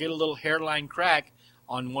them. They'll get a little hairline crack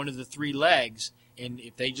on one of the three legs. And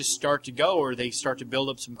if they just start to go or they start to build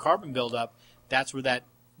up some carbon buildup, that's where that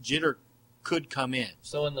jitter could come in.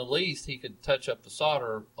 So in the least, he could touch up the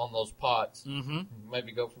solder on those pots. Mm-hmm.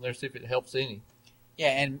 Maybe go from there, see if it helps any. Yeah,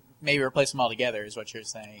 and maybe replace them all together is what you're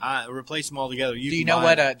saying. Replace them all together. Do you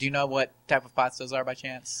know what type of pots those are by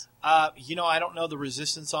chance? I don't know the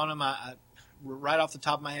resistance on them. Right off the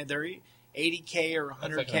top of my head, they're 80K or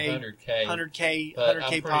 100K. 100K I'm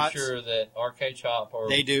pretty pots. Sure that Arcade Shop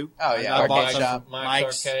they do. Oh yeah, I bought Arcade some Shop.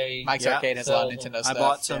 Mike's Arcade. Mike's Arcade has a lot of Nintendo stuff. I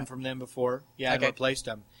bought some from them before. Yeah, okay. I replaced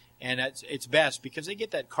them. And it's best because they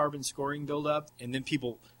get that carbon scoring buildup, and then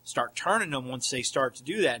people start turning them once they start to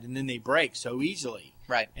do that, and then they break so easily.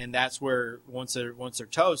 Right. And that's where once they're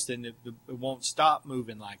toast, then it won't stop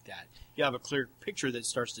moving like that. You have a clear picture that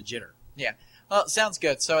starts to jitter. Yeah. Well, it sounds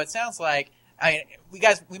good. So it sounds like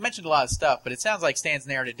we mentioned a lot of stuff, but it sounds like Stan's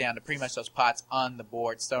narrowed it down to pretty much those pots on the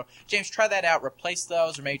board. So James, try that out. Replace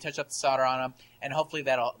those, or maybe touch up the solder on them, and hopefully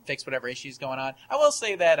that'll fix whatever issues going on. I will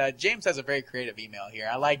say that James has a very creative email here.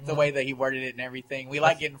 I like the way that he worded it and everything. We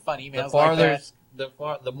like getting fun emails like that.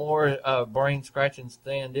 The more brain scratching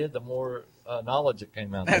Stan did, the more knowledge that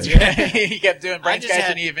came out. That's right. He kept doing brain scratching,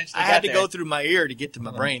 and he eventually I had to go through my ear to get to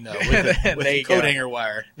my brain, though, with the coat hanger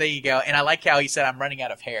wire. There you go. And I like how he said, "I'm running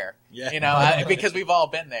out of hair." Yeah. Because we've all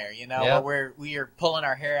been there. Where we are pulling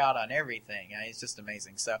our hair out on everything. It's just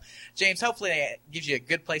amazing. So, James, hopefully it gives you a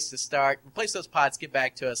good place to start. Replace those pots. Get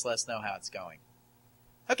back to us. Let us know how it's going.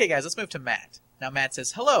 Okay, guys, let's move to Matt. Now, Matt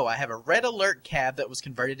says, "Hello. I have a Red Alert cab that was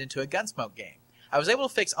converted into a Gunsmoke game. I was able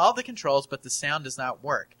to fix all the controls, but the sound does not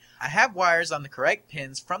work. I have wires on the correct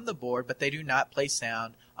pins from the board, but they do not play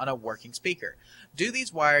sound on a working speaker. Do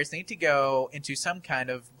these wires need to go into some kind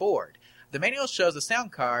of board? The manual shows a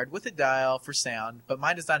sound card with a dial for sound, but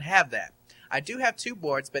mine does not have that. I do have 2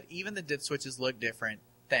 boards, but even the dip switches look different.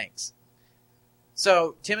 Thanks.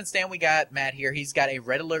 So, Tim and Stan, we got Matt here. He's got a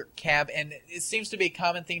Red Alert cab, and it seems to be a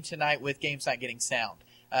common theme tonight with games not getting sound.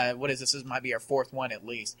 What is this? This might be our 4th one at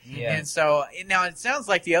least. Yeah. And so, now it sounds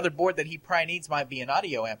like the other board that he probably needs might be an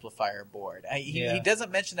audio amplifier board. He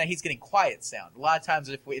doesn't mention that he's getting quiet sound. A lot of times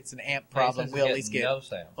if it's an amp problem, we'll at least get no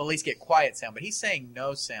sound. We'll at least get quiet sound, but he's saying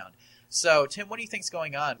no sound. So, Tim, what do you think's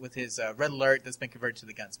going on with his Red Alert that's been converted to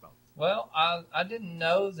the Gunsmoke? Well, I didn't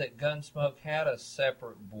know that Gunsmoke had a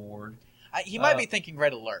separate board. He might be thinking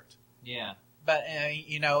Red Alert. Yeah. But,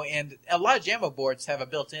 and a lot of Jambo boards have a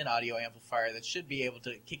built-in audio amplifier that should be able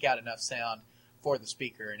to kick out enough sound for the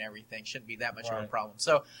speaker and everything. Shouldn't be that much of a problem.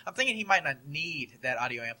 So I'm thinking he might not need that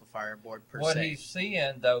audio amplifier board per se. What he's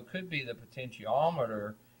seeing, though, could be the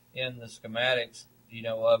potentiometer in the schematics,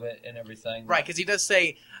 of it and everything. Right, because he does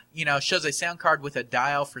say, shows a sound card with a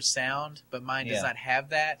dial for sound, but mine does not have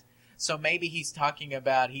that. So maybe he's talking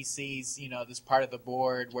about he sees, this part of the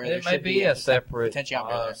board where there should be a separate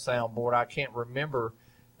potentiometer sound board. I can't remember.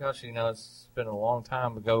 Gosh, it's been a long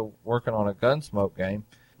time ago working on a Gunsmoke game.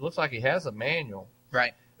 It looks like he has a manual.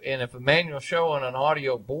 Right. And if a manual's showing an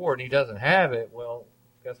audio board and he doesn't have it, well,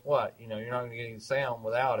 guess what? You're not going to get any sound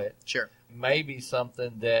without it. Sure. Maybe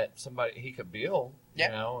something that he could build,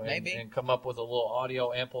 maybe. And come up with a little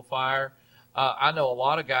audio amplifier. I know a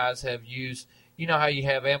lot of guys have used, how you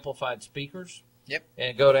have amplified speakers? Yep.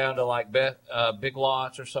 And go down to Big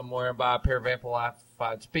Lots or somewhere and buy a pair of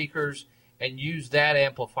amplified speakers and use that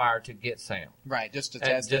amplifier to get sound. Right, just to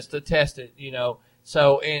test it,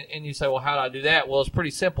 So, and you say, well, how do I do that? Well, it's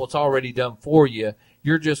pretty simple. It's already done for you.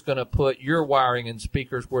 You're just going to put your wiring in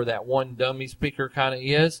speakers where that one dummy speaker kind of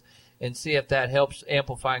is and see if that helps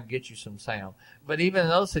amplify and get you some sound. But even in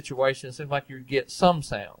those situations, it seems like you get some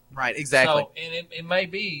sound. Right, exactly. So, and it may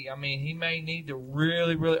be, he may need to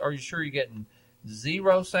really, are you sure you're getting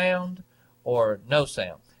zero sound or no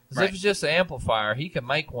sound? Because if it's just an amplifier, he can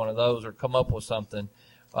make one of those or come up with something.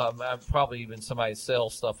 Probably even somebody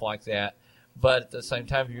sells stuff like that. But at the same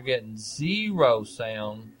time, if you're getting zero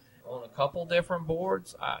sound on a couple different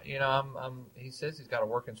boards, he says he's got a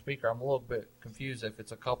working speaker. I'm a little bit confused if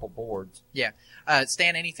it's a couple boards. Yeah.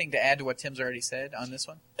 Stan, anything to add to what Tim's already said on this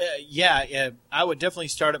one? I would definitely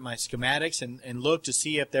start at my schematics and look to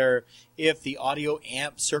see if the audio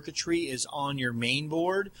amp circuitry is on your main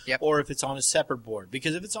board or if it's on a separate board.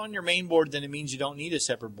 Because if it's on your main board, then it means you don't need a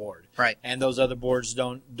separate board. Right. And those other boards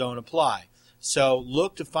don't apply. So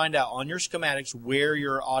look to find out on your schematics where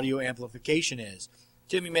your audio amplification is.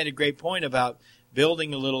 Timmy made a great point about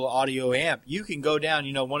building a little audio amp. You can go down,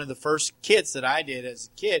 one of the first kits that I did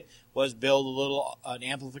as a kid was build an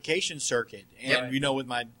amplification circuit. And, with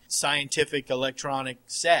my scientific electronic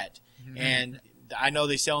set. Mm-hmm. And I know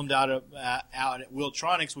they sell them out at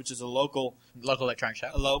Wiltronics, which is a local electronic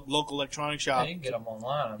shop. Local electronic shop. Yeah, you can get them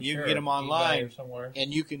online. You can get them online. eBay or somewhere.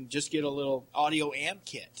 And you can just get a little audio amp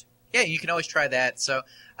kit. Yeah, you can always try that. So,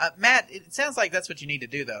 Matt, it sounds like that's what you need to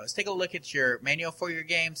do, though, is take a look at your manual for your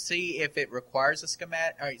game, see if it requires a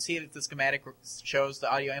schematic, or see if the schematic shows the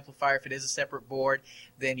audio amplifier. If it is a separate board,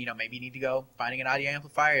 then, maybe you need to go finding an audio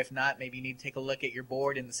amplifier. If not, maybe you need to take a look at your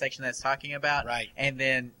board in the section that's talking about. Right. And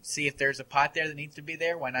then see if there's a pot there that needs to be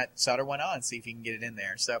there. Why not solder one on, see if you can get it in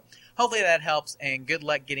there. So, hopefully that helps, and good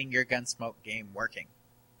luck getting your Gunsmoke game working.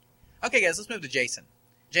 Okay, guys, let's move to Jason.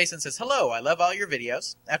 Jason says, hello, I love all your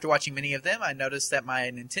videos. After watching many of them, I noticed that my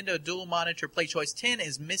Nintendo Dual Monitor PlayChoice 10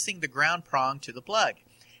 is missing the ground prong to the plug.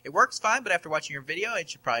 It works fine, but after watching your video, it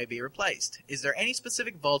should probably be replaced. Is there any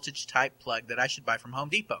specific voltage type plug that I should buy from Home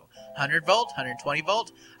Depot? 100 volt, 120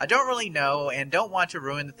 volt? I don't really know and don't want to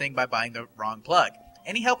ruin the thing by buying the wrong plug.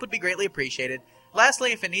 Any help would be greatly appreciated.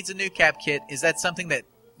 Lastly, if it needs a new cap kit, is that something that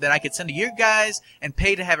I could send to you guys and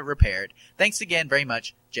pay to have it repaired? Thanks again very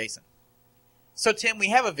much, Jason. So, Tim, we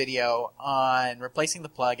have a video on replacing the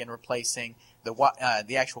plug and replacing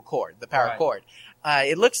the actual cord, the power cord.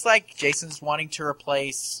 It looks like Jason's wanting to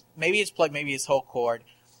replace maybe his plug, maybe his whole cord.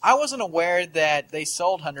 I wasn't aware that they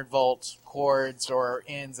sold 100-volt cords or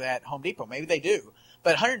ends at Home Depot. Maybe they do.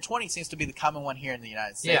 But 120 seems to be the common one here in the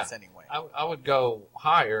United States anyway. I would go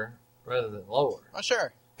higher rather than lower. Well,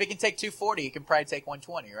 sure. If he can take 240, he can probably take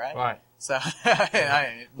 120, right? Right. So,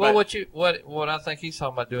 what I think he's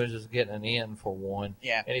talking about doing is just getting an end for one.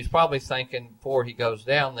 Yeah. And he's probably thinking before he goes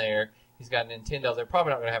down there, he's got Nintendo. They're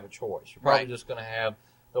probably not going to have a choice. You're probably just going to have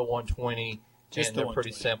the 120, and they're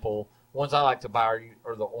pretty simple. Ones I like to buy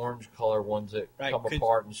are the orange color ones that Right, come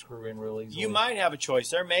apart and screw in real easily. You might have a choice.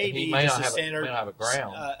 There may be may just not a have standard may not have a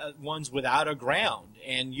ground. Ones without a ground,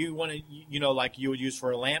 and you want to, like you would use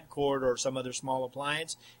for a lamp cord or some other small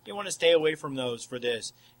appliance. You want to stay away from those for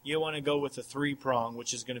this. You want to go with the 3-prong,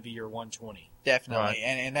 which is going to be your 120. Definitely, Right.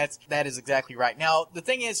 and that is exactly right. Now, the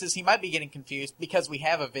thing is he might be getting confused because we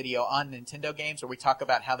have a video on Nintendo games where we talk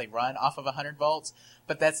about how they run off of 100 volts,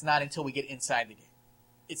 but that's not until we get inside the game.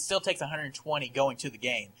 It still takes 120 going to the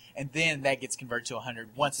game, and then that gets converted to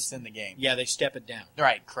 100 once it's in the game. Yeah, they step it down.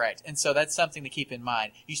 Right, correct. And so that's something to keep in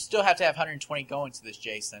mind. You still have to have 120 going to this,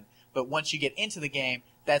 Jason, but once you get into the game,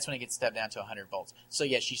 that's when it gets stepped down to 100 volts. So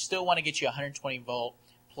yes, you still want to get you a 120 volt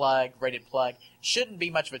plug, rated plug. Shouldn't be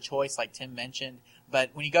much of a choice like Tim mentioned,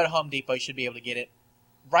 but when you go to Home Depot, you should be able to get it.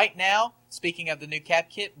 Right now, speaking of the new cap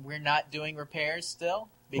kit, we're not doing repairs still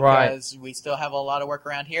because we still have a lot of work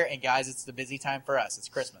around here. And guys, it's the busy time for us. It's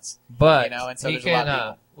Christmas. But and so he there's can, a lot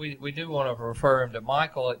of people. we do want to refer him to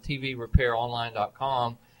Michael at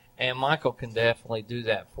tvrepaironline.com, and Michael can definitely do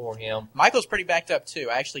that for him. Michael's pretty backed up, too.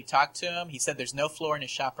 I actually talked to him. He said there's no floor in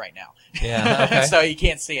his shop right now. Yeah, okay. So you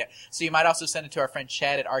can't see it. So you might also send it to our friend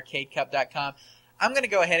Chad at arcadecup.com. I'm going to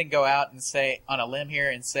go ahead and go out and say, on a limb here,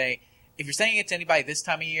 and say, if you're sending it to anybody this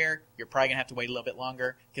time of year, you're probably going to have to wait a little bit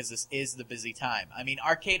longer because this is the busy time. I mean,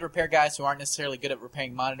 arcade repair guys who aren't necessarily good at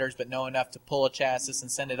repairing monitors but know enough to pull a chassis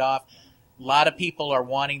and send it off, a lot of people are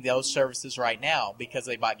wanting those services right now because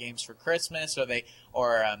they bought games for Christmas or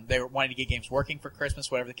they're wanting to get games working for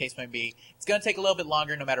Christmas, whatever the case may be. It's going to take a little bit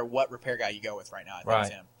longer no matter what repair guy you go with right now, I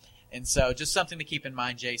think, Tim. And so just something to keep in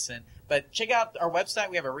mind, Jason. But check out our website.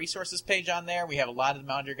 We have a resources page on there. We have a lot of the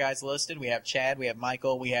monitor guys listed. We have Chad. We have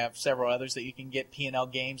Michael. We have several others that you can get. P&L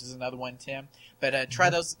Games is another one, Tim. But try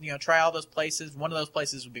those. Try all those places. One of those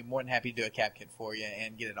places would be more than happy to do a cap kit for you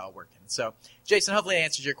and get it all working. So, Jason, hopefully that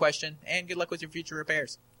answers your question. And good luck with your future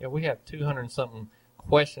repairs. Yeah, we have 200-something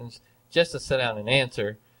questions just to sit down and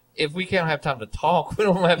answer. If we can't have time to talk, we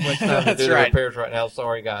don't have much time to do the repairs right now.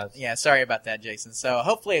 Sorry, guys. Yeah, sorry about that, Jason. So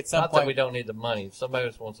hopefully at some point... Not that we don't need the money. If somebody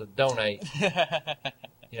else wants to donate,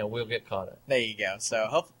 we'll get caught up. There you go.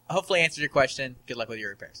 So hopefully answered your question. Good luck with your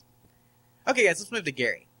repairs. Okay, guys, let's move to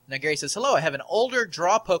Gary. Now, Gary says, hello, I have an older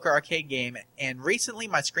draw poker arcade game, and recently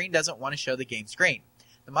my screen doesn't want to show the game screen.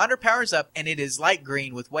 The monitor powers up, and it is light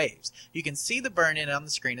green with waves. You can see the burn-in on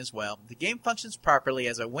the screen as well. The game functions properly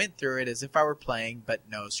as I went through it as if I were playing, but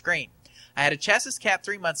no screen. I had a chassis cap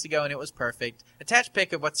 3 months ago, and it was perfect. Attached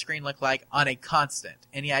pic of what the screen looked like on a constant.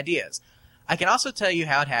 Any ideas? I can also tell you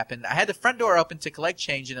how it happened. I had the front door open to collect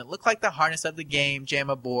change, and it looked like the harness of the game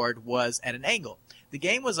JAMA board was at an angle. The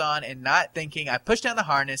game was on, and not thinking, I pushed down the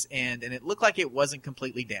harness, and it looked like it wasn't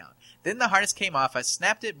completely down. Then the harness came off, I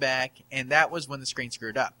snapped it back, and that was when the screen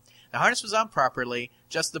screwed up. The harness was on properly,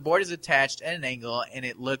 just the board is attached at an angle, and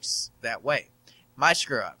it looks that way. My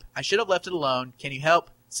screw up. I should have left it alone. Can you help?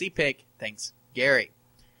 See pic. Thanks, Gary.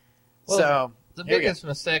 Well, so the biggest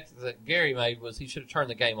mistake that Gary made was he should have turned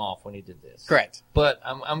the game off when he did this. Correct. But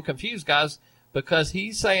I'm confused, guys, because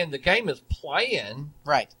he's saying the game is playing.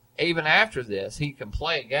 Right. Even after this, he can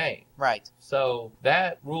play a game. Right. So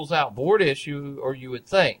that rules out board issue, or you would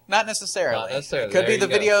think. Not necessarily. Not necessarily. Could be the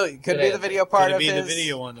video. Could be the video part of his the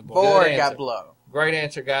video on the board. Board got blown. Great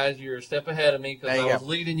answer, guys. You're a step ahead of me because I was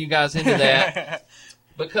leading you guys into that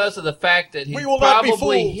because of the fact that he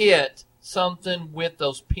probably hit something with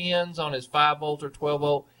those pins on his 5-volt or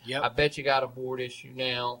 12-volt. Yep. I bet you got a board issue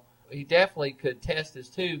now. He definitely could test his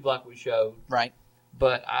tube like we showed. Right.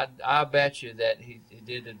 But I bet you that he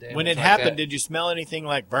did the damage. When it happened, did you smell anything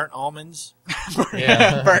like burnt almonds?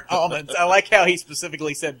 Burnt almonds. I like how he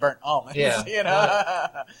specifically said burnt almonds.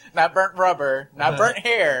 Yeah. Not burnt rubber, not burnt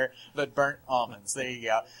hair, but burnt almonds. There you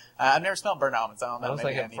go. I've never smelled burnt almonds. I don't know. I was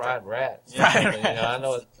thinking fried rats. Yeah. I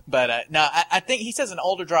know it. But no, I think he says an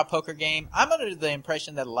older draw poker game. I'm under the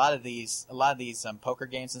impression that a lot of these poker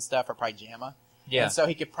games and stuff are probably JAMA. Yeah. And so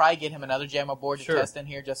he could probably get him another JAMA board to test in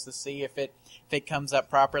here just to see if it comes up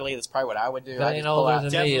properly. That's probably what I would do. That older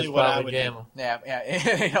than me is probably JAMA. Yeah.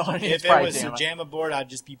 If it was a JAMA board, I'd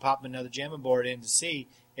just be popping another JAMA board in to see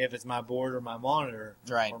if it's my board or my monitor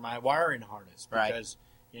or my wiring harness. Because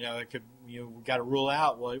it could we got to rule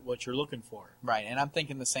out what you're looking for. Right, and I'm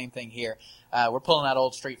thinking the same thing here. We're pulling out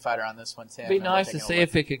old Street Fighter on this one, Tim. It'd be nice to see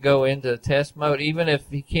if it could go into test mode, even if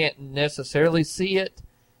he can't necessarily see it.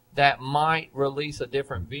 That might release a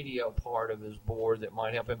different video part of his board that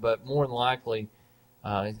might help him, but more than likely,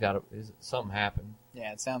 something happened.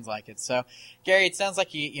 Yeah, it sounds like it. So, Gary, it sounds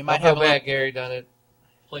like you might Don't have feel bad. Gary done it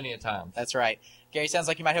plenty of times. That's right. Gary, sounds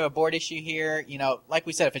like you might have a board issue here. You know, like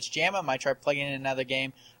we said, if it's JAMA, I might try plugging in another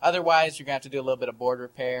game. Otherwise, you're going to have to do a little bit of board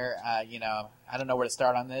repair. You know, I don't know where to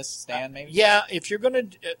start on this. Stan, maybe? Yeah, if you're going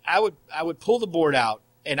to, I would pull the board out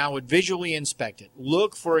and I would visually inspect it.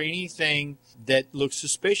 Look for anything that looks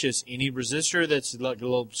suspicious. Any resistor that's like a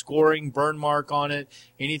little scoring burn mark on it,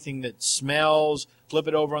 anything that smells, flip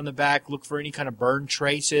it over on the back. Look for any kind of burn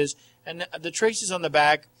traces. And the traces on the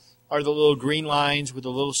back are the little green lines with a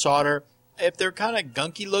little solder. If they're kind of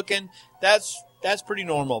gunky looking, that's pretty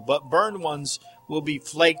normal. But burned ones will be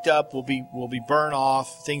flaked up, will be burn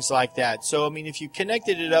off, things like that. So I mean, if you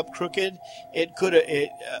connected it up crooked,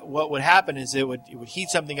 what would happen is it would heat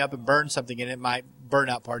something up and burn something, and it might burn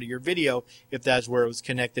out part of your video if that's where it was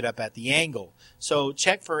connected up at the angle. So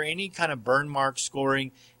check for any kind of burn mark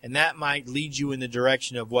scoring, and that might lead you in the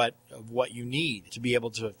direction of what you need to be able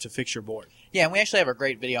to fix your board. Yeah, and we actually have a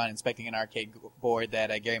great video on inspecting an arcade board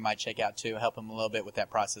that Gary might check out too, help him a little bit with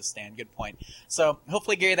that process, Stan. Good point. So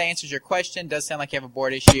hopefully, Gary, that answers your question. Does sound like you have a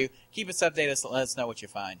board issue. Keep us updated, let us know what you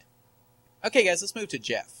find. Okay, guys, let's move to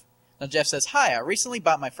Jeff. Now, Jeff says, "Hi, I recently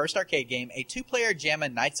bought my first arcade game, a 2-player JAMA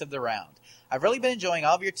Knights of the Round. I've really been enjoying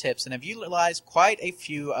all of your tips and have utilized quite a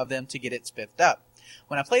few of them to get it spiffed up.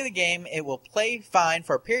 When I play the game, it will play fine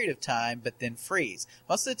for a period of time, but then freeze.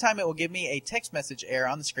 Most of the time, it will give me a text message error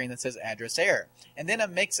on the screen that says address error, and then a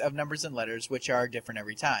mix of numbers and letters, which are different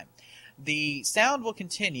every time. The sound will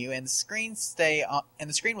continue, and the screen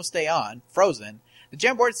will stay on, frozen. The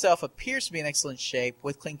JAMA board itself appears to be in excellent shape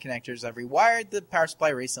with clean connectors. I've rewired the power supply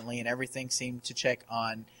recently, and everything seemed to check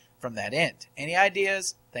on from that end. Any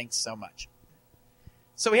ideas? Thanks so much."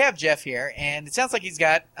 So we have Jeff here, and it sounds like he's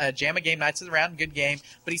got a JAMA game, Knights of the Round, good game,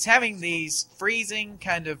 but he's having these freezing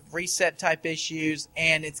kind of reset type issues,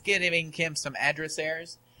 and it's giving him some address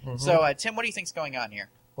errors. Mm-hmm. So, Tim, what do you think's going on here?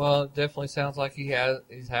 Well, it definitely sounds like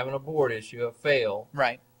he's having a board issue, a fail,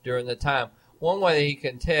 right, during the time. One way that he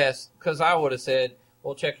can test, because I would have said,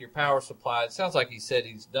 well, check your power supply. It sounds like he said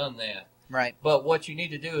he's done that. Right. But what you need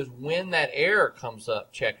to do is when that error comes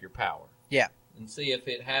up, check your power. Yeah. And see if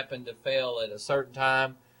it happened to fail at a certain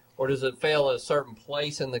time, or does it fail at a certain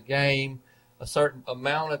place in the game, a certain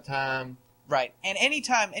amount of time. Right. And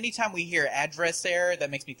anytime we hear address error, that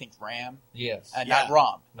makes me think RAM. Yes. Not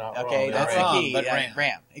ROM. Not okay, ROM. that's RAM, the key. but RAM.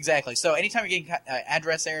 RAM. Exactly. So anytime you're getting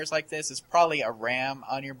address errors like this, it's probably a RAM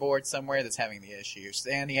on your board somewhere that's having the issue.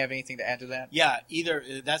 Stan, do you have anything to add to that? Yeah,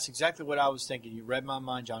 that's exactly what I was thinking. You read my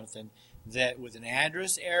mind, Jonathan, that with an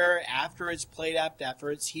address error, after it's played up,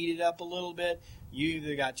 after it's heated up a little bit, you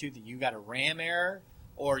either got two things. You got a RAM error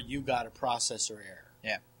or you got a processor error.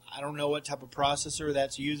 Yeah. I don't know what type of processor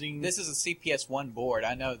that's using. This is a CPS-1 board.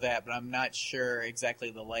 I know that, but I'm not sure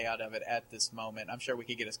exactly the layout of it at this moment. I'm sure we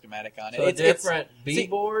could get a schematic on it. So it's a different B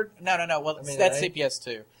board? No. Well, that's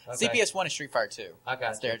CPS-2. Okay. CPS-1 is Street Fighter 2. I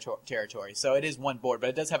got territory. So it is one board, but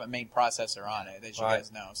it does have a main processor on it, as you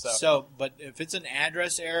guys know. But if it's an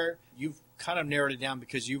address error, you've kind of narrowed it down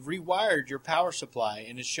because you've rewired your power supply,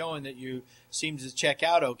 and it's showing that you seem to check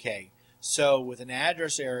out okay. So with an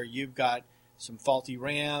address error, you've got some faulty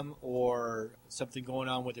RAM or something going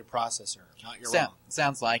on with your processor, not your ROM.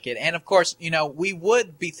 Sounds like it. And, of course, we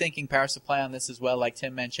would be thinking power supply on this as well, like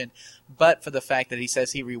Tim mentioned, but for the fact that he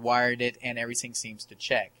says he rewired it and everything seems to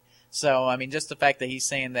check. So, I mean, just the fact that he's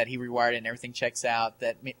saying that he rewired it and everything checks out,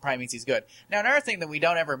 that probably means he's good. Now, another thing that we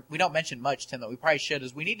don't mention much, Tim, that we probably should,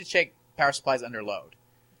 is we need to check power supplies under load.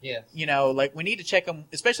 Yes. We need to check them,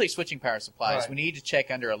 especially switching power supplies. Right. We need to check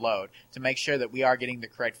under a load to make sure that we are getting the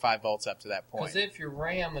correct 5 volts up to that point. Because if your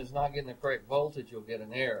RAM is not getting the correct voltage, you'll get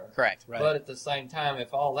an error. Correct. Right. But at the same time,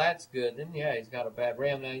 if all that's good, then he's got a bad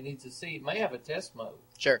RAM. Now he needs to see. It may have a test mode.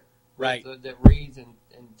 Sure. Right. That reads and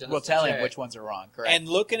does. We'll tell him which ones are wrong. Correct. And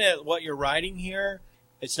looking at what you're writing here,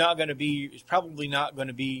 it's probably not going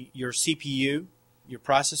to be your CPU, your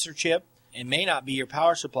processor chip, and may not be your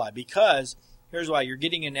power supply because. Here's why. You're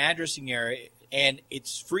getting an addressing error, and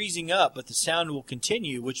it's freezing up, but the sound will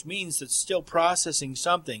continue, which means it's still processing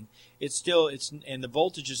something. And the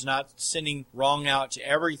voltage is not sending wrong out to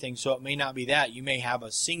everything, so it may not be that. You may have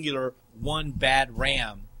a singular one bad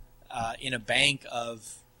RAM in a bank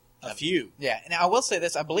of a few. Yeah. Now, I will say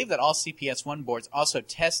this. I believe that all CPS-1 boards also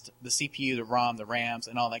test the CPU, the ROM, the RAMs,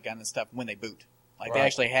 and all that kind of stuff when they boot. They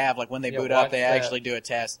actually have, when they boot up, they actually do a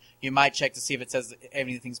test. You might check to see if it says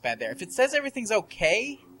everything's bad there. If it says everything's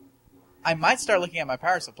okay, I might start looking at my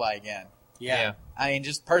power supply again. Yeah. I mean,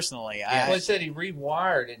 just personally. Yeah. Well, it said he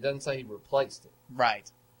rewired. It doesn't say he replaced it. Right.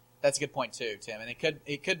 That's a good point, too, Tim. And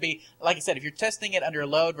it could be, like I said, if you're testing it under a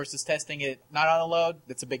load versus testing it not on a load,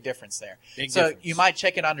 that's a big difference there. Big difference. You might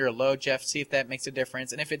check it under a load, Jeff, see if that makes a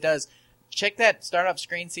difference. And if it does, check that startup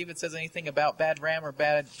screen, see if it says anything about bad RAM or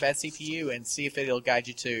bad CPU, and see if it'll guide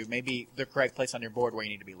you to maybe the correct place on your board where you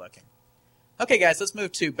need to be looking. Okay, guys, let's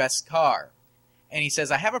move to Beskar. And he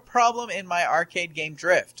says, I have a problem in my arcade game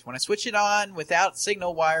Drift. When I switch it on without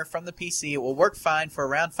signal wire from the PC, it will work fine for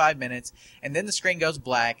around 5 minutes, and then the screen goes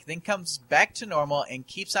black, then comes back to normal and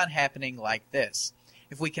keeps on happening like this.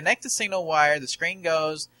 If we connect the signal wire, the screen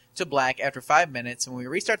goes to black after 5 minutes, and when we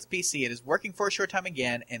restart the PC, it is working for a short time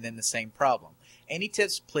again, and then the same problem. Any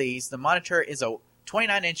tips, please? The monitor is a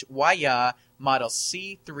 29-inch Waya model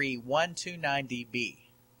C3129DB.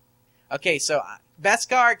 Okay, so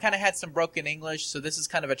Beskar kind of had some broken English, so this is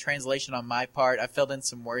kind of a translation on my part. I filled in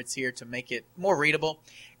some words here to make it more readable.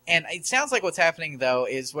 And it sounds like what's happening, though,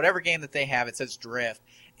 is whatever game that they have, it says Drift,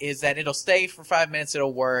 is that it'll stay for 5 minutes,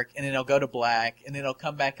 it'll work, and then it'll go to black, and then it'll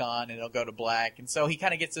come back on, and it'll go to black. And so he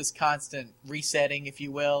kind of gets this constant resetting, if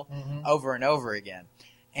you will, over and over again.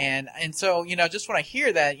 And so, just when I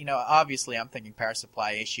hear that, obviously I'm thinking power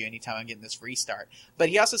supply issue anytime I'm getting this restart. But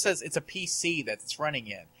he also says it's a PC that it's running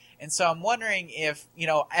in. And so I'm wondering if,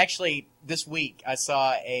 actually this week I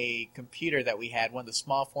saw a computer that we had, one of the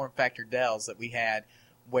small form factor Dells that we had,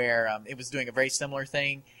 where it was doing a very similar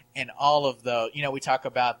thing. And all of the, we talk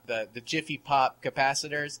about the Jiffy Pop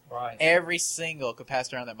capacitors. Right. Every single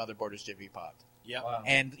capacitor on that motherboard is Jiffy Popped. Yeah. Wow.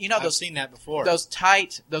 And, I've seen that before. Those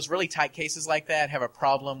really tight cases like that have a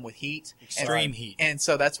problem with heat. Extreme heat. And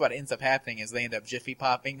so that's what ends up happening is they end up Jiffy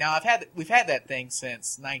popping. Now, we've had that thing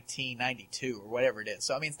since 1992 or whatever it is.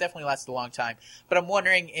 So, it's definitely lasted a long time. But I'm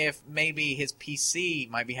wondering if maybe his PC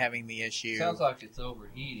might be having the issue. Sounds like it's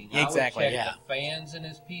overheating. Exactly, I would check the fans in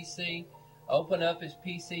his PC, open up his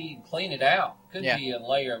PC, and clean it out. Could be a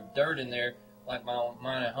layer of dirt in there. Like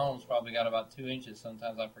mine at home's probably got about 2 inches.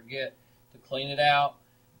 Sometimes I forget to clean it out,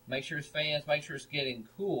 make sure it's getting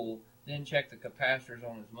cool, then check the capacitors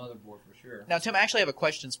on his motherboard for sure. Now, Tim, I actually have a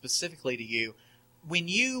question specifically to you. When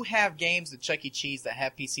you have games at Chuck E. Cheese that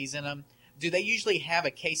have PCs in them, do they usually have a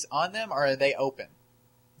case on them, or are they open?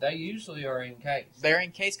 They usually are in case. They're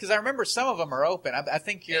in case? Because I remember some of them are open. I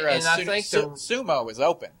think your Sumo is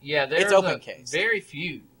open. Yeah, it's open case. Very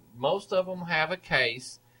few. Most of them have a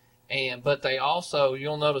case, but they also,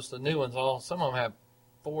 you'll notice the new ones, some of them have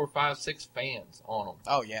 4, 5, 6 fans on them.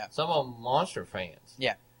 Oh, yeah. Some of them monster fans.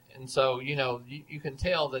 Yeah. And so, you can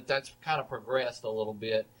tell that that's kind of progressed a little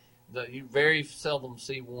bit. You very seldom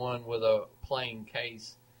see one with a plain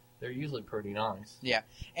case. They're usually pretty nice. Yeah.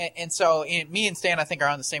 And so me and Stan, I think, are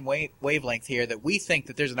on the same wavelength here, that we think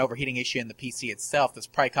that there's an overheating issue in the PC itself that's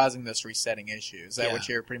probably causing this resetting issue. Is that what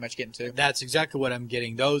you're pretty much getting to? That's exactly what I'm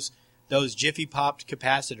getting. Those Jiffy Popped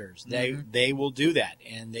capacitors, they will do that.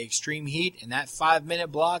 And the extreme heat and that 5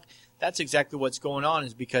 minute block, that's exactly what's going on,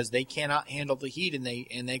 is because they cannot handle the heat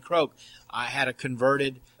and they croak. I had a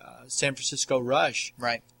converted San Francisco Rush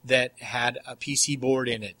that had a PC board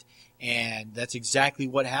in it. And that's exactly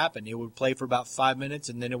what happened. It would play for about 5 minutes,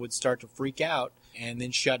 and then it would start to freak out and then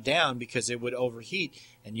shut down because it would overheat.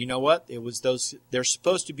 And you know what? It was they're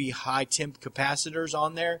supposed to be high temp capacitors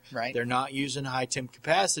on there. Right. They're not using high temp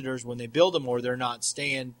capacitors when they build them, or they're not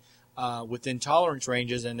staying within tolerance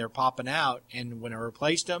ranges, and they're popping out. And when I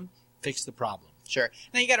replaced them, fixed the problem. Sure.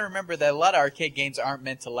 Now, you got to remember that a lot of arcade games aren't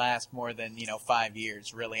meant to last more than 5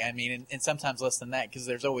 years, really. And sometimes less than that, because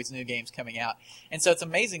there's always new games coming out. And so it's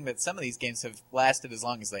amazing that some of these games have lasted as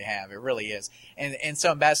long as they have. It really is. And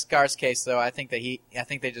so in Baskar's case, though, I think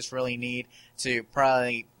they just really need to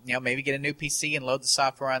probably maybe get a new PC and load the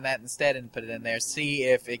software on that instead and put it in there. See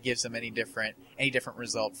if it gives them any different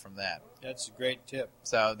result from that. That's a great tip.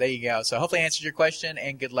 So there you go. So hopefully I answered your question,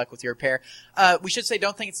 and good luck with your repair. We should say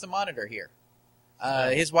don't think it's the monitor here.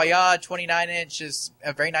 His Waya 29-inch is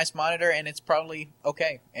a very nice monitor, and it's probably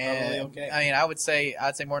okay. I would say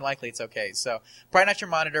more than likely it's okay. So probably not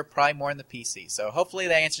your monitor, probably more in the PC. So hopefully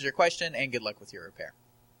that answers your question, and good luck with your repair.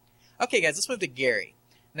 Okay, guys, let's move to Gary.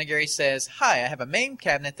 And then Gary says, "Hi, I have a main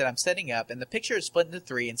cabinet that I'm setting up, and the picture is split into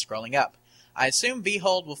 3 and scrolling up. I assume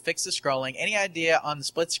VHold will fix the scrolling. Any idea on the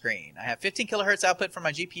split screen? I have 15 kilohertz output from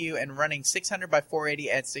my GPU and running 600 by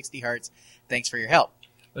 480 at 60 hertz. Thanks for your help."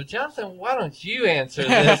 Well, Jonathan, why don't you answer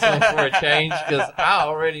this one for a change? Because I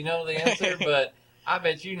already know the answer, but I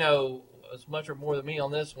bet you know as much or more than me on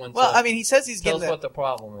this one. Well, so he says he's getting tell us what the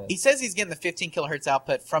problem is. He says he's getting the 15 kilohertz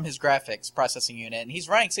output from his graphics processing unit, and he's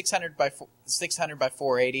running 600 by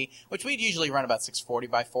 480, which we'd usually run about 640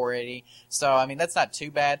 by 480. So, that's not too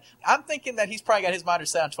bad. I'm thinking that he's probably got his monitor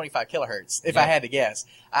set on 25 kilohertz, if I had to guess.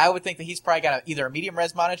 I would think that he's probably got either a medium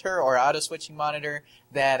res monitor or an auto switching monitor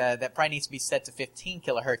that probably needs to be set to 15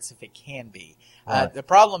 kilohertz if it can be. Right. The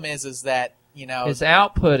problem is that His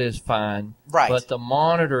output is fine, Right. but the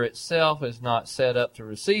monitor itself is not set up to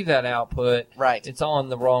receive that output. Right. It's on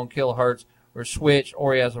the wrong kilohertz or switch,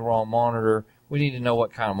 or he has the wrong monitor. We need to know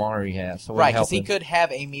what kind of monitor he has. So Right, because he could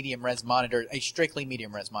have a medium res monitor, a strictly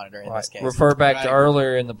medium res monitor in this case. Refer back to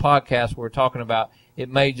earlier in the podcast, we were talking about it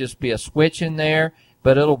may just be a switch in there,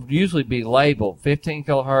 but it'll usually be labeled 15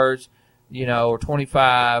 kilohertz, or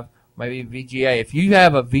 25, maybe VGA. If you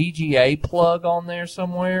have a VGA plug on there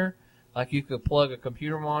somewhere, like you could plug a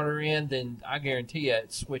computer monitor in, then I guarantee you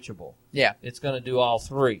it's switchable. Yeah. It's going to do all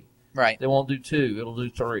three. Right. They won't do two. It'll do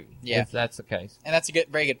three. Yeah. If that's the case. And that's a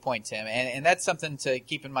very good point, Tim. And that's something to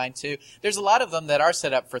keep in mind, too. There's a lot of them that are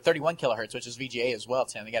set up for 31 kilohertz, which is VGA as well,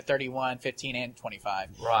 Tim. They got 31, 15, and 25.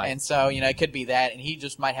 Right. And so, it could be that, and he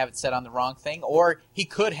just might have it set on the wrong thing. Or he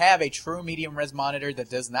could have a true medium res monitor that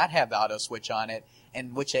does not have the auto switch on it,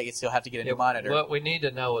 in which case he'll have to get a new monitor. What we need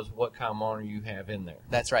to know is what kind of monitor you have in there.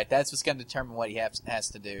 That's right. That's what's going to determine what he has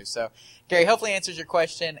to do. So, Gary, hopefully answers your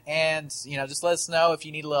question, and just let us know if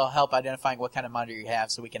you need a little help identifying what kind of monitor you have,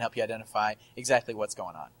 so we can help you identify exactly what's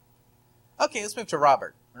going on. Okay, let's move to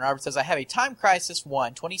Robert. And Robert says, I have a Time Crisis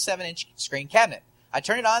 1 27-inch screen cabinet. I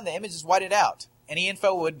turn it on, the image is whited out. Any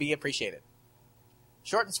info would be appreciated.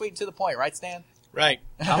 Short and sweet and to the point, right, Stan? Right.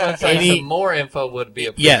 I'm going to say some more info would be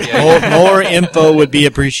appreciated. Yes, more info would be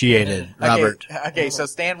appreciated, Robert. Okay, so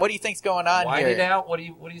Stan, what do you think's going on here? Whited out? What do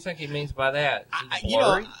you think he means by that? I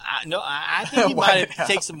think he might have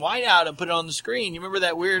taken some white out and put it on the screen. You remember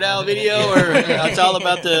that Weird Al video where it's all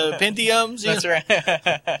about the Pentiums? That's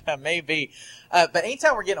right. Maybe. But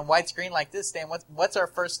anytime we're getting a white screen like this, Stan, what's our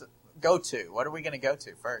first go-to? What are we going to go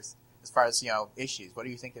to first as far as, issues? What do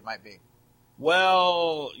you think it might be?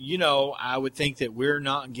 Well, I would think that we're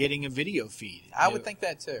not getting a video feed. I would think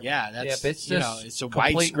that too. Yeah, that's it's just it's a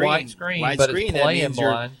white screen, but it's playing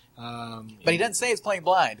blind. But he doesn't say it's playing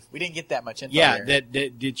blind. We didn't get that much info. Yeah, here.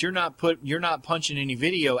 that you're not punching any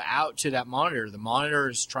video out to that monitor. The monitor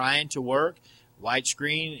is trying to work. White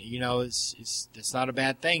screen, it's not a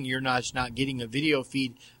bad thing. You're not getting a video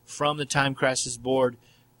feed from the Time Crisis board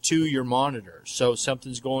to your monitor. So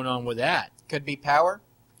something's going on with that. Could be power.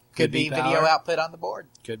 Could be video output on the board.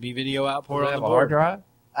 Could be video output on the board. Hard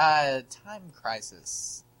drive? Time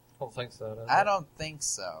Crisis. I don't think so. I don't think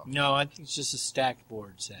so. No, I think it's just a stacked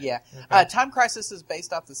board set. Yeah. Okay. Time Crisis is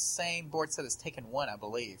based off the same board set as Taken 1, I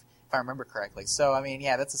believe, if I remember correctly. So,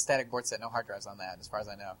 that's a static board set. No hard drives on that, as far as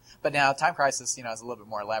I know. But now, Time Crisis, is a little bit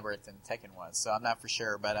more elaborate than Taken was, so I'm not for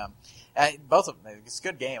sure. But both of them, it's a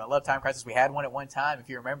good game. I love Time Crisis. We had one at one time. If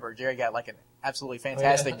you remember, Jerry got like an absolutely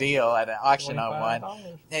fantastic deal at an auction on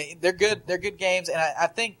one. They're good. They're good games, and I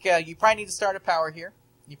think you probably need to start a power here.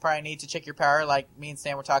 You probably need to check your power, like me and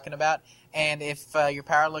Stan were talking about. And if your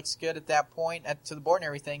power looks good at that point, to the board and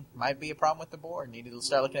everything, might be a problem with the board. You need to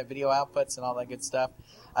start looking at video outputs and all that good stuff.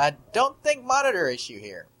 Don't think monitor issue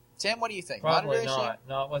here. Tim, what do you think? Probably monitor not. issue?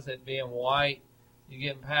 Not with it being white. You're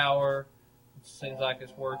getting power. It seems like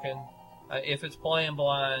it's working. If it's playing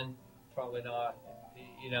blind, probably not.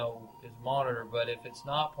 Is monitor. But if it's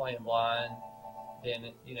not playing blind, then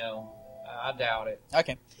I doubt it.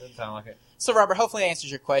 Okay. Doesn't sound like it. So, Robert, hopefully that answers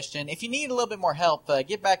your question. If you need a little bit more help,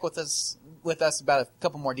 get back with us about a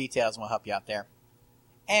couple more details, and we'll help you out there.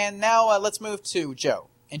 And now let's move to Joe.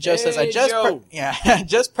 And Joe says, I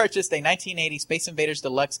just purchased a 1980 Space Invaders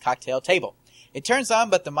Deluxe cocktail table. It turns on,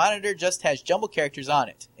 but the monitor just has jumbled characters on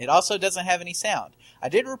it. It also doesn't have any sound. I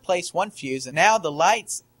did replace one fuse, and now the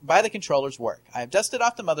lights by the controllers work. I have dusted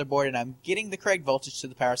off the motherboard, and I'm getting the correct voltage to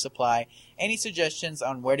the power supply. Any suggestions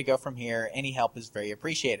on where to go from here? Any help is very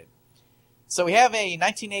appreciated. So we have a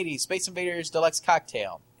 1980 Space Invaders Deluxe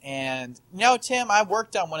cocktail. And, Tim, I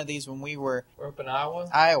worked on one of these when we were up in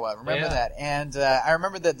Iowa. Remember that. And I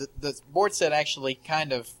remember that the board set actually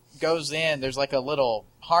kind of goes in. There's like a little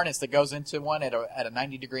harness that goes into one at a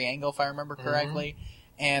 90-degree angle, if I remember correctly. Mm-hmm.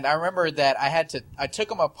 And I remember that I took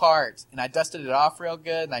them apart, and I dusted it off real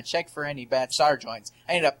good, and I checked for any bad solder joints.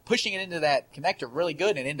 I ended up pushing it into that connector really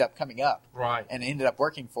good, and it ended up coming up. Right. And it ended up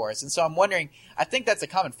working for us. And so I'm wondering, I think that's a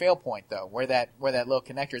common fail point, though, where that little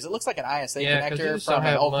connector is. It looks like an ISA connector from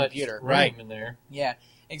an old computer. Right. In there. Yeah,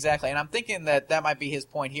 exactly. And I'm thinking that might be his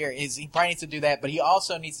point here, is he probably needs to do that, but he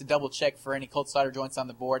also needs to double check for any cold solder joints on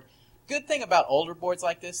the board. Good thing about older boards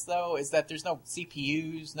like this, though, is that there's no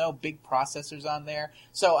CPUs, no big processors on there.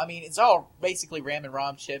 So, it's all basically RAM and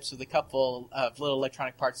ROM chips with a couple of little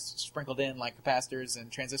electronic parts sprinkled in, like capacitors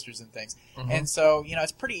and transistors and things. Mm-hmm. And so,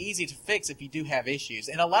 it's pretty easy to fix if you do have issues.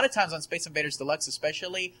 And a lot of times on Space Invaders Deluxe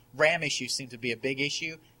especially, RAM issues seem to be a big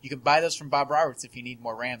issue. You can buy those from Bob Roberts if you need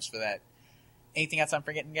more RAMs for that. Anything else I'm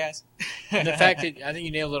forgetting, guys? And the fact that I think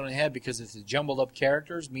you nailed it on the head because it's jumbled up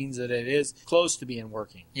characters means that it is close to being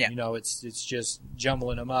working. Yeah. It's just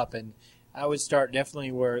jumbling them up, and I would start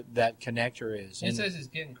definitely where that connector is. It says it's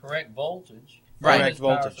getting correct voltage. Right. From Correct its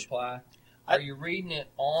power voltage. supply. Are you reading it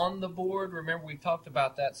on the board? Remember we talked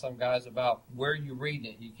about that, some guys, about where you're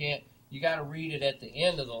reading it. You got to read it at the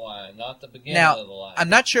end of the line, not the beginning of the line. I'm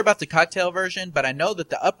not sure about the cocktail version, but I know that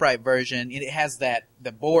the upright version, it has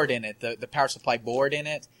the board in it, the power supply board in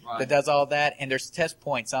it that does all that, and there's test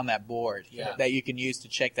points on that board that you can use to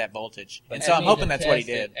check that voltage. But and so I'm hoping that's what he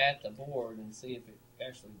test did. it at the board and see if it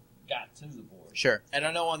actually got to the board. Sure. And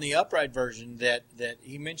I know on the upright version that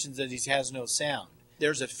he mentions that he has no sound.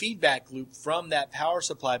 There's a feedback loop from that power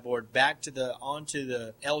supply board back to onto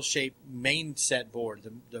the L-shaped main set board,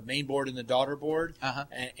 the main board and the daughter board. Uh-huh.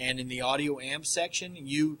 And in the audio amp section,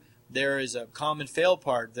 there is a common fail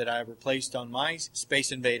part that I replaced on my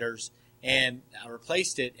Space Invaders, and I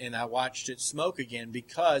replaced it and I watched it smoke again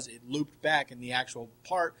because it looped back, and the actual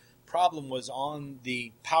problem was on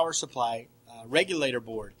the power supply regulator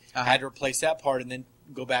board. Uh-huh. I had to replace that part and then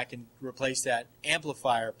go back and replace that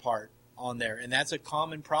amplifier part on there, and that's a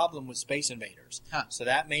common problem with Space Invaders. Huh. So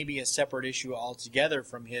that may be a separate issue altogether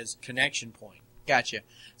from his connection point. Gotcha.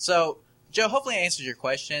 So, Joe, hopefully I answered your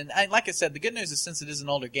question. Like I said, the good news is since it is an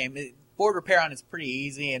older game, board repair on it's pretty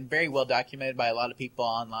easy and very well documented by a lot of people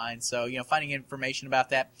online. So, finding information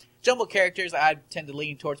about that. Jumbled characters, I tend to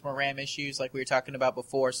lean towards more RAM issues like we were talking about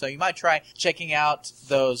before. So you might try checking out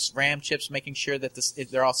those RAM chips, making sure that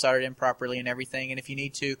they're all soldered in properly and everything. And if you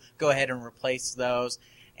need to, go ahead and replace those.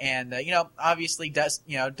 And, obviously dust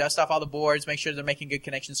off all the boards, make sure they're making good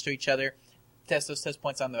connections to each other, test those test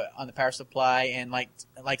points on the power supply, and like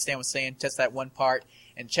Stan was saying, test that one part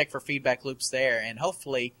and check for feedback loops there. And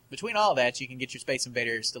hopefully, between all that, you can get your Space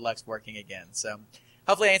Invaders Deluxe working again. So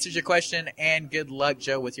hopefully I answered your question, and good luck,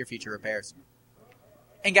 Joe, with your future repairs.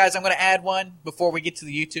 And guys, I'm going to add one before we get to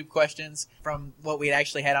the YouTube questions from what we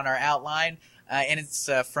actually had on our outline. And it's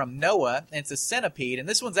from Noah, and it's a centipede. And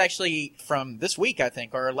this one's actually from this week, I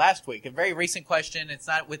think, or last week. A very recent question. It's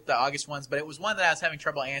not with the August ones, but it was one that I was having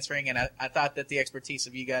trouble answering, and I thought that the expertise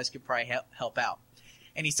of you guys could probably help out.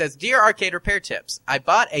 And he says, Dear Arcade Repair Tips, I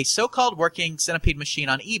bought a so-called working centipede machine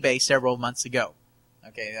on eBay several months ago.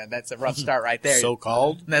 Okay, that's a rough start right there.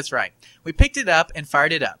 So-called? That's right. We picked it up and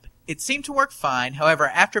fired it up. It seemed to work fine. However,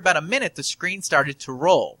 after about a minute, the screen started to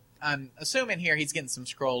roll. I'm assuming here he's getting some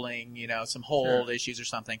scrolling, some hold issues or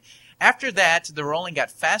something. After that, the rolling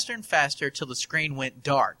got faster and faster till the screen went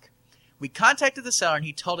dark. We contacted the seller and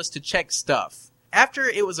he told us to check stuff. After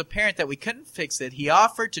it was apparent that we couldn't fix it, he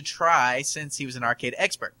offered to try since he was an arcade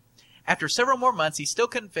expert. After several more months, he still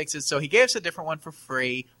couldn't fix it, so he gave us a different one for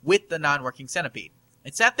free with the non-working centipede.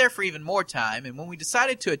 It sat there for even more time, and when we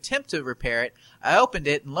decided to attempt to repair it, I opened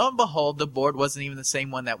it, and lo and behold, the board wasn't even the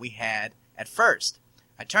same one that we had at first.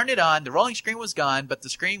 I turned it on, the rolling screen was gone, but the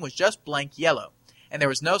screen was just blank yellow, and there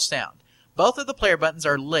was no sound. Both of the player buttons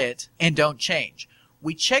are lit and don't change.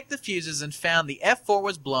 We checked the fuses and found the F4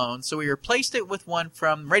 was blown, so we replaced it with one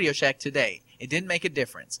from Radio Shack today. It didn't make a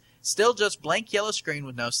difference. Still just blank yellow screen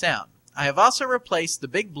with no sound. I have also replaced the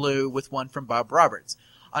big blue with one from Bob Roberts.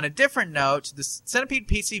 On a different note, the Centipede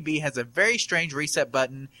PCB has a very strange reset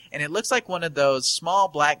button, and it looks like one of those small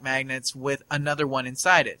black magnets with another one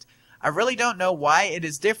inside it. I really don't know why it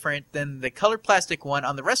is different than the colored plastic one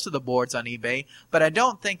on the rest of the boards on eBay, but I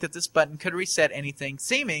don't think that this button could reset anything,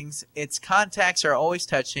 seeming its contacts are always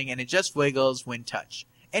touching and it just wiggles when touched.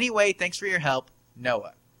 Anyway, thanks for your help,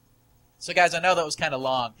 Noah. So guys, I know that was kind of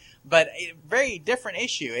long, but a very different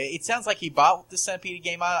issue. It sounds like he bought the Centipede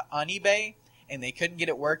game on eBay and they couldn't get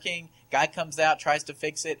it working. Guy comes out, tries to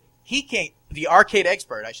fix it. He can't, the arcade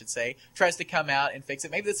expert, I should say, tries to come out and fix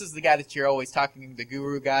it. Maybe this is the guy that you're always talking, the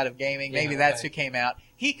guru god of gaming. Maybe that's who came out.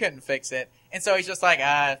 He couldn't fix it. And so he's just like,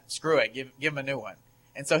 screw it. Give him a new one.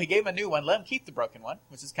 And so he gave him a new one, let him keep the broken one,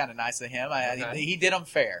 which is kind of nice of him. He did him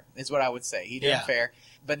fair, is what I would say. He did him fair.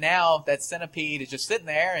 But now that Centipede is just sitting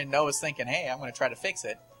there and Noah's thinking, hey, I'm going to try to fix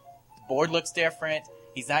it. The board looks different.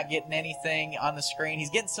 He's not getting anything on the screen. He's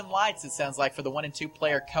getting some lights, it sounds like, for the 1- and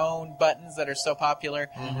 2-player cone buttons that are so popular.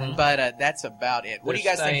 Mm-hmm. But that's about it. What do you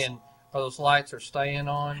guys think? Are those lights are staying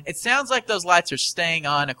on? It sounds like those lights are staying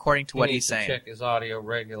on according to what he's saying. Check his audio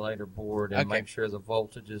regulator board and make sure the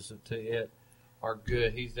voltages to it are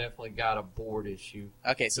good. He's definitely got a board issue.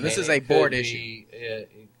 Okay, so this is a board issue.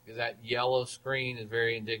 That yellow screen is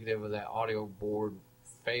very indicative of that audio board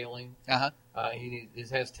failing. He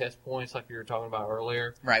has test points like you were talking about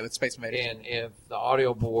earlier. Right, with Space Invaders. And if the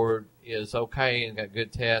audio board is okay and got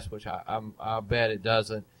good tests, which I bet it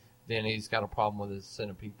doesn't, then he's got a problem with his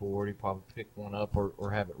centipede board. He probably pick one up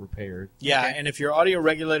or have it repaired. Yeah, Okay. and if your audio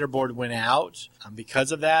regulator board went out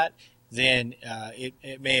because of that, then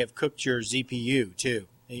it may have cooked your ZPU too.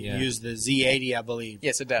 It Yeah. used the Z80, I believe.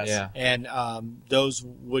 Yes, it does. Yeah. And those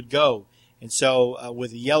would go. And so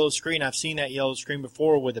with a yellow screen, I've seen that yellow screen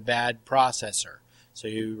before with a bad processor. So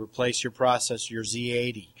you replace your processor, your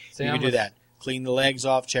Z80. See, You can do that. Clean the legs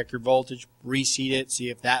off, check your voltage, reseat it, see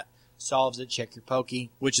if that solves it, check your Pokey,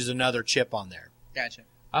 which is another chip on there. Gotcha.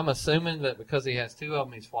 I'm assuming that because he has two of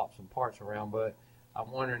them, he swapped some parts around, but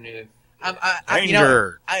I'm wondering if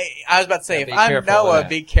Danger. I was about to say, Yeah, if be I'm careful Noah, with that.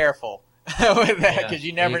 be careful with that, Yeah, because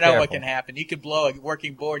you never be know what careful. can happen. You could blow a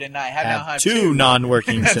working board and not have Have two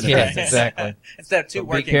non-working That's centipedes. yes, exactly. instead of two So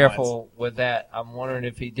working be careful ones. with that. I'm wondering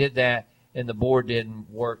if he did that and the board didn't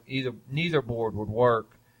work. Neither board would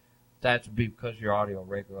work. That would be because of your audio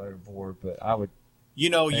regulator board. But I would. You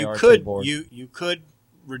know, you ART could board. you could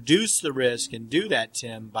reduce the risk and do that,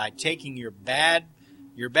 Tim, by taking your bad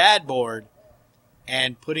board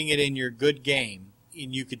and putting it in your good game,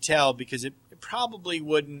 and you could tell because it probably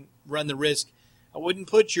wouldn't run the risk. I wouldn't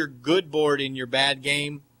put your good board in your bad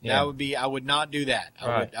game. Yeah. That would be. I would not do that.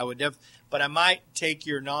 Right. I would but I might take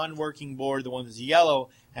your non-working board, the one that's yellow,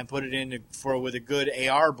 and put it in with a good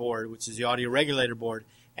AR board, which is the audio regulator board,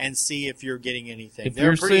 and see if you're getting anything. If They're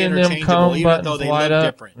you're pretty seeing them interchangeable, cone even though buttons they light look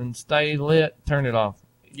up different. and stay lit, turn it off.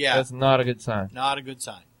 Yeah, That's not a good sign. not a good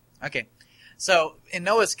sign. Okay. So in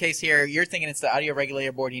Noah's case here, you're thinking it's the audio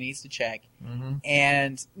regulator board he needs to check. Mm-hmm.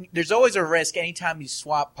 And there's always a risk anytime you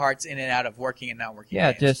swap parts in and out of working and not working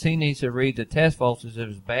Yeah, games. just he needs to read the test voltage. If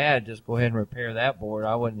it's bad, just go ahead and repair that board.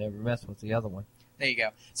 I wouldn't ever mess with the other one. There you go.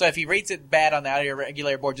 So if he reads it bad on the audio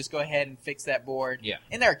regulator board, just go ahead and fix that board. Yeah.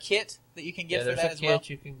 Isn't there a kit that you can get for there's that a as kit well?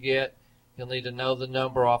 you can get. You'll need to know the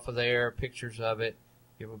number off of there, pictures of it.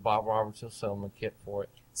 Give it Bob Roberts. He'll sell them a kit for it.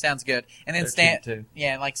 Sounds good. And then They're Stan, cheap, too.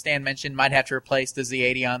 yeah, like Stan mentioned, might have to replace the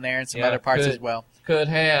Z80 on there and some Yeah, other parts could. as well. Could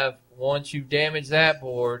have, once you damage that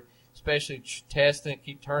board, especially testing it,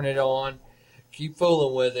 keep turning it on, keep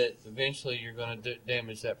fooling with it, eventually you're going to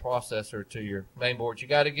damage that processor to your main board. You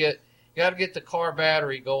got to get the car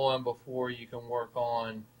battery going before you can work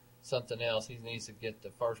on something else. He needs to get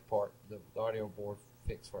the first part, the audio board,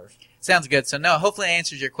 fixed first. Sounds good. So, no, hopefully that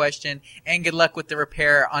answers your question, and good luck with the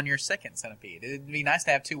repair on your second centipede. It'd be nice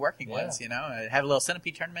to have two working Yeah. ones, have a little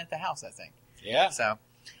centipede tournament at the house, I think. Yeah. So,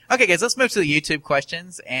 okay, guys, let's move to the YouTube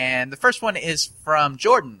questions, and the first one is from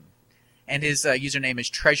Jordan, and his username is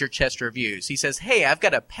Treasure Chest Reviews. He says, "Hey, I've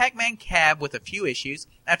got a Pac-Man cab with a few issues.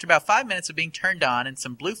 After about 5 minutes of being turned on, and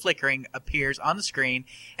some blue flickering appears on the screen,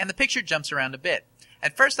 and the picture jumps around a bit.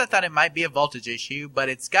 At first, I thought it might be a voltage issue, but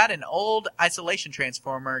it's got an old isolation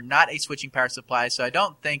transformer, not a switching power supply, so I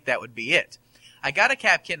don't think that would be it. I got a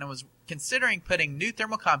cab kit and was considering putting new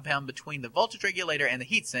thermal compound between the voltage regulator and the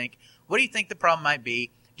heatsink. What do you think the problem might be?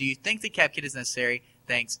 Do you think the cab kit is necessary?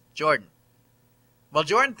 Thanks, Jordan." Well,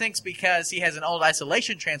 Jordan thinks because he has an old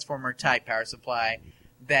isolation transformer type power supply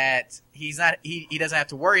that he doesn't have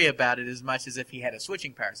to worry about it as much as if he had a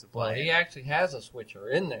switching power supply. Well, he actually has a switcher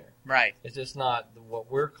in there. Right. It's just not what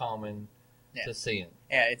we're common Yeah. to seeing.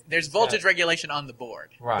 Yeah, there's voltage regulation on the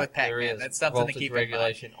board Right. with Pac-Man. There is That's something to voltage keep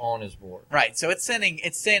regulation on his board. in mind. Right. So it's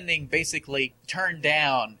sending basically turned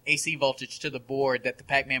down AC voltage to the board that the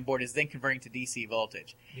Pac-Man board is then converting to DC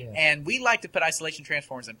voltage. Yeah. And we like to put isolation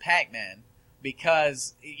transformers in Pac-Man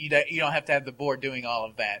because you don't have to have the board doing all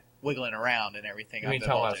of that wiggling around and everything. You on mean the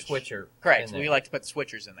talking about a voltage. switcher? Correct. in there. We like to put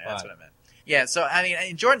switchers in there. That's Right. what I meant. Yeah, so, I mean,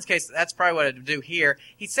 in Jordan's case, that's probably what I'd do here.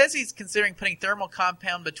 He says he's considering putting thermal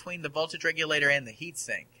compound between the voltage regulator and the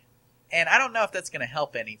heatsink. And I don't know if that's going to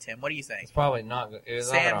help any, Tim. What do you think? It's probably not good. It's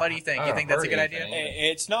not Sam, gonna- what do you think? not You gonna think that's a hurt good idea? anything.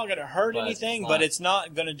 It's not going to hurt But it's anything, not. but it's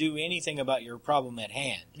not going to do anything about your problem at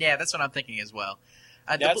hand. Yeah, that's what I'm thinking as well.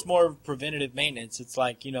 The That's more of preventative maintenance. It's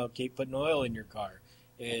like, keep putting oil in your car.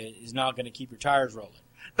 It is not going to keep your tires rolling.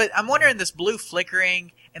 But I'm wondering, this blue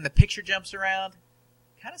flickering and the picture jumps around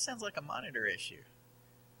kind of sounds like a monitor issue.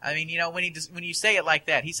 I mean, when you say it like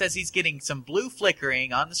that, he says he's getting some blue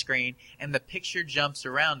flickering on the screen and the picture jumps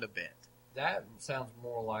around a bit. That sounds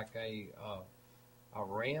more like a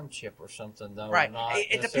RAM chip or something, though. Right. Not It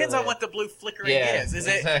depends necessarily on what the blue flickering Yeah, is. Is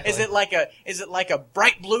exactly. it like a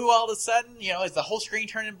bright blue all of a sudden? Is the whole screen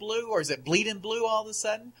turning blue, or is it bleeding blue all of a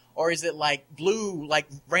sudden? Or is it like blue, like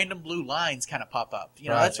random blue lines kind of pop up? Right.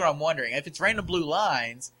 That's what I'm wondering. If it's random blue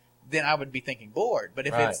lines, then I would be thinking board. But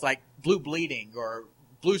if Right. it's like blue bleeding or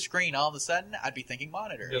blue screen all of a sudden, I'd be thinking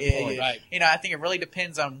monitor. Good point. Right. I think it really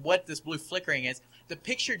depends on what this blue flickering is. The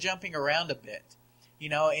picture jumping around a bit. You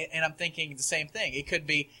know, and I'm thinking the same thing. It could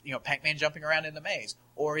be, you know, Pac-Man jumping around in the maze.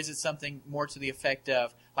 Or is it something more to the effect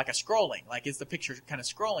of like a scrolling? Like, is the picture kind of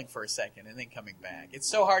scrolling for a second and then coming back? It's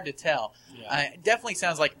so hard to tell. Yeah. It definitely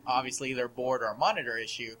sounds like, obviously, either a board or a monitor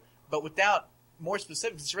issue. But without more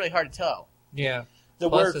specifics, it's really hard to tell. Yeah. The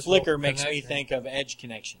Plus word this flicker little makes me connector. think of edge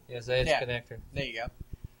connection. Yes, the edge Yeah. connector. There you go.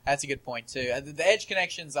 That's a good point, too. The edge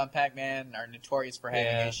connections on Pac-Man are notorious for having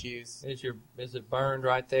Yeah. issues. Is it burned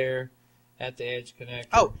right there at the edge connector?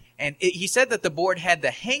 Oh, and he said that the board had the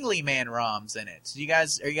Hangly Man ROMs in it. So are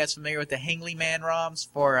you guys familiar with the Hangly Man ROMs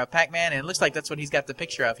for Pac-Man? And it looks like that's what he's got the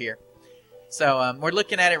picture of here. So we're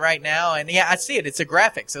looking at it right now, and yeah, I see it. It's a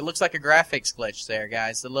graphics. It looks like a graphics glitch there,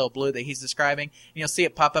 guys. The little blue that he's describing. And you'll see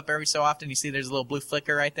it pop up every so often. You see there's a little blue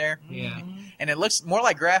flicker right there. Yeah. And it looks more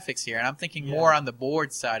like graphics here, and I'm thinking more on the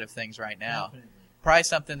board side of things right now. Definitely. Probably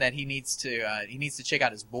something that he needs to check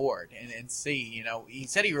out his board and see. You know, he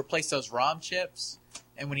said he replaced those ROM chips,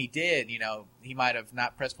 and when he did, you know, he might have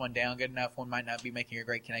not pressed one down good enough. One might not be making a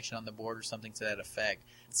great connection on the board or something to that effect.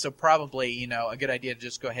 So probably, you know, a good idea to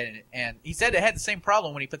just go ahead and he said it had the same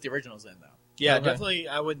problem when he put the originals in, though. Yeah, Okay. definitely.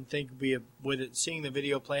 I wouldn't think with it seeing the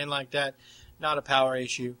video playing like that, not a power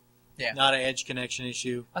issue, Yeah. not an edge connection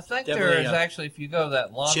issue. I think Definitely there is a actually, if you go to that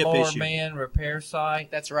chip Lawnmower issue. Man repair site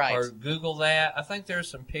That's right. or Google that, I think there's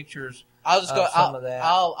some pictures. I'll just go. some of that.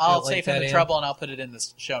 I'll You'll save link him that the in? trouble and I'll put it in the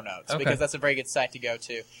show notes Okay. because that's a very good site to go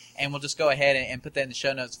to. And we'll just go ahead and put that in the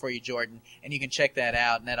show notes for you, Jordan, and you can check that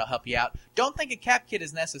out and that'll help you out. Don't think a cap kit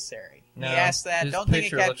is necessary. No, he asked that. his Don't think a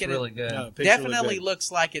picture cap looks kit really is good. No, picture definitely looked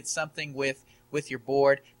looks like it's something with your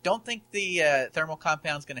board. Don't think the thermal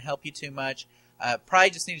compound is going to help you too much.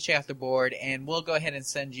 Probably just need to check out the board, and we'll go ahead and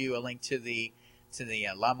send you a link to the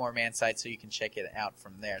Lawnmower Man site so you can check it out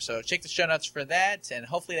from there. So check the show notes for that, and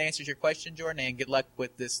hopefully that answers your question, Jordan, and good luck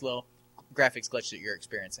with this little graphics glitch that you're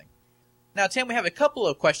experiencing. Now, Tim, we have a couple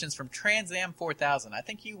of questions from Trans Am 4000. I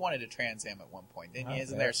think you wanted a Trans Am at one point, didn't you? Okay.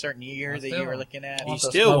 Isn't there a certain year I that still you were want- looking at? I want He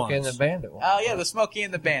the still Smokey and wants- the Bandit one. Oh, yeah, the Smokey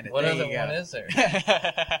and the Bandit. What there other you go. one is there?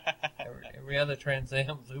 Every other Trans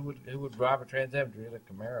Am, who would drive a Trans Am to get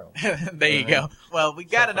a Camaro? There you go. Well, we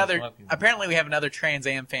got Except for another. Smokey. Apparently, we have another Trans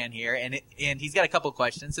Am fan here, and he's got a couple of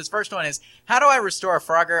questions. His first one is, how do I restore a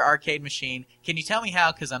Frogger arcade machine? Can you tell me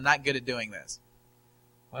how? Because I'm not good at doing this.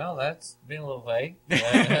 Well, that's been a little vague.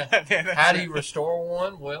 How do you restore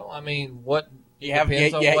one? Well, I mean, what You have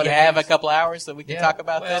depends on you what it have a is. couple hours that we can Yeah, talk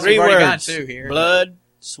about well, this. 3 We've already words: gone 2 here. blood,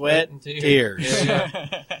 sweat, and tears.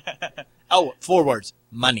 Yeah. Oh, 4 words: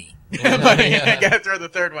 money. But you Yeah. got to throw the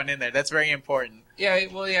third one in there. That's very important. Yeah,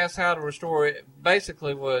 well, he asks how to restore it.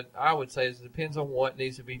 Basically, what I would say is it depends on what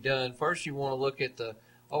needs to be done. First, you want to look at the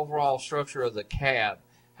overall structure of the cab.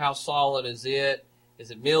 How solid is it? Is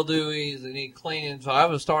it mildewy? Does it need cleaning? So I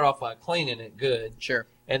would start off by cleaning it good. Sure.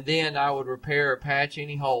 And then I would repair or patch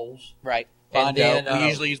any holes. Right. And Bondo. then, we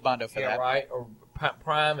usually use Bondo for Yeah, that. right. Or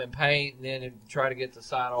prime and paint, and then try to get the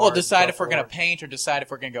side We'll art decide and if we're stuff going to work. paint or decide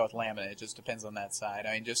if we're going to go with laminate. It just depends on that side.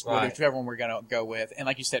 I mean, just Right. whichever one we're going to go with. And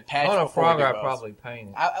like you said, patch Oh, no, before we do Frogger I both. probably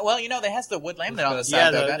painted. Well, you know, that has the wood laminate on the It's side,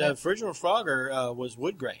 Yeah, though, doesn't the it? original Frogger was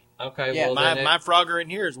wood grain. Okay, Yeah, well, My then my Frogger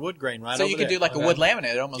in here is wood grain right So over you could there. do like a Okay. wood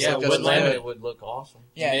laminate. It almost Yeah, looks wood just as laminate good. would look awesome.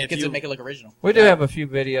 Yeah, If it gets you- to make it look original. We do have a few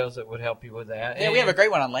videos that would help you with that. Yeah, we have a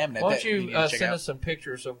great one on laminate. Why that don't you can check send out. us some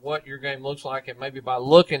pictures of what your game looks like, and maybe by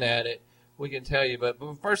looking at it, we can tell you. But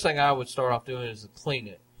the first thing I would start off doing is to clean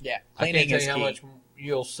it. Yeah, I can't cleaning tell is you how key. much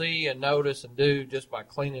you'll see and notice and do just by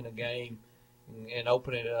cleaning a game and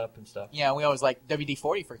opening it up and stuff. Yeah, we always like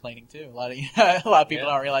WD-40 for cleaning too. A lot of people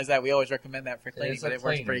Yeah. don't realize that. We always recommend that for cleaning, It's but a it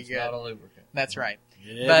works cleaner, pretty it's good. not a lubricant. That's right.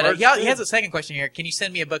 It But works he good. has a second question here. Can you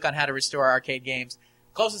send me a book on how to restore arcade games?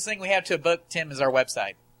 Closest thing we have to a book, Tim, is our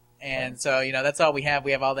website. And so, you know, that's all we have.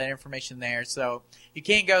 We have all that information there. So you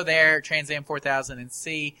can go there, Trans Am 4000, and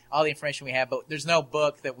see all the information we have. But there's no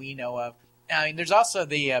book that we know of. I mean, there's also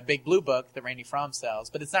the Big Blue book that Randy Fromm sells,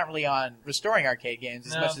 but it's not really on restoring arcade games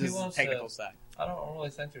as No, much if he as the wants technical to- side. I don't really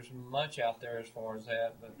think there's much out there as far as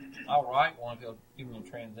that, but I'll write one if he'll give me a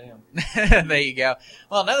Trans Am. There you go.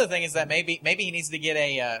 Well, another thing is that maybe he needs to get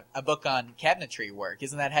a book on cabinetry work.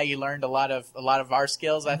 Isn't that how you learned a lot of our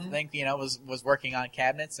skills? I Mhm. think was working on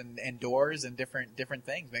cabinets and doors and different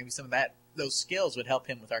things. Maybe some of those skills would help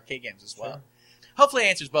him with arcade games as well. Sure. Hopefully, it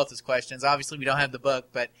answers both his questions. Obviously, we don't have the book,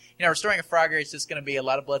 but restoring a Frogger is just going to be a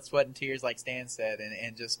lot of blood, sweat, and tears, like Stan said,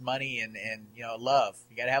 and just money and love.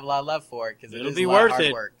 You got to have a lot of love for it because It'll is be a lot of worth hard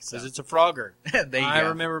it work. So. because it's a Frogger. There you I go.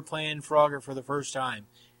 remember playing Frogger for the first time.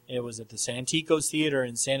 It was at the Santikos Theater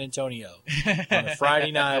in San Antonio on a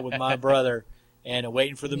Friday night with my brother, and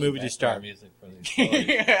waiting for the movie to start. Music for the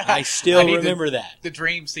story. I still remember that. The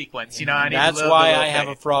dream sequence. You know, I need That's the why little I have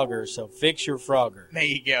a thing. Frogger, so fix your Frogger. There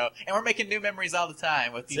you go. And we're making new memories all the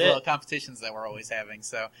time with these That's it. little competitions that we're always having.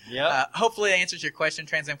 So Yep. hopefully that answers your question,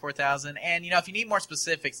 Trans Am 4000. And, if you need more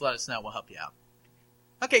specifics, let us know. We'll help you out.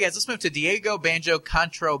 Okay, guys, let's move to Diego Banjo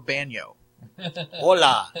Contro Banjo.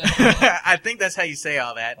 Hola. I think that's how you say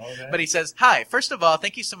all that. Okay. But he says, "Hi, first of all,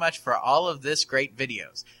 thank you so much for all of this great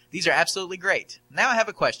videos. These are absolutely great. Now I have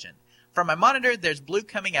a question. From my monitor, there's blue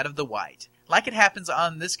coming out of the white, like it happens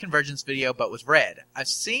on this convergence video, but with red. I've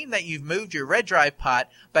seen that you've moved your red drive pot,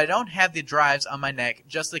 but I don't have the drives on my neck,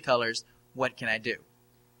 just the colors. What can I do?"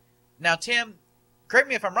 Now, Tim, correct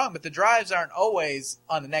me if I'm wrong, but the drives aren't always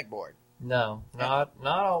on the neck board. No, not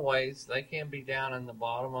always. They can be down in the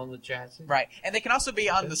bottom on the chassis. Right. And they can also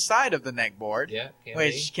be on the side of the neck board. Yeah, can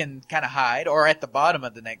Which be. can kind of hide, or at the bottom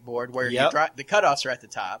of the neck board where Yep. the cutoffs are at the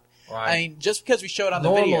top. Right. I mean, just because we show it on the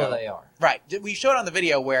Normally video, they are. right? We show it on the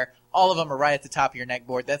video where all of them are right at the top of your neck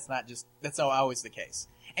board. That's not always the case.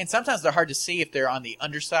 And sometimes they're hard to see if they're on the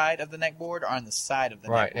underside of the neck board or on the side of the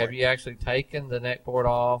Right. neck board. Have you actually taken the neck board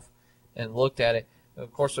off and looked at it?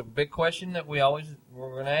 Of course, a big question that we're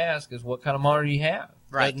going to ask is what kind of monitor you have.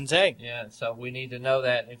 Right. Doesn't say. Yeah, so we need to know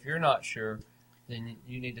that. If you're not sure, then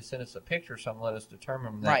you need to send us a picture or something. Let us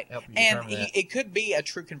determine that. Right. Help you And determine that. it could be a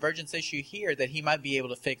true convergence issue here that he might be able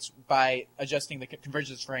to fix by adjusting the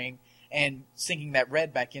convergence ring and sinking that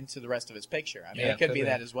red back into the rest of his picture. I mean, Yeah, it could could be be.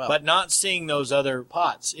 that as well. But not seeing those other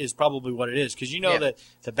pots is probably what it is. Because Yeah. that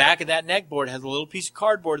the back of that neck board has a little piece of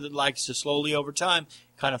cardboard that likes to slowly over time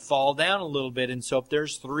kind of fall down a little bit. And so if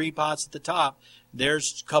there's 3 pots at the top,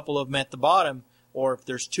 there's a couple of them at the bottom. Or if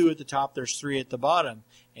there's 2 at the top, there's 3 at the bottom.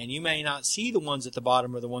 And you may not see the ones at the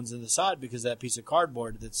bottom or the ones on the side because of that piece of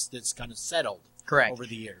cardboard that's kind of settled Correct. over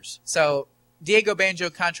the years. So, Diego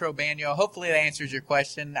Banjo Contro Banjo, hopefully that answers your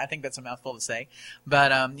question. I think that's a mouthful to say.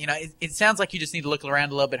 But, it sounds like you just need to look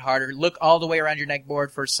around a little bit harder. Look all the way around your neck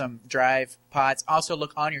board for some drive pots. Also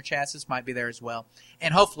look on your chassis, might be there as well.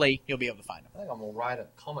 And hopefully you'll be able to find them. I think I'm going to write a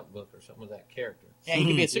comic book or something with that character. Yeah, you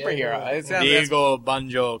can be a superhero. Yeah. It sounds- Diego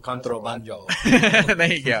Banjo Contro Banjo.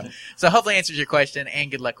 there you go. So hopefully it answers your question,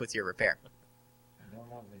 and good luck with your repair. I don't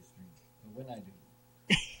know these things, but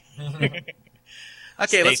when I do.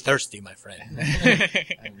 Okay, Stay thirsty, my friend.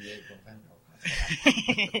 I'm Diego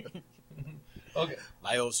Banjo. Okay,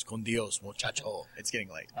 Laos con Dios, muchacho. It's getting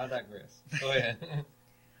late. I digress. Go ahead.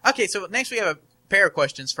 Okay, so next we have a pair of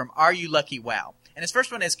questions from Are You Lucky Wow. And his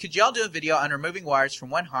first one is, could y'all do a video on removing wires from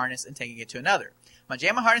one harness and taking it to another? My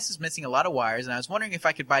JAMA harness is missing a lot of wires, and I was wondering if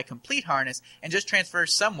I could buy a complete harness and just transfer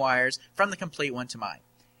some wires from the complete one to mine.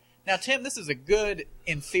 Now, Tim, this is a good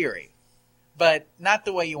in theory, but not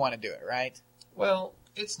the way you want to do it, right? Well,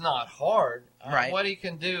 it's not hard. Right. What he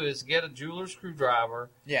can do is get a jeweler's screwdriver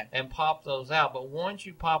Yeah. and pop those out. But once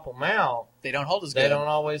you pop them out, They don't hold as they good. don't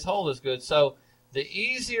always hold as good. So the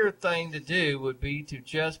easier thing to do would be to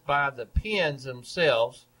just buy the pins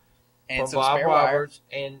themselves And from some Bob spare wire. Roberts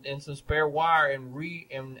and some spare wire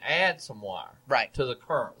and add some wire Right. to the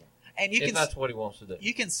current one. And you if can that's what he wants to do.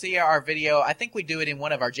 You can see our video. I think we do it in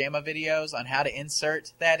one of our JAMA videos on how to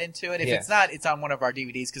insert that into it. If Yeah. it's not, it's on one of our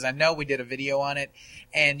DVDs because I know we did a video on it,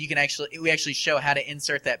 and we actually show how to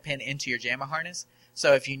insert that pin into your JAMA harness.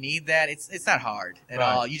 So if you need that, it's not hard at Right.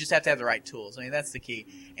 all. You just have to have the right tools. I mean, that's the key.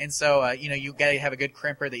 And so, you got to have a good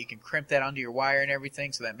crimper that you can crimp that onto your wire and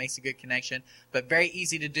everything, so that makes a good connection. But very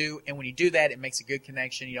easy to do, and when you do that, it makes a good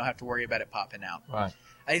connection. You don't have to worry about it popping out. Right.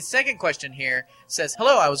 His second question here says,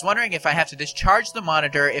 hello, I was wondering if I have to discharge the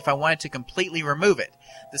monitor if I wanted to completely remove it.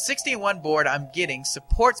 The 60-in-1 board I'm getting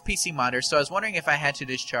supports PC monitors, so I was wondering if I had to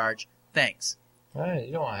discharge. Thanks. Hey,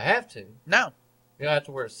 you don't have to. No. You don't have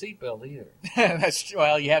to wear a seatbelt either. That's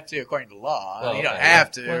well, you have to according to law. Well, You don't okay.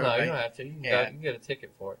 have to. Well, no, but- you don't have to. You can, Yeah. you can get a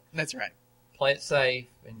ticket for it. That's right. Play it safe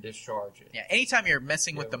and discharge it. Yeah. Anytime you're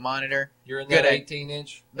messing with Yeah. the monitor You're in Good that idea.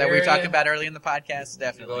 18-inch that we were talking about early in the podcast, Go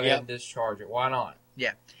definitely. ahead and discharge it. Why not?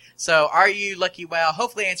 Yeah. So, are you lucky? Well,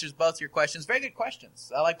 hopefully answers both your questions. Very good questions.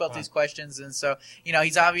 I like both Right. these questions. And so,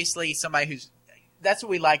 he's obviously somebody that's what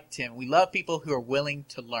we like, Tim. We love people who are willing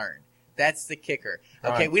to learn. That's the kicker.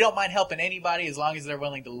 Okay. Right. We don't mind helping anybody as long as they're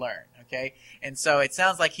willing to learn. Okay. And so it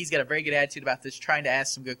sounds like he's got a very good attitude about this, trying to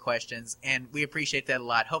ask some good questions. And we appreciate that a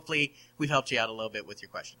lot. Hopefully we've helped you out a little bit with your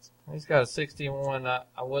questions. He's got a 60-in-1.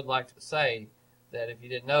 I would like to say that if you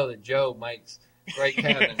didn't know that Joe makes great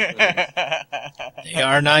cabinets for these. They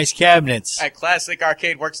are nice cabinets. At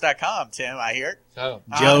ClassicArcadeWorks.com, Tim, I hear. So,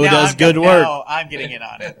 Joe now does I'm good getting- work. No, I'm getting in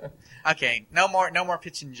on it. Okay, no more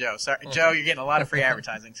pitching Joe. Sorry, Joe, you're getting a lot of free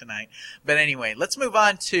advertising tonight. But anyway, let's move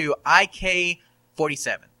on to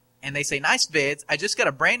IK47. And they say, nice vids. I just got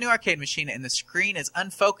a brand new arcade machine and the screen is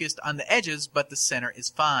unfocused on the edges, but the center is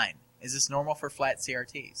fine. Is this normal for flat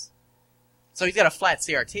CRTs? So he's got a flat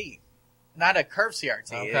CRT, not a curved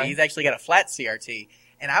CRT. Okay. He's actually got a flat CRT.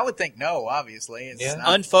 And I would think no, obviously. It's Yeah.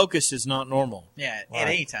 not, Unfocused is not normal. yeah, Right. at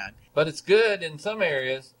any time. But it's good in some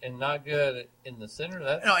areas and not good in the center.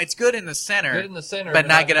 That's No, it's good in the center, good in the center, but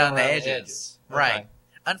not good good on the around edges. Okay. Right.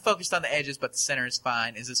 Unfocused on the edges, but the center is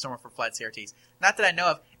fine. Is this normal for flat CRTs? Not that I know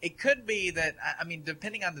of. It could be that, I mean,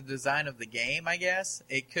 depending on the design of the game, I guess,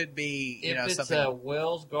 it could be, If it's something. a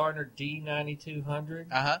Wells Gardner D9200,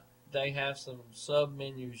 Uh-huh. they have some sub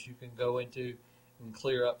menus you can go into and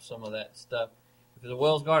clear up some of that stuff. If it's a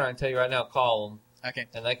Wells Gardner, I can tell you right now, call them Okay.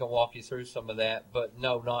 and they can walk you through some of that. But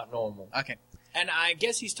no, not normal. Okay. And I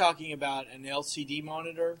guess he's talking about an LCD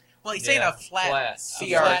monitor. Well, he's saying Yeah, a flat flat.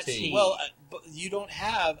 CRT. Well, but you don't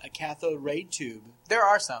have a cathode ray tube. there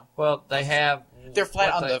are some. Well, they have. They're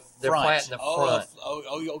flat what on the They're front. flat in the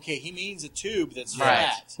front. Okay. He means a tube that's Right.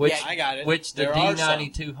 flat. Which, Yeah, I got it. Which the There are some.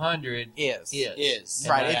 D9200 Is. Is. And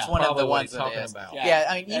Right, that's it's one of the probably what ones he's that talking is. about. Yeah,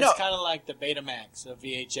 I mean, you That's know- kind of like the Betamax of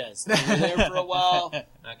VHS. They were there for a while. I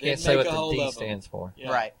Didn't can't say make what a hold the D of 'em. stands for. Yeah.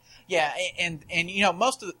 Right. Yeah, and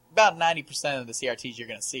most of about 90% of the CRTs you're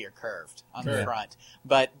going to see are curved on the Correct. front.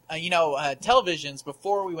 But televisions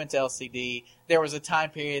before we went to LCD, there was a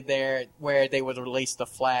time period there where they would release the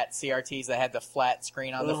flat CRTs that had the flat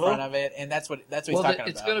screen on the Uh-huh. front of it, and that's what he's Well, talking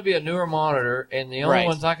it's about. going to be a newer monitor, and the only Right.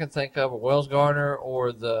 ones I can think of are Wells Gardner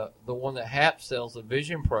or the one that Hap sells, the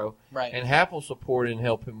Vision Pro, Right. and Hap will support and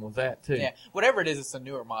help him with that too. Yeah, whatever it is, it's a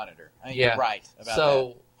newer monitor. I mean, Yeah. You're right about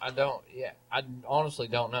So I honestly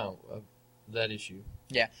don't know of that issue.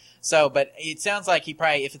 that. So, but it sounds like he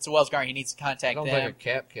probably, if it's a Wells Gardner, he needs to I contact don't them. think a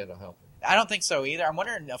cap kit will help him. I don't think so either. I'm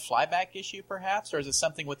wondering a flyback issue, perhaps, or is it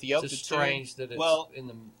something with the yoke? It's just strange that it's Well, in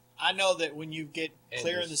the. I know that when you get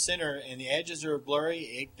clear Edges. in the center and the edges are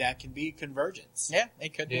blurry, that can be convergence. Yeah,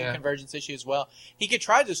 it could be a Yeah. convergence issue as well. He could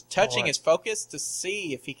try just touching Alright. his focus to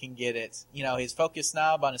see if he can get it. His focus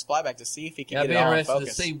knob on his flyback to see if he can I'd get be it all in interested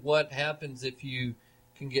focus. to see what happens if you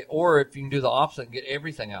can get, or if you can do the opposite and get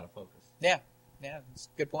everything out of focus. Yeah, that's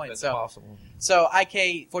a good point. That's So, possible. so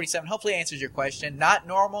IK47 hopefully answers your question. Not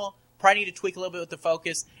normal. Probably need to tweak a little bit with the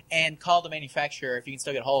focus and call the manufacturer if you can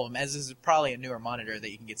still get a hold of them, as this is probably a newer monitor that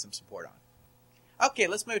you can get some support on. Okay,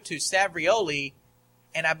 let's move to Savrioli,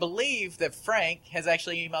 and I believe that Frank has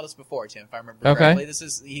actually emailed us before, Tim, if I remember Okay. correctly.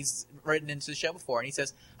 He's written into the show before, and he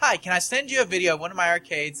says, "Hi, can I send you a video of one of my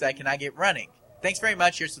arcades that I cannot get running? Thanks very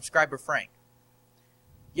much, your subscriber Frank."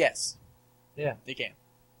 Yes, Yeah. you can.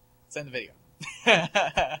 Send the video.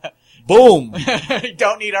 Boom.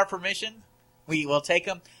 Don't need our permission. We will take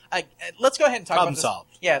them. Let's go ahead and talk Problem about this.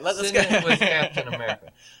 solved. Yeah, let's Send go. it with Captain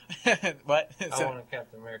America. What? I want a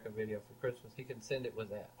Captain America video for Christmas. He can send it with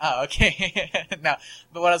that. Oh, okay. No,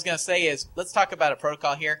 but what I was going to say is, let's talk about a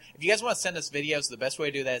protocol here. If you guys want to send us videos, the best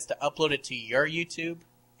way to do that is to upload it to your YouTube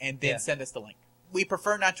and then Yeah. send us the link. We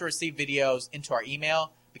prefer not to receive videos into our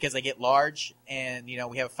email because they get large, and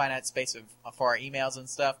we have a finite space for our emails and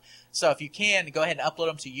stuff. So if you can, go ahead and upload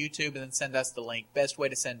them to YouTube and then send us the link. Best way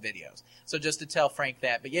to send videos. So just to tell Frank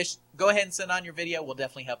that. But yes, go ahead and send on your video. We'll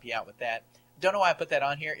definitely help you out with that. Don't know why I put that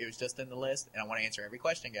on here. It was just in the list, and I want to answer every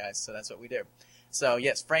question, guys. So that's what we do. So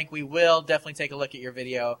yes, Frank, we will definitely take a look at your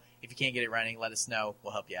video. If you can't get it running, let us know.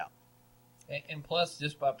 We'll help you out. And plus,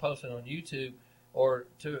 just by posting on YouTube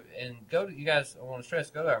you guys, I want to stress,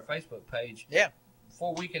 go to our Facebook page. Yeah.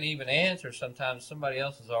 Before we can even answer, sometimes somebody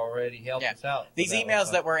else has already helped Yeah. us out. with These that emails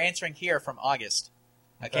one. that we're answering here are from August.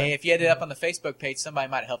 Okay, Okay. if you had it up on the Facebook page, somebody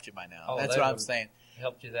might have helped you by now. Oh, That's they what I'm would've saying.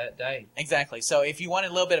 helped you that day. Exactly. So if you want a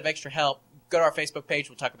little bit of extra help, go to our Facebook page.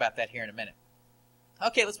 We'll talk about that here in a minute.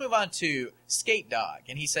 Okay, let's move on to Skate Dog.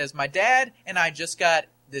 And he says, my dad and I just got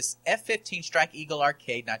this F-15 Strike Eagle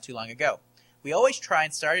arcade not too long ago. We always try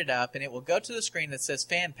and start it up, and it will go to the screen that says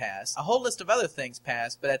fan pass. A whole list of other things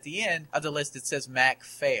pass, but at the end of the list it says Mac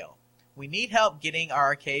fail. We need help getting our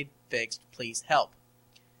arcade fixed. Please help.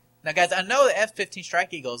 Now, guys, I know the F-15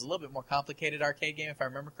 Strike Eagle is a little bit more complicated arcade game, if I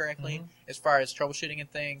remember correctly, Mhm. as far as troubleshooting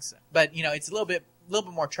and things. But, it's a little bit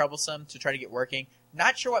more troublesome to try to get working.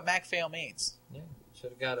 Not sure what Mac fail means. Yeah,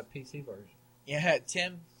 should have got a PC version. Yeah,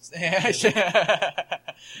 Tim.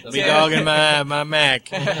 Me dogging my Mac.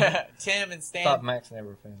 Tim and Stan. Thought Max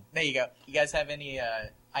never failed. There you go. You guys have any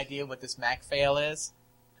idea what this Mac fail is?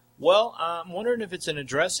 Well, I'm wondering if it's an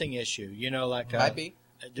addressing issue. Might be.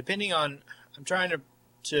 Depending on, I'm trying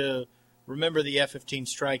to remember the F-15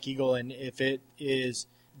 Strike Eagle, and if it is,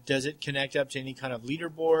 does it connect up to any kind of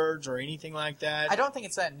leaderboards or anything like that? I don't think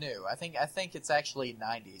it's that new. I think it's actually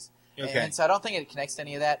 90s. Okay. And so I don't think it connects to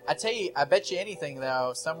any of that. I bet you anything,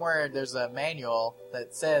 though, somewhere there's a manual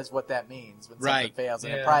that says what that means when something fails.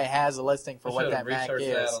 And it probably has a listing for what that MAC is.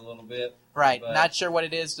 That a little bit. Right. Not sure what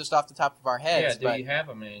it is just off the top of our heads. Yeah, do you have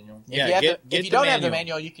a manual? If you don't have the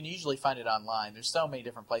manual, you can usually find it online. There's so many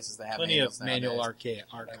different places that have plenty manuals of manual nowadays.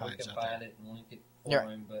 We archives can out find there. it and link it for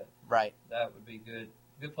him, but right. That would be good.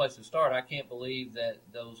 Good place to start. I can't believe that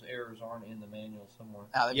those errors aren't in the manual somewhere.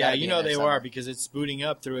 Yeah, they are because it's booting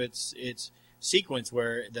up through its sequence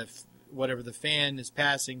where whatever the fan is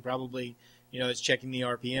passing probably it's checking the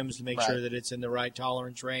RPMs to make sure that it's in the right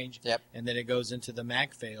tolerance range. Yep. And then it goes into the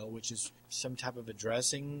MAC fail, which is some type of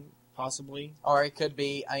addressing possibly. Or it could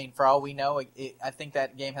be, for all we know, I think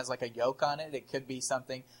that game has like a yoke on it. It could be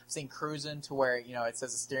something, I've seen cruising to where, it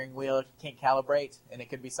says a steering wheel can't calibrate, and it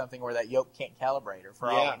could be something where that yoke can't calibrate, or for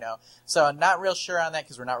all we know. So I'm not real sure on that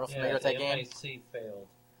because we're not real familiar with that game. MAC failed.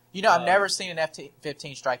 I've never seen an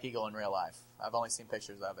F-15 Strike Eagle in real life. I've only seen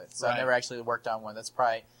pictures of it. So I've never actually worked on one. That's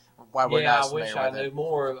probably why we're not familiar with it. I wish I knew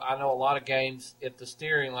more. I know a lot of games, if the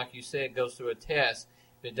steering, like you said, goes through a test,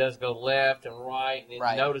 if it does go left and right, and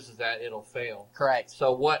it notices that, it'll fail. Correct.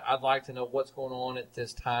 So I'd like to know what's going on at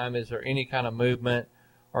this time. Is there any kind of movement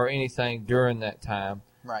or anything during that time?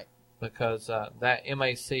 Right. Because that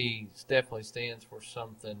MAC definitely stands for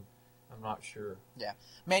something. I'm not sure. Yeah.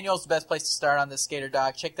 Manual's the best place to start on this Skater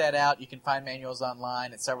Dog. Check that out. You can find manuals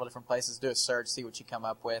online at several different places. Do a search, see what you come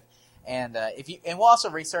up with. And we'll also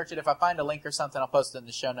research it. If I find a link or something, I'll post it in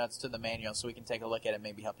the show notes to the manual so we can take a look at it and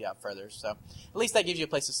maybe help you out further. So at least that gives you a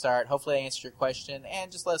place to start. Hopefully I answered your question,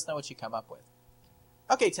 and just let us know what you come up with.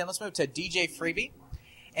 Okay, Tim, let's move to DJ Freebie.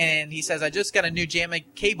 And he says, I just got a new JAMA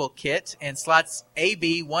cable kit, and slots A,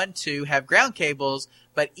 B, 1, 2 have ground cables,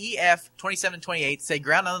 but EF 2728 say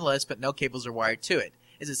ground on the list, but no cables are wired to it.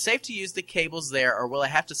 Is it safe to use the cables there, or will I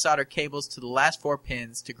have to solder cables to the last 4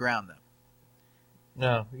 pins to ground them?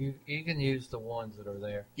 No, you can use the ones that are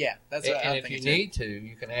there. Yeah, that's what I'm thinking. And if you need to,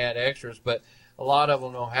 you can add extras, but a lot of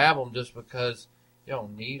them don't have them just because you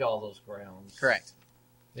don't need all those grounds. Correct.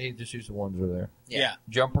 They just use the ones that are there. Yeah.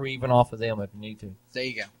 Jumper even off of them if you need to. There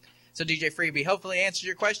you go. So DJ Freebie hopefully answers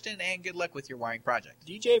your question, and good luck with your wiring project.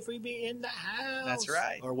 DJ Freebie in the house. That's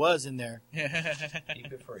right. Or was in there.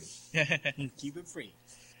 Keep it free. Keep it free.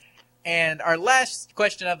 And our last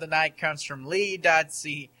question of the night comes from Lee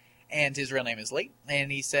Dodsey, and his real name is Lee.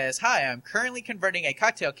 And he says, Hi, I'm currently converting a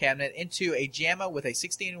cocktail cabinet into a JAMA with a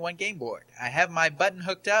 16-in-1 game board. I have my button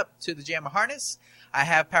hooked up to the JAMA harness. I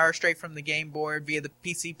have power straight from the game board via the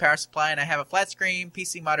PC power supply, and I have a flat screen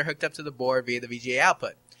PC monitor hooked up to the board via the VGA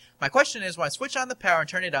output. My question is, when I switch on the power and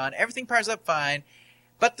turn it on, everything powers up fine,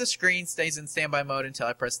 but the screen stays in standby mode until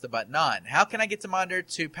I press the button on. How can I get the monitor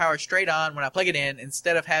to power straight on when I plug it in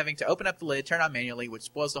instead of having to open up the lid, turn on manually, which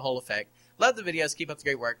spoils the whole effect? Love the videos. Keep up the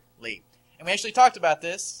great work, Lee. And we actually talked about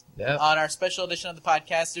this on our special edition of the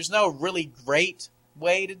podcast. There's no really great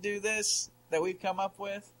way to do this that we've come up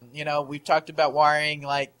with. We've talked about wiring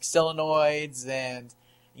like solenoids and,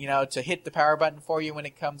 to hit the power button for you when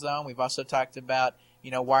it comes on. We've also talked about,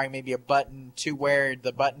 wiring maybe a button to where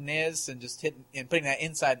the button is and just hitting and putting that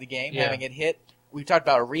inside the game, having it hit. We've talked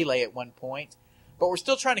about a relay at one point. But we're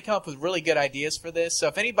still trying to come up with really good ideas for this. So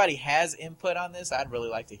if anybody has input on this, I'd really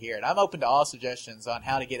like to hear it. I'm open to all suggestions on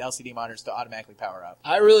how to get LCD monitors to automatically power up.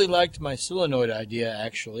 I really liked my solenoid idea,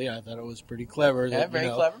 actually. I thought it was pretty clever. Very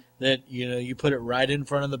clever. That, you put it right in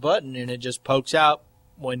front of the button and it just pokes out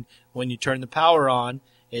when you turn the power on.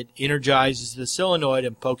 It energizes the solenoid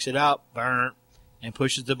and pokes it out, and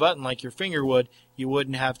pushes the button like your finger would. You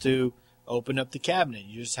wouldn't have to open up the cabinet.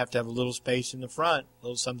 You just have to have a little space in the front, a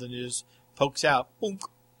little something to just pokes out. Boom.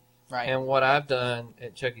 Right. And what I've done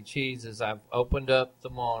at Chuck E. Cheese is I've opened up the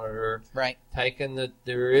monitor, taken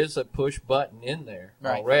there is a push button in there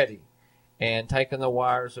already, and taken the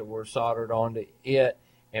wires that were soldered onto it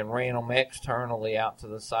and ran them externally out to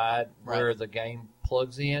the side where the game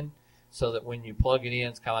plugs in, so that when you plug it in,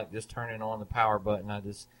 it's kind of like just turning on the power button.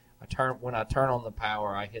 When I turn on the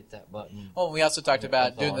power, I hit that button. Well, we also talked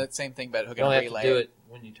about doing the same thing, but hooking a relay. You don't have to do it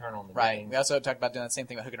when you turn on the game. We also talked about doing the same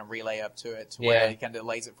thing, but hooking a relay up to it, to where it kind of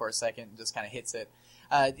delays it for a second and just kind of hits it.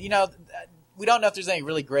 We don't know if there's any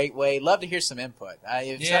really great way. Love to hear some input.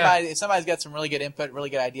 If somebody's got some really good input, really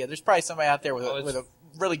good idea, there's probably somebody out there with a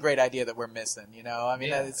really great idea that we're missing.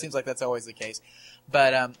 It seems like that's always the case.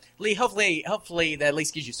 But Lee, hopefully that at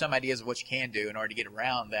least gives you some ideas of what you can do in order to get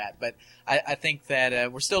around that. But I think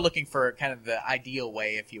that we're still looking for kind of the ideal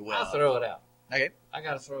way, if you will. I'll throw it out. Okay. I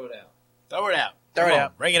got to throw it out. Throw it out. Throw it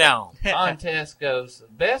out. Bring it on. Contest goes,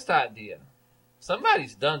 best idea.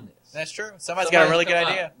 Somebody's done this. That's true. Somebody's got a really good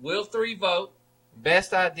idea. We'll 3 vote.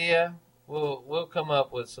 Best idea we'll come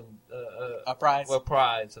up with some A prize? Well,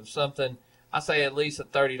 prize of something. I say at least a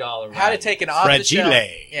 $30. How to take an off the shelf?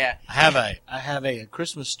 Fragile. Yeah. I have a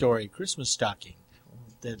Christmas story Christmas stocking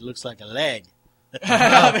that looks like a leg. The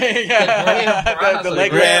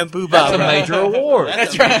leg Grand wrap. Poobah. That's a major award.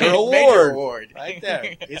 That's That's a right. major Major award. award. Right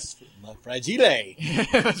there. It's fragile.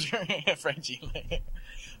 That's right. Fragile.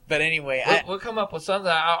 But anyway, We'll come up with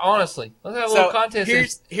something. Honestly, let's have a little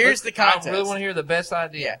contest. Here's the contest. I really want to hear the best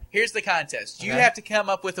idea. Yeah, here's the contest. You Okay. have to come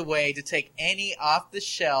up with a way to take any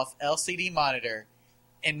off-the-shelf LCD monitor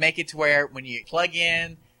and make it to where when you plug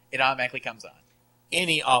in, it automatically comes on.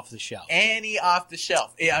 Any off the shelf. Any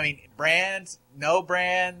off-the-shelf. I mean, brands, no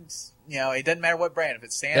brands, it doesn't matter what brand. If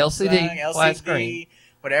it's Samsung, LCD, flat LCD, screen.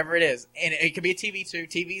 whatever it is. And it could be a TV too.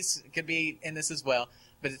 TVs could be in this as well.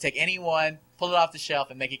 But to take any one, pull it off the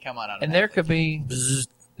shelf, and make it come on automatically. And there could be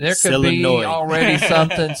Solenoid. already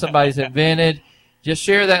something somebody's invented. Just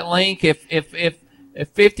share that link. If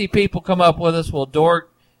 50 people come up with us, well,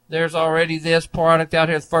 Dork, there's already this product out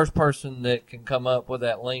here. The first person that can come up with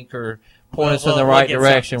that link or point us in the right get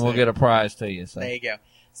direction, something we'll to get a prize to you. So. There you go.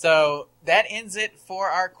 So that ends it for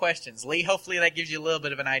our questions. Lee, hopefully that gives you a little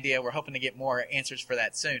bit of an idea. We're hoping to get more answers for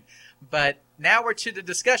that soon. But now we're to the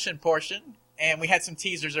discussion portion. And we had some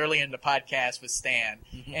teasers early in the podcast with Stan.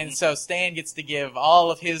 And so Stan gets to give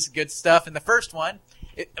all of his good stuff. And the first one,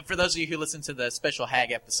 for those of you who listened to the special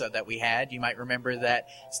Hag episode that we had, you might remember that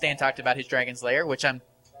Stan talked about his Dragon's Lair, which I'm,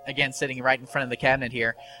 again, sitting right in front of the cabinet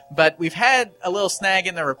here. But we've had a little snag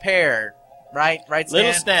in the repair, right? Right,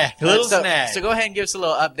 Stan? Little snag. So go ahead and give us a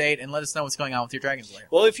little update and let us know what's going on with your Dragon's Lair.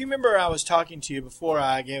 Well, if you remember, I was talking to you before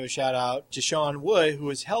I gave a shout out to Sean Wood, who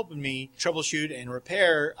was helping me troubleshoot and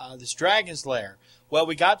repair this Dragon's Lair. Well,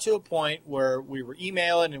 we got to a point where we were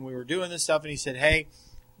emailing and we were doing this stuff, and he said, hey,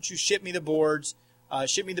 why don't you ship me the boards,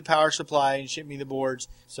 ship me the power supply, and ship me the boards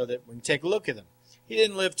so that we can take a look at them. He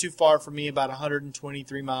didn't live too far from me, about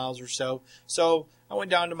 123 miles or so. So I went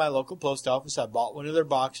down to my local post office. I bought one of their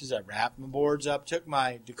boxes. I wrapped my boards up, took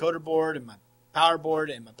my decoder board and my power board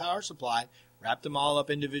and my power supply, wrapped them all up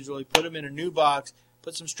individually, put them in a new box,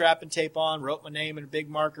 put some strap and tape on, wrote my name in a big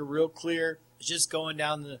marker real clear. It's just going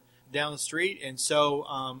down the street, and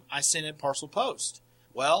so I sent it parcel post.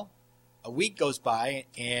 Well, a week goes by,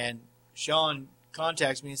 and Sean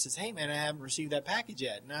contacts me and says, hey, man, I haven't received that package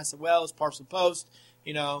yet. And I said, well, it's parcel post,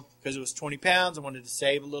 because it was 20 pounds. I wanted to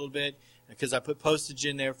save a little bit because I put postage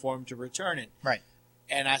in there for him to return it. Right.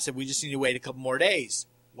 And I said, we just need to wait a couple more days.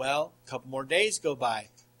 Well, a couple more days go by.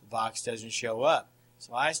 The box doesn't show up.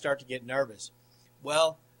 So I start to get nervous.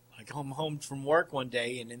 Well, I come home from work one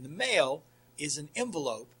day, and in the mail is an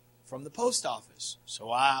envelope from the post office.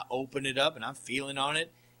 So I open it up, and I'm feeling on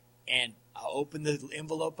it, and I open the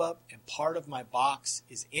envelope up, and part of my box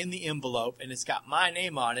is in the envelope, and it's got my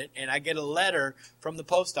name on it, and I get a letter from the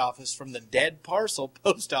post office, from the Dead Parcel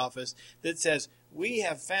post office, that says, we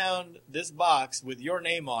have found this box with your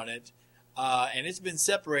name on it, and it's been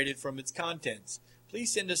separated from its contents.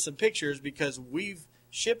 Please send us some pictures because we've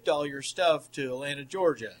shipped all your stuff to Atlanta,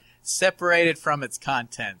 Georgia. Separated from its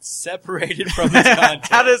contents. Separated from its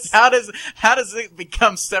contents. How does it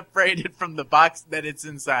become separated from the box that it's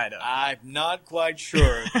inside of? I'm not quite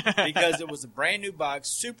sure because it was a brand new box,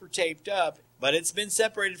 super taped up, but it's been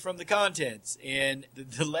separated from the contents. And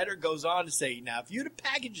the letter goes on to say, now, if you'd have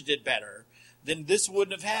packaged it better, then this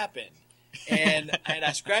wouldn't have happened. And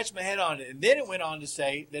I scratched my head on it. And then it went on to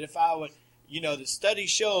say that if I would, the study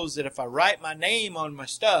shows that if I write my name on my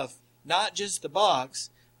stuff, not just the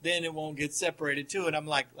box, then it won't get separated too. And I'm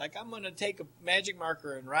like I'm going to take a magic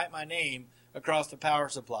marker and write my name across the power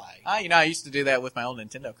supply. I used to do that with my old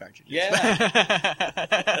Nintendo cartridges. Yeah.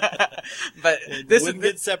 But this wouldn't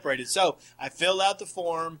get separated. So I filled out the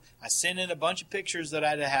form. I sent in a bunch of pictures that I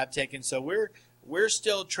had to have taken. So we're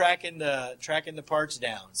still tracking the parts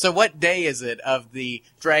down. So what day is it of the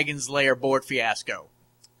Dragon's Lair board fiasco?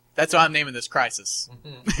 That's what I'm naming this crisis.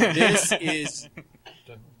 This is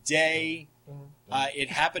day... it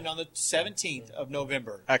happened on the 17th of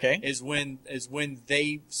November. Okay. Is when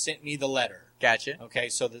they sent me the letter. Gotcha. Okay,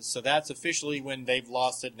 so that's officially when they've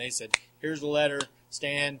lost it, and they said, "Here's the letter,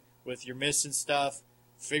 Stan, with your missing stuff.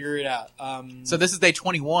 Figure it out." So this is day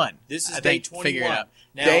 21. This is day 21. Figure it out.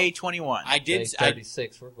 Now, day 21. Day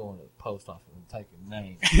 36. We're going to the post office and taking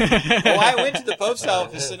names. I went to the post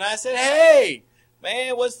office and I said, "Hey,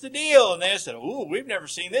 man, what's the deal?" And they said, "Ooh, we've never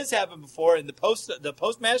seen this happen before." And the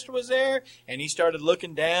postmaster was there, and he started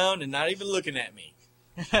looking down and not even looking at me.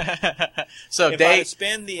 So if I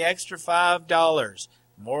spend the extra $5,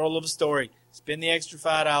 moral of the story, spend the extra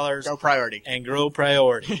 $5. Go priority. And grow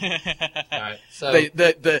priority. All right. So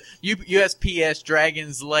The USPS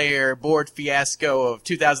Dragon's Lair board fiasco of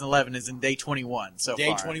 2011 is in day 21 so Day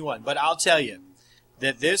far. 21. But I'll tell you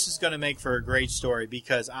that this is going to make for a great story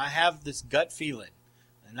because I have this gut feeling,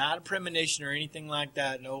 not a premonition or anything like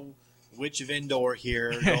that, no Witch of Endor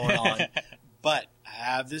here going on, but I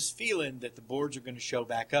have this feeling that the boards are going to show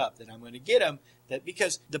back up, that I'm going to get them, that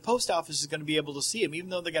because the post office is going to be able to see them, even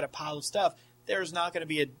though they got a pile of stuff, there's not going to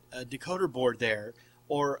be a decoder board there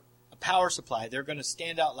or a power supply. They're going to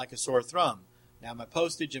stand out like a sore thumb. Now my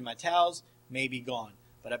postage and my towels may be gone.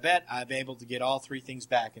 But I bet I'm able to get all three things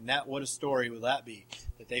back. And what a story will that be?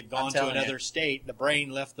 That they've gone to another state, the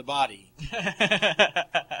brain left the body.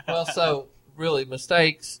 well, so really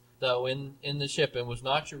mistakes though in the shipping was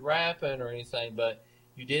not your wrapping or anything, but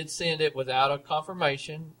you did send it without a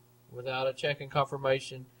confirmation, without a check and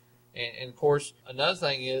confirmation. And of course, another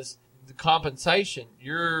thing is the compensation.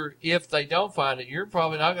 If they don't find it, you're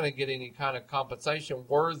probably not going to get any kind of compensation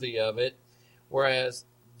worthy of it. Whereas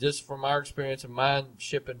just from our experience of mine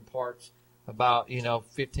shipping parts about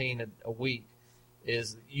 15 a week,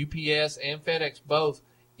 is UPS and FedEx both.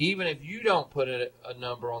 Even if you don't put a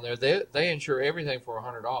number on there, they insure everything for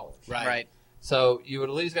 $100. Right. So you would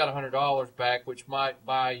at least got $100 back, which might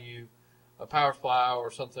buy you a power supply or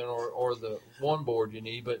something, or the one board you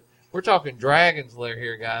need. But we're talking Dragon's Lair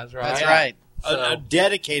here, guys. Right? That's right. A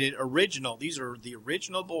dedicated original. These are the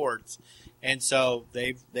original boards. And so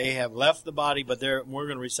they have left the body, but we're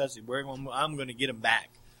going to resuscitate. I'm going to get them back.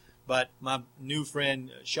 But my new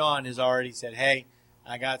friend Sean has already said, "Hey,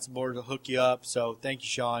 I got some boards to hook you up." So thank you,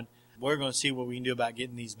 Sean. We're going to see what we can do about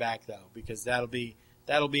getting these back, though, because that'll be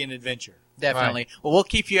an adventure. Definitely. Right. Well, we'll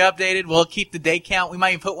keep you updated. We'll keep the day count. We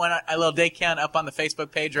might even put a little day count up on the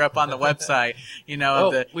Facebook page or up on the website,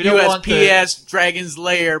 of the USPS Dragon's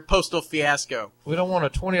Lair postal fiasco. We don't want a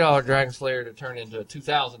 $20 Dragon's Lair to turn into a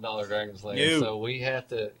 $2,000 Dragon's Lair. No. So we have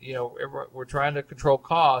to, we're trying to control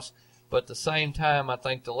costs, but at the same time, I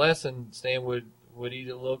think the lesson Stan would eat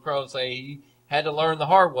a little crow and say he had to learn the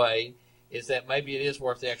hard way is that maybe it is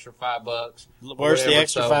worth the extra $5. Worth the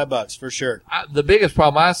extra $5 for sure. The biggest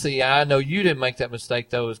problem I see, I know you didn't make that mistake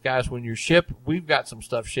though, is guys, when you're shipped, we've got some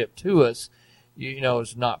stuff shipped to us,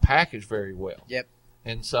 it's not packaged very well. Yep.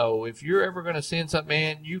 And so if you're ever going to send something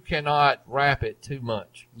in, you cannot wrap it too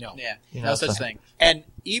much. No. Yeah. No such thing. And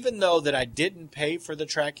even though that I didn't pay for the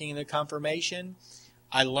tracking and the confirmation,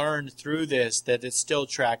 I learned through this that it's still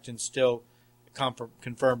tracked and still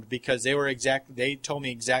confirmed because they told me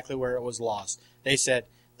exactly where it was lost. They said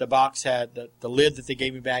the box had the lid that they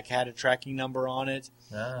gave me back had a tracking number on it.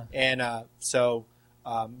 And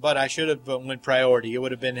but I should have went priority. It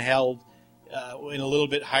would have been held in a little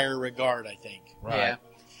bit higher regard, I think. Right. Yeah.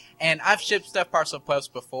 And I've shipped stuff parcel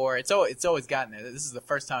post before. It's always gotten there. This is the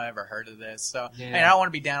first time I've ever heard of this. So, Yeah. And I don't want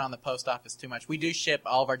to be down on the post office too much. We do ship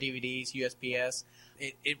all of our DVDs USPS.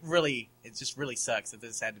 It just really sucks that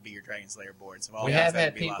this had to be your Dragon's Lair board. So We have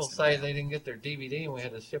had people say they didn't get their DVD and we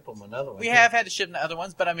had to ship them another one. We have had to ship the other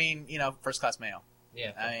ones, but I mean, first class mail.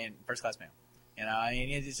 Yeah. First class mail.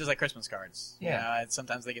 It's just like Christmas cards. Yeah.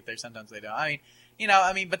 Sometimes they get there, sometimes they don't.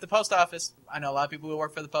 But the post office, I know a lot of people who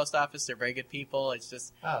work for the post office. They're very good people. It's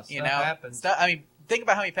just, stuff happens. Think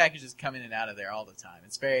about how many packages come in and out of there all the time.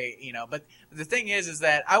 It's very, but the thing is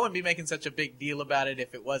that I wouldn't be making such a big deal about it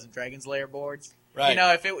if it wasn't Dragon's Lair boards. Right.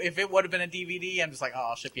 If it would have been a DVD, I'm just like,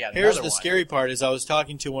 I'll ship you out Here's another the one. scary part is I was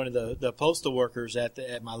talking to one of the postal workers at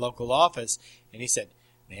my local office, and he said,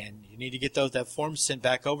 "Man, you need to get that form sent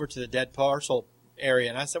back over to the dead parcel area."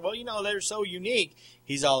 And I said, "Well, they're so unique."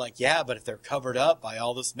 He's all like, "Yeah, but if they're covered up by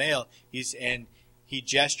all this mail," and he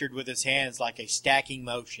gestured with his hands like a stacking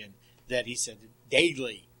motion that he said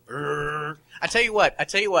daily. Brrr. I tell you what.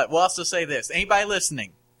 We'll also say this: anybody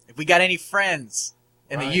listening, if we got any friends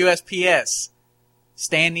in the USPS,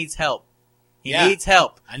 Stan needs help. He needs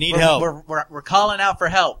help. I need help. We're calling out for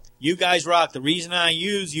help. You guys rock. The reason I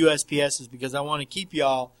use USPS is because I want to keep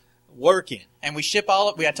y'all working. And we ship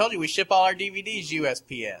I told you we ship all our DVDs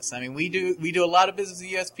USPS. We do a lot of business with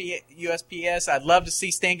USPS. I'd love to see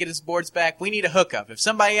Stan get his boards back. We need a hookup. If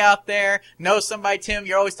somebody out there knows somebody, Tim,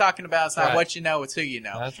 you're always talking about it's not Right. what you know, it's who you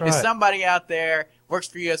know. That's right. If somebody out there works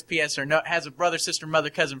for USPS or has a brother, sister, mother,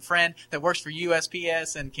 cousin, friend that works for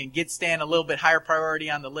USPS and can get Stan a little bit higher priority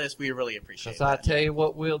on the list, we really appreciate Because I that. tell you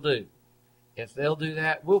what we'll do. If they'll do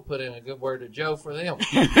that, we'll put in a good word to Joe for them.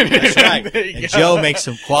 That's right. There you And go. Joe makes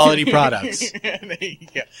some quality products. There you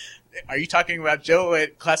go. Are you talking about Joe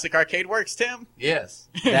at Classic Arcade Works, Tim? Yes.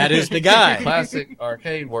 That is the guy.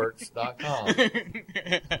 ClassicArcadeWorks.com.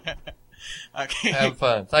 Okay. Have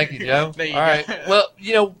fun. Thank you, Joe. There you All go. right. Well,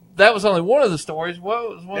 that was only one of the stories. What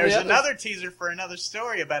was one There's of the another teaser for another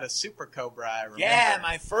story about a Super Cobra, I remember. Yeah,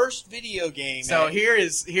 my first video game. So man. here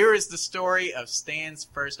is the story of Stan's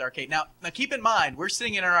first arcade. Now keep in mind, we're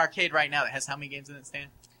sitting in an arcade right now that has how many games in it, Stan?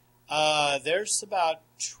 There's about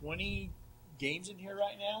 20 games in here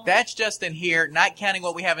right now. That's just in here, not counting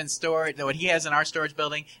what we have in storage, what he has in our storage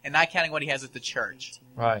building, and not counting what he has at the church.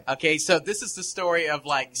 Right. Okay, so this is the story of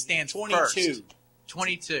like Stan's 22. first.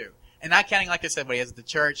 22. And not counting, like I said, what he has at the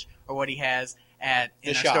church or what he has in The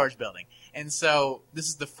our shop. storage building. And so this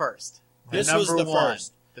is the first. This was the one.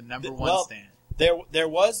 first. The number one Well, Stan. There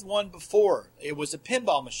was one before. It was a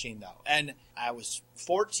pinball machine, though. And I was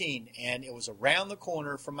 14, and it was around the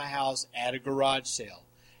corner from my house at a garage sale.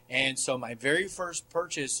 And so my very first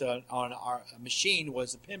purchase on our machine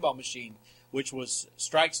was a pinball machine, which was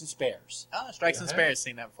Strikes and Spares. Oh, Strikes and Spares,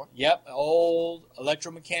 seen that before. Yep, old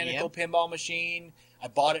electromechanical Yep. pinball machine. I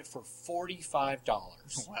bought it for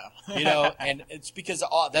 $45. Wow. You know, and it's because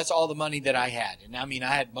that's all the money that I had. And I mean,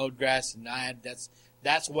 I had mowed grass, and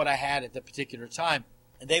that's what I had at the particular time.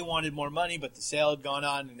 And they wanted more money, but the sale had gone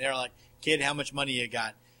on, and they're like, "Kid, how much money you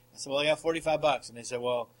got?" I said, "Well, I got $45." And they said,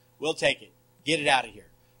 "Well, we'll take it. Get it out of here."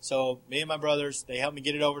 So me and my brothers, they helped me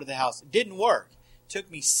get it over to the house. It didn't work. It took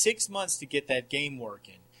me 6 months to get that game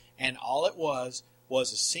working, and all it was a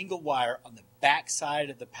single wire on the back side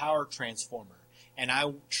of the power transformer. And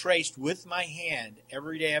I traced with my hand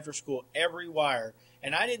every day after school, every wire.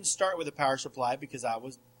 And I didn't start with a power supply because I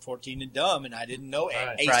was 14 and dumb, and I didn't know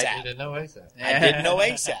ASAP. Right. You didn't know ASAP. I didn't know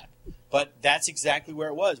ASAP. But that's exactly where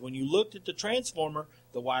it was. When you looked at the transformer,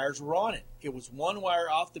 the wires were on it. It was one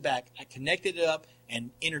wire off the back. I connected it up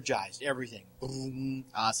and energized everything. Boom.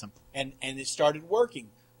 Awesome. And it started working.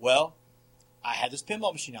 Well, I had this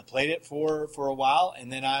pinball machine. I played it for a while,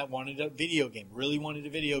 and then I wanted a video game. Really wanted a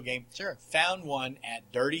video game. Sure. Found one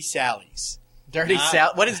at Dirty Sally's.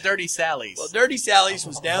 What is Dirty Sally's? Well, Dirty Sally's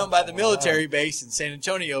was down by the military base in San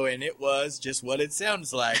Antonio, and it was just what it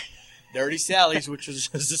sounds like. Dirty Sally's, which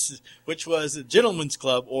was a gentleman's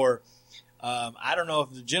club, or I don't know if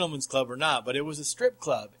it was a gentleman's club or not, but it was a strip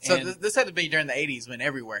club. So And- this had to be during the 80s when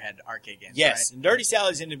everywhere had arcade games, yes, right? and Dirty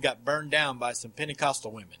Sally's ended up got burned down by some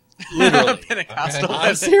Pentecostal women. Literally. Pentecostal.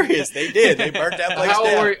 I'm serious. They did. They burnt that place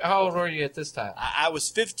down. How old were you at this time? I was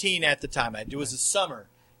 15 at the time. It was a summer,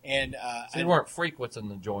 and So you weren't frequenting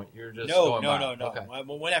the joint. You were just no. going by. Okay.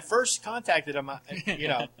 Well, when I first contacted them,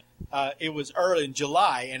 it was early in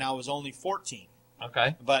July, and I was only 14.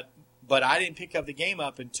 Okay. But I didn't pick up the game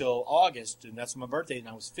up until August, and that's my birthday, and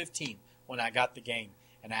I was 15 when I got the game.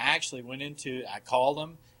 And I actually I called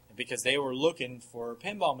them because they were looking for a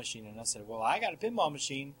pinball machine, and I said, "Well, I got a pinball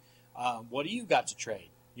machine. What do you got to trade?"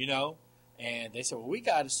 And they said, "Well, we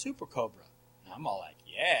got a Super Cobra." And I'm all like,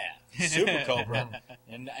 "Yeah, Super Cobra,"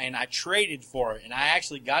 and I traded for it, and I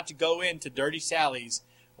actually got to go into Dirty Sally's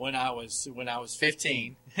when I was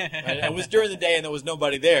 15. It was during the day, and there was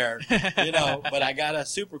nobody there, But I got a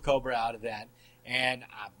Super Cobra out of that, and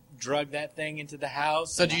I drug that thing into the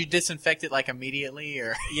house. So did you disinfect it like immediately,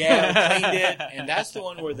 or? Yeah, we cleaned it, and that's the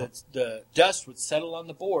one where the dust would settle on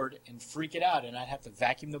the board and freak it out, and I'd have to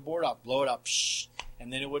vacuum the board off, blow it up,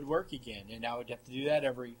 and then it would work again. And I would have to do that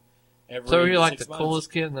every So you're like 6 the months.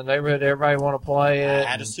 coolest kid in the neighborhood. Everybody want to play it. I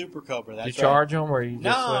had a Super Cobra. That's Did you charge them, or you just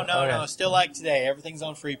No. Still like today. Everything's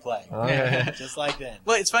on free play. Okay. Just like then.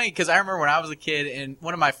 Well, it's funny because I remember when I was a kid, and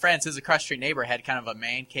one of my friends, his across the street neighbor, had kind of a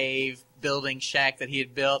man cave building shack that he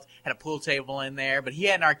had built, had a pool table in there, but he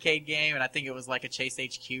had an arcade game, and I think it was like a Chase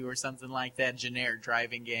HQ or something like that, generic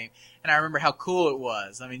driving game. And I remember how cool it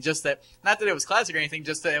was. I mean, just that, not that it was classic or anything,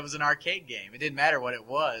 just that it was an arcade game. It didn't matter what it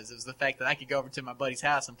was. It was the fact that I could go over to my buddy's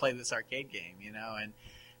house and play this arcade game,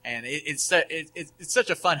 and it's such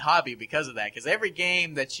a fun hobby because of that. Because every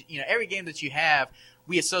game that you have,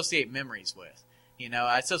 we associate memories with.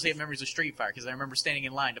 I associate memories with Street Fighter because I remember standing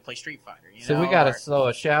in line to play Street Fighter. So we got to throw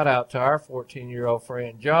a shout out to our 14-year-old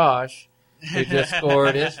friend Josh, who just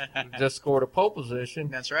scored a pole position.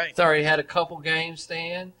 That's right. He's already had a couple games,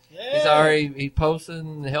 Stan. Yeah. He posted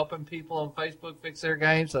and helping people on Facebook fix their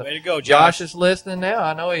games. So Way to go, Josh is listening now.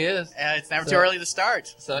 I know he is. It's never too early to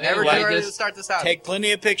start. So Never anyway, too early just to start this hobby. Take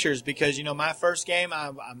plenty of pictures because my first game,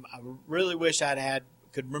 I really wish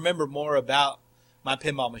could remember more about my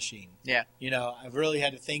pinball machine. Yeah. I've really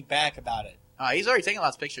had to think back about it. He's already taken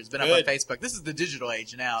lots of pictures. Been Good. up on Facebook. This is the digital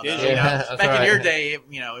age now. Though. Digital. Yeah, that's Back in right. your day, it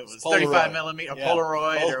was Polaroid. 35 millimeter Yeah.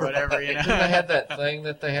 Polaroid or Polaroid. whatever. Didn't they have that thing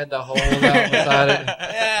that they had to hold out beside it?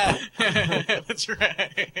 Yeah. That's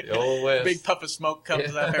right. The old West. Big puff of smoke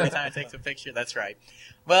comes Yeah. up every time I take a picture. That's right.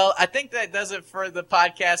 Well, I think that does it for the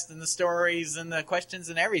podcast and the stories and the questions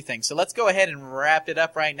and everything. So let's go ahead and wrap it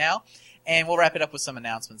up right now. And we'll wrap it up with some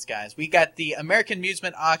announcements, guys. We got the American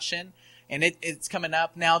Amusement Auction, and it's coming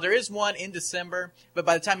up. Now, there is one in December, but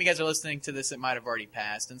by the time you guys are listening to this, it might have already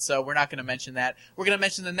passed. And so we're not going to mention that. We're going to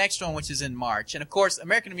mention the next one, which is in March. And, of course,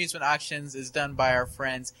 American Amusement Auctions is done by our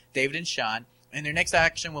friends David and Sean. And their next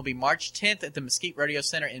auction will be March 10th at the Mesquite Rodeo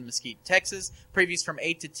Center in Mesquite, Texas. Previews from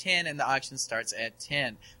 8 to 10, and the auction starts at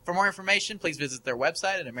 10. For more information, please visit their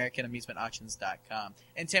website at AmericanAmusementAuctions.com.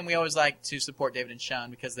 And, Tim, we always like to support David and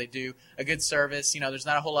Sean because they do a good service. You know, there's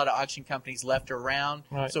not a whole lot of auction companies left around,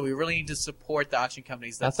 right. So we really need to support the auction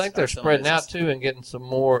companies. I think they're spreading out, too, and getting some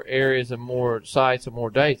more areas and more sites and more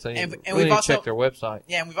dates. They and really we've also check their website.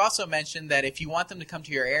 Yeah, and we've also mentioned that if you want them to come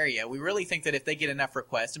to your area, we really think that if they get enough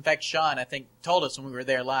requests, in fact, Sean, I think, told us when we were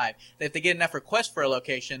there live, that if they get enough requests for a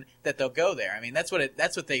location, that they'll go there. I mean, that's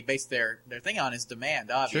what they base their thing on is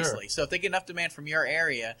demand, obviously. Sure. So if they get enough demand from your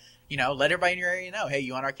area, you know, let everybody in your area know, hey,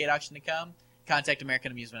 you want Arcade Auction to come? Contact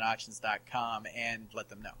AmericanAmusementAuctions.com and let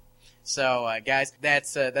them know. So, guys,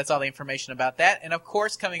 that's all the information about that. And, of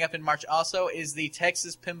course, coming up in March also is the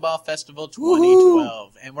Texas Pinball Festival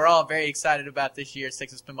 2012. And we're all very excited about this year's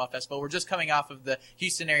Texas Pinball Festival. We're just coming off of the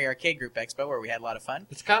Houston Area Arcade Group Expo where we had a lot of fun.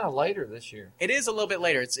 It's kind of later this year. It is a little bit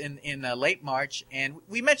later. It's in late March. And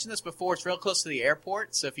we mentioned this before. It's real close to the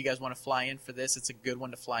airport. So if you guys want to fly in for this, it's a good one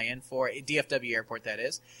to fly in for. DFW Airport, that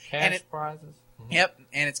is. Cash prizes. Yep,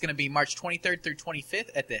 and it's going to be March 23rd through 25th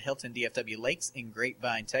at the Hilton DFW Lakes in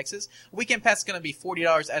Grapevine, Texas. Weekend pass is going to be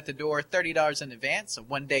 $40 at the door, $30 in advance. A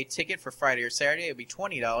one-day ticket for Friday or Saturday will be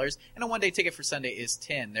 $20, and a one-day ticket for Sunday is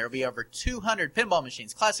 $10. There will be over 200 pinball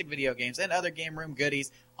machines, classic video games, and other game room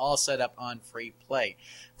goodies, all set up on free play.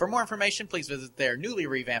 For more information, please visit their newly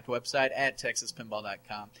revamped website at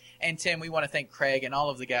TexasPinball.com. And, Tim, we want to thank Craig and all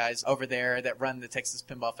of the guys over there that run the Texas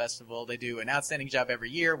Pinball Festival. They do an outstanding job every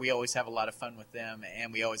year. We always have a lot of fun with them,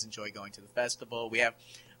 and we always enjoy going to the festival. We have,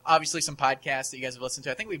 obviously, some podcasts that you guys have listened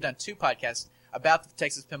to. I think we've done 2 podcasts about the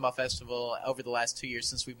Texas Pinball Festival over the last 2 years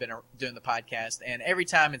since we've been doing the podcast, and every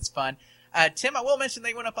time it's fun. Tim, I will mention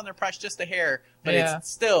they went up on their price just a hair, but it's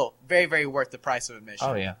still very, very worth the price of admission.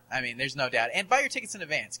 Oh, yeah. I mean, there's no doubt. And buy your tickets in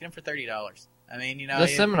advance. Get them for $30. I mean, you know. The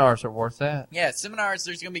seminars are worth that. Yeah, seminars.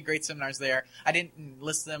 There's going to be great seminars there. I didn't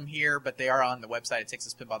list them here, but they are on the website at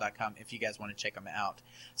TexasPinball.com if you guys want to check them out.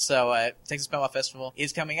 So, Texas Pinball Festival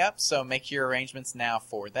is coming up, so make your arrangements now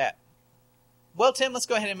for that. Well, Tim, let's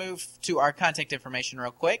go ahead and move to our contact information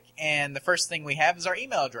real quick. And the first thing we have is our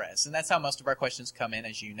email address. And that's how most of our questions come in,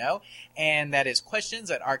 as you know. And that is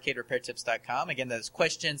questions@arcaderepairtips.com. Again, that is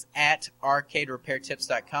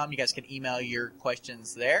questions@arcaderepairtips.com. You guys can email your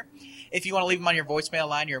questions there. If you want to leave them on your voicemail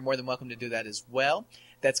line, you're more than welcome to do that as well.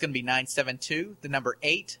 That's going to be 972, the number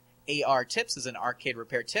 8. AR Tips is an Arcade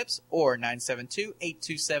Repair Tips, or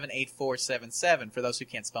 972-827-8477 for those who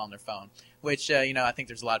can't spell on their phone, which, I think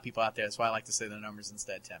there's a lot of people out there. That's why I like to say the numbers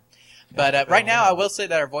instead, Tim. But right now, I will say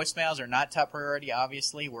that our voicemails are not top priority,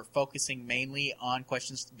 obviously. We're focusing mainly on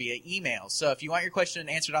questions via email. So if you want your question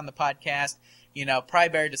answered on the podcast, probably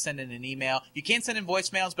better to send in an email. You can send in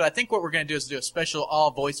voicemails, but I think what we're going to do is do a special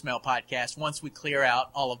all voicemail podcast once we clear out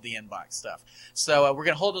all of the inbox stuff. So we're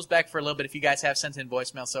going to hold those back for a little bit. If you guys have sent in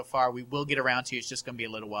voicemails so far, we will get around to you. It's just going to be a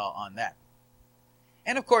little while on that.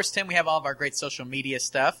 And, of course, Tim, we have all of our great social media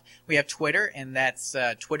stuff. We have Twitter, and that's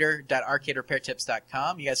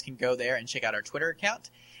twitter.arcaderepairtips.com. You guys can go there and check out our Twitter account.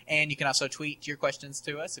 And you can also tweet your questions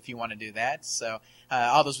to us if you want to do that. So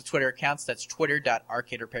all those with Twitter accounts, that's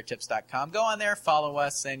twitter.arcaderepairtips.com. Go on there, follow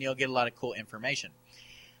us, and you'll get a lot of cool information.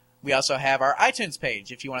 We also have our iTunes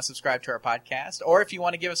page if you want to subscribe to our podcast, or if you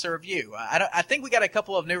want to give us a review. I think we got a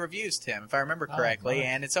couple of new reviews, Tim, if I remember correctly, nice.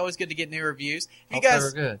 And it's always good to get new reviews. They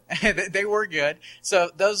were good. They were good.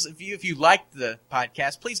 So those of you, if you liked the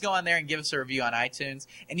podcast, please go on there and give us a review on iTunes.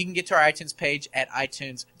 And you can get to our iTunes page at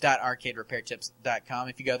itunes.arcaderepairtips.com.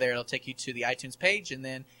 If you go there, it'll take you to the iTunes page, and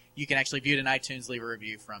then you can actually view it in iTunes, leave a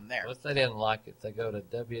review from there. Well, if they didn't like it, they go to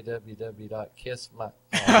www.kissmy.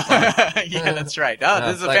 Yeah, that's right.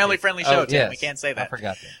 This is a family-friendly show, Tim. Yes. We can't say that. I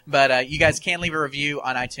forgot that. But you guys can leave a review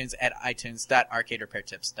on iTunes at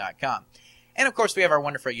itunes.arcaderepairtips.com. And, of course, we have our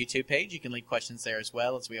wonderful YouTube page. You can leave questions there as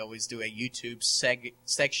well, as we always do a YouTube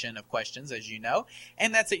section of questions, as you know.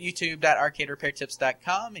 And that's at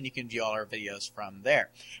youtube.arcaderepairtips.com, and you can view all our videos from there.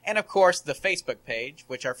 And, of course, the Facebook page,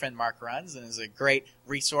 which our friend Mark runs, and is a great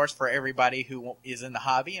resource for everybody who is in the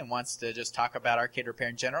hobby and wants to just talk about arcade repair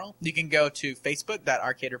in general. You can go to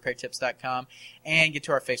facebook.arcaderepairtips.com and get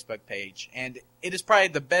to our Facebook page. And it is probably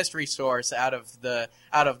the best resource out of the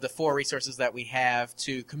 4 resources that we have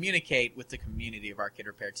to communicate with the community of Arcade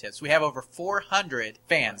Repair Tips. We have over 400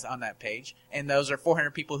 fans on that page, and those are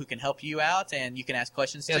 400 people who can help you out, and you can ask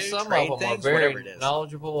questions Yeah, too, some trade of them things, are whatever very it is.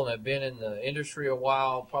 knowledgeable and have been in the industry a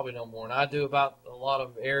while, probably know more than I do about a lot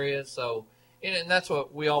of areas. So, and that's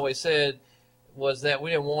what we always said, was that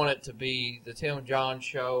we didn't want it to be the Tim and John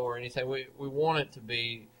show or anything. We want it to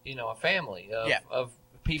be, a family of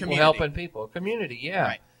people Community. helping people, a community, yeah.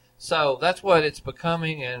 Right. So that's what it's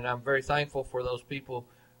becoming, and I'm very thankful for those people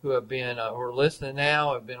who have been, who are listening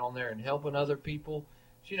now, have been on there and helping other people.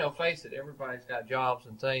 But, face it, everybody's got jobs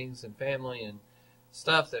and things and family and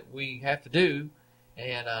stuff that we have to do.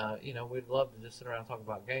 And, we'd love to just sit around and talk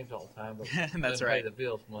about games all the time, but That's doesn't right. pay the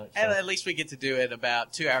bills much. And So. at least we get to do it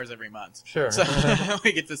about 2 hours every month. Sure. So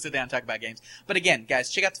we get to sit down and talk about games. But again,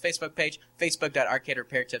 guys, check out the Facebook page,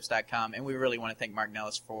 facebook.arcaderepairtips.com, and we really want to thank Mark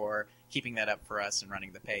Nellis for keeping that up for us and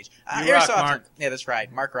running the page. You rock, Mark. Yeah, that's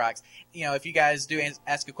right. Mark rocks. If you guys do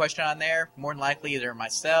ask a question on there, more than likely either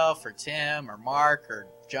myself or Tim or Mark or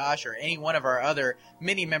Josh or any one of our other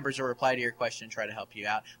many members will reply to your question and try to help you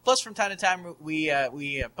out. Plus, from time to time,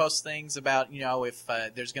 we post things about, if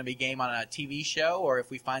there's going to be a game on a TV show or if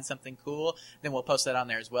we find something cool, then we'll post that on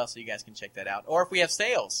there as well so you guys can check that out. Or if we have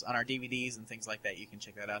sales on our DVDs and things like that, you can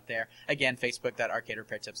check that out there. Again,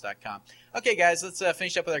 facebook.arcaderepairtips.com. Okay, guys, let's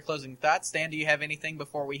finish up with our closing thoughts. Stan, do you have anything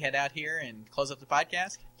before we head out here and close up the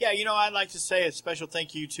podcast? Yeah, I'd like to say a special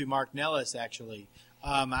thank you to Mark Nellis, actually.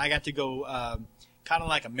 I got to go kind of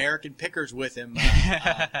like American Pickers with him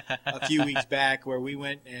a few weeks back, where we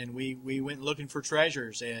went and we went looking for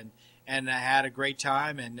treasures, and I had a great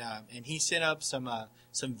time, and he sent up some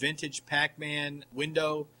vintage Pac-Man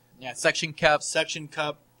window suction cup,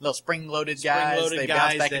 little spring-loaded guys. They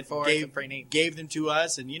bounce back and forth. Pretty neat. Gave them to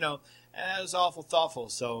us, and that was awful thoughtful.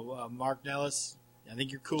 So Mark Nellis, I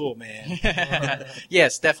think you're cool, man.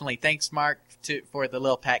 Yes, definitely. Thanks, Mark, for the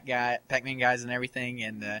little Pac-Man guys and everything,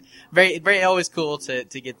 and very, very always cool to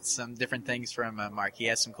get some different things from Mark. He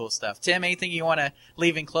has some cool stuff. Tim, anything you want to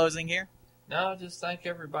leave in closing here? No, just thank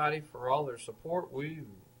everybody for all their support.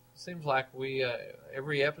 Seems like we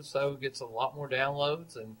every episode gets a lot more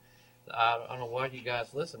downloads, and I don't know why you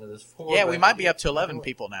guys listen to this for. Yeah, we might be up to 11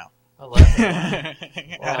 people now. 11.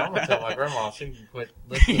 Well, I'm going to tell my grandma she can quit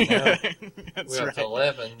listening now. We're up to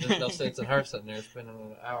 11. There's no sense in her sitting there spending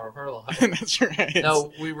an hour of her life. That's right.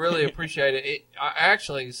 No, we really appreciate it.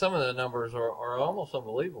 Actually, some of the numbers are almost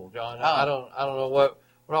unbelievable, John. Oh. I don't know what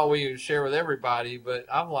all we share with everybody, but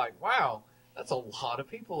I'm like, wow, that's a lot of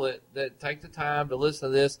people that take the time to listen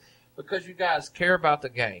to this because you guys care about the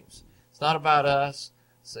games. It's not about us.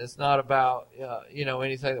 It's not about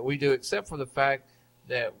anything that we do except for the fact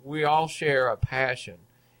that we all share a passion,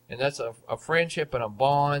 and that's a friendship and a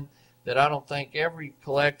bond that I don't think every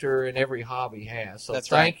collector and every hobby has. So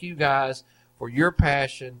thank you guys for your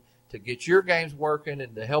passion to get your games working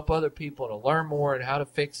and to help other people to learn more and how to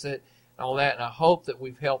fix it and all that. And I hope that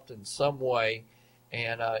we've helped in some way,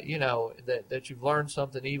 and that you've learned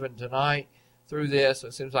something even tonight through this.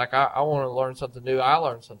 It seems like I want to learn something new. I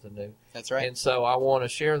learned something new. That's right. And so I want to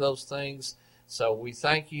share those things. So we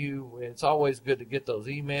thank you. It's always good to get those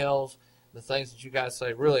emails. The things that you guys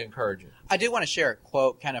say really encouraging. I do want to share a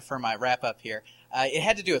quote kind of for my wrap-up here. It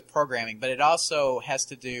had to do with programming, but it also has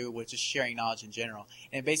to do with just sharing knowledge in general.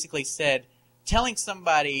 And it basically said, telling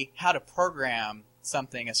somebody how to program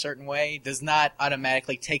something a certain way does not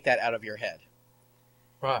automatically take that out of your head.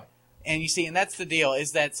 Right. And you see, and that's the deal,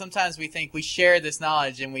 is that sometimes we think we share this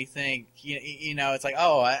knowledge and we think, it's like,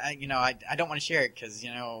 oh, I don't want to share it because,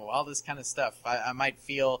 all this kind of stuff. I might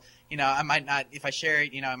feel, I might not, if I share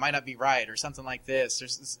it, it might not be right or something like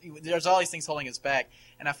this. There's all these things holding us back.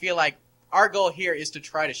 And I feel like our goal here is to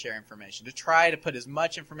try to share information, to try to put as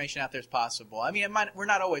much information out there as possible. I mean, we're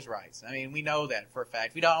not always right. I mean, we know that for a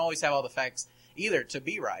fact. We don't always have all the facts either to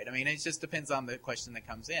be right. I mean, it just depends on the question that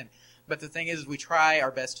comes in. But the thing is we try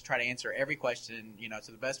our best to try to answer every question,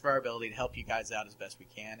 to the best of our ability to help you guys out as best we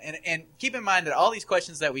can. And keep in mind that all these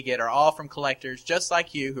questions that we get are all from collectors just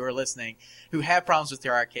like you who are listening, who have problems with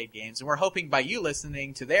their arcade games. And we're hoping by you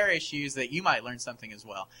listening to their issues that you might learn something as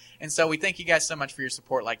well. And so we thank you guys so much for your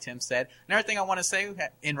support, like Tim said. Another thing I want to say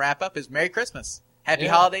in wrap-up is Merry Christmas. Happy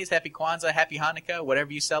holidays, happy Kwanzaa, happy Hanukkah,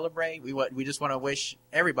 whatever you celebrate. We just want to wish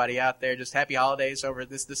everybody out there just happy holidays over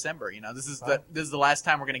this December. This is the last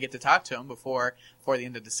time we're going to get to talk to them before the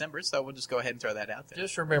end of December. So we'll just go ahead and throw that out there.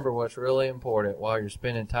 Just remember what's really important while you're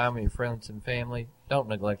spending time with your friends and family. Don't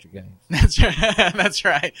neglect your games. That's right. That's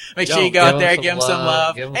right. Make sure you go out there, give them some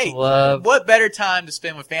love. Give them some love. What better time to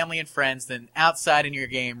spend with family and friends than outside in your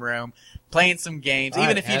game room, playing some games. All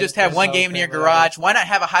Even right, if you just have one game in your garage, why not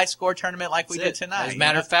have a high score tournament like we did tonight? As a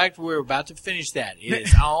matter of fact, we're about to finish that. It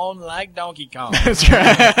is on like Donkey Kong. That's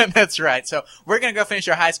right. That's right. So we're going to go finish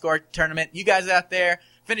our high score tournament. You guys out there,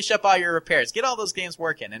 finish up all your repairs. Get all those games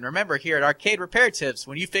working. And remember, here at Arcade Repair Tips,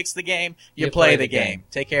 when you fix the game, you play the game.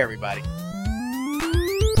 Take care, everybody.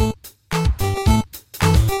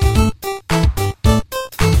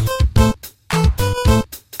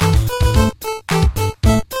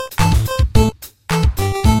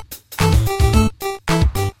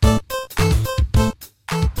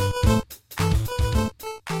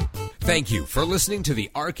 Thank you for listening to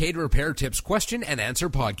the Arcade Repair Tips Question and Answer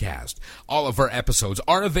podcast. All of our episodes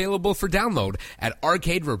are available for download at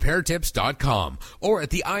arcaderepairtips.com or at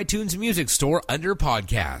the iTunes Music Store under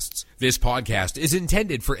podcasts. This podcast is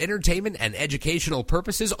intended for entertainment and educational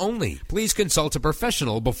purposes only. Please consult a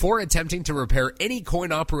professional before attempting to repair any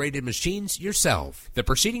coin-operated machines yourself. The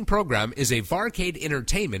preceding program is a Varcade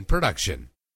Entertainment production.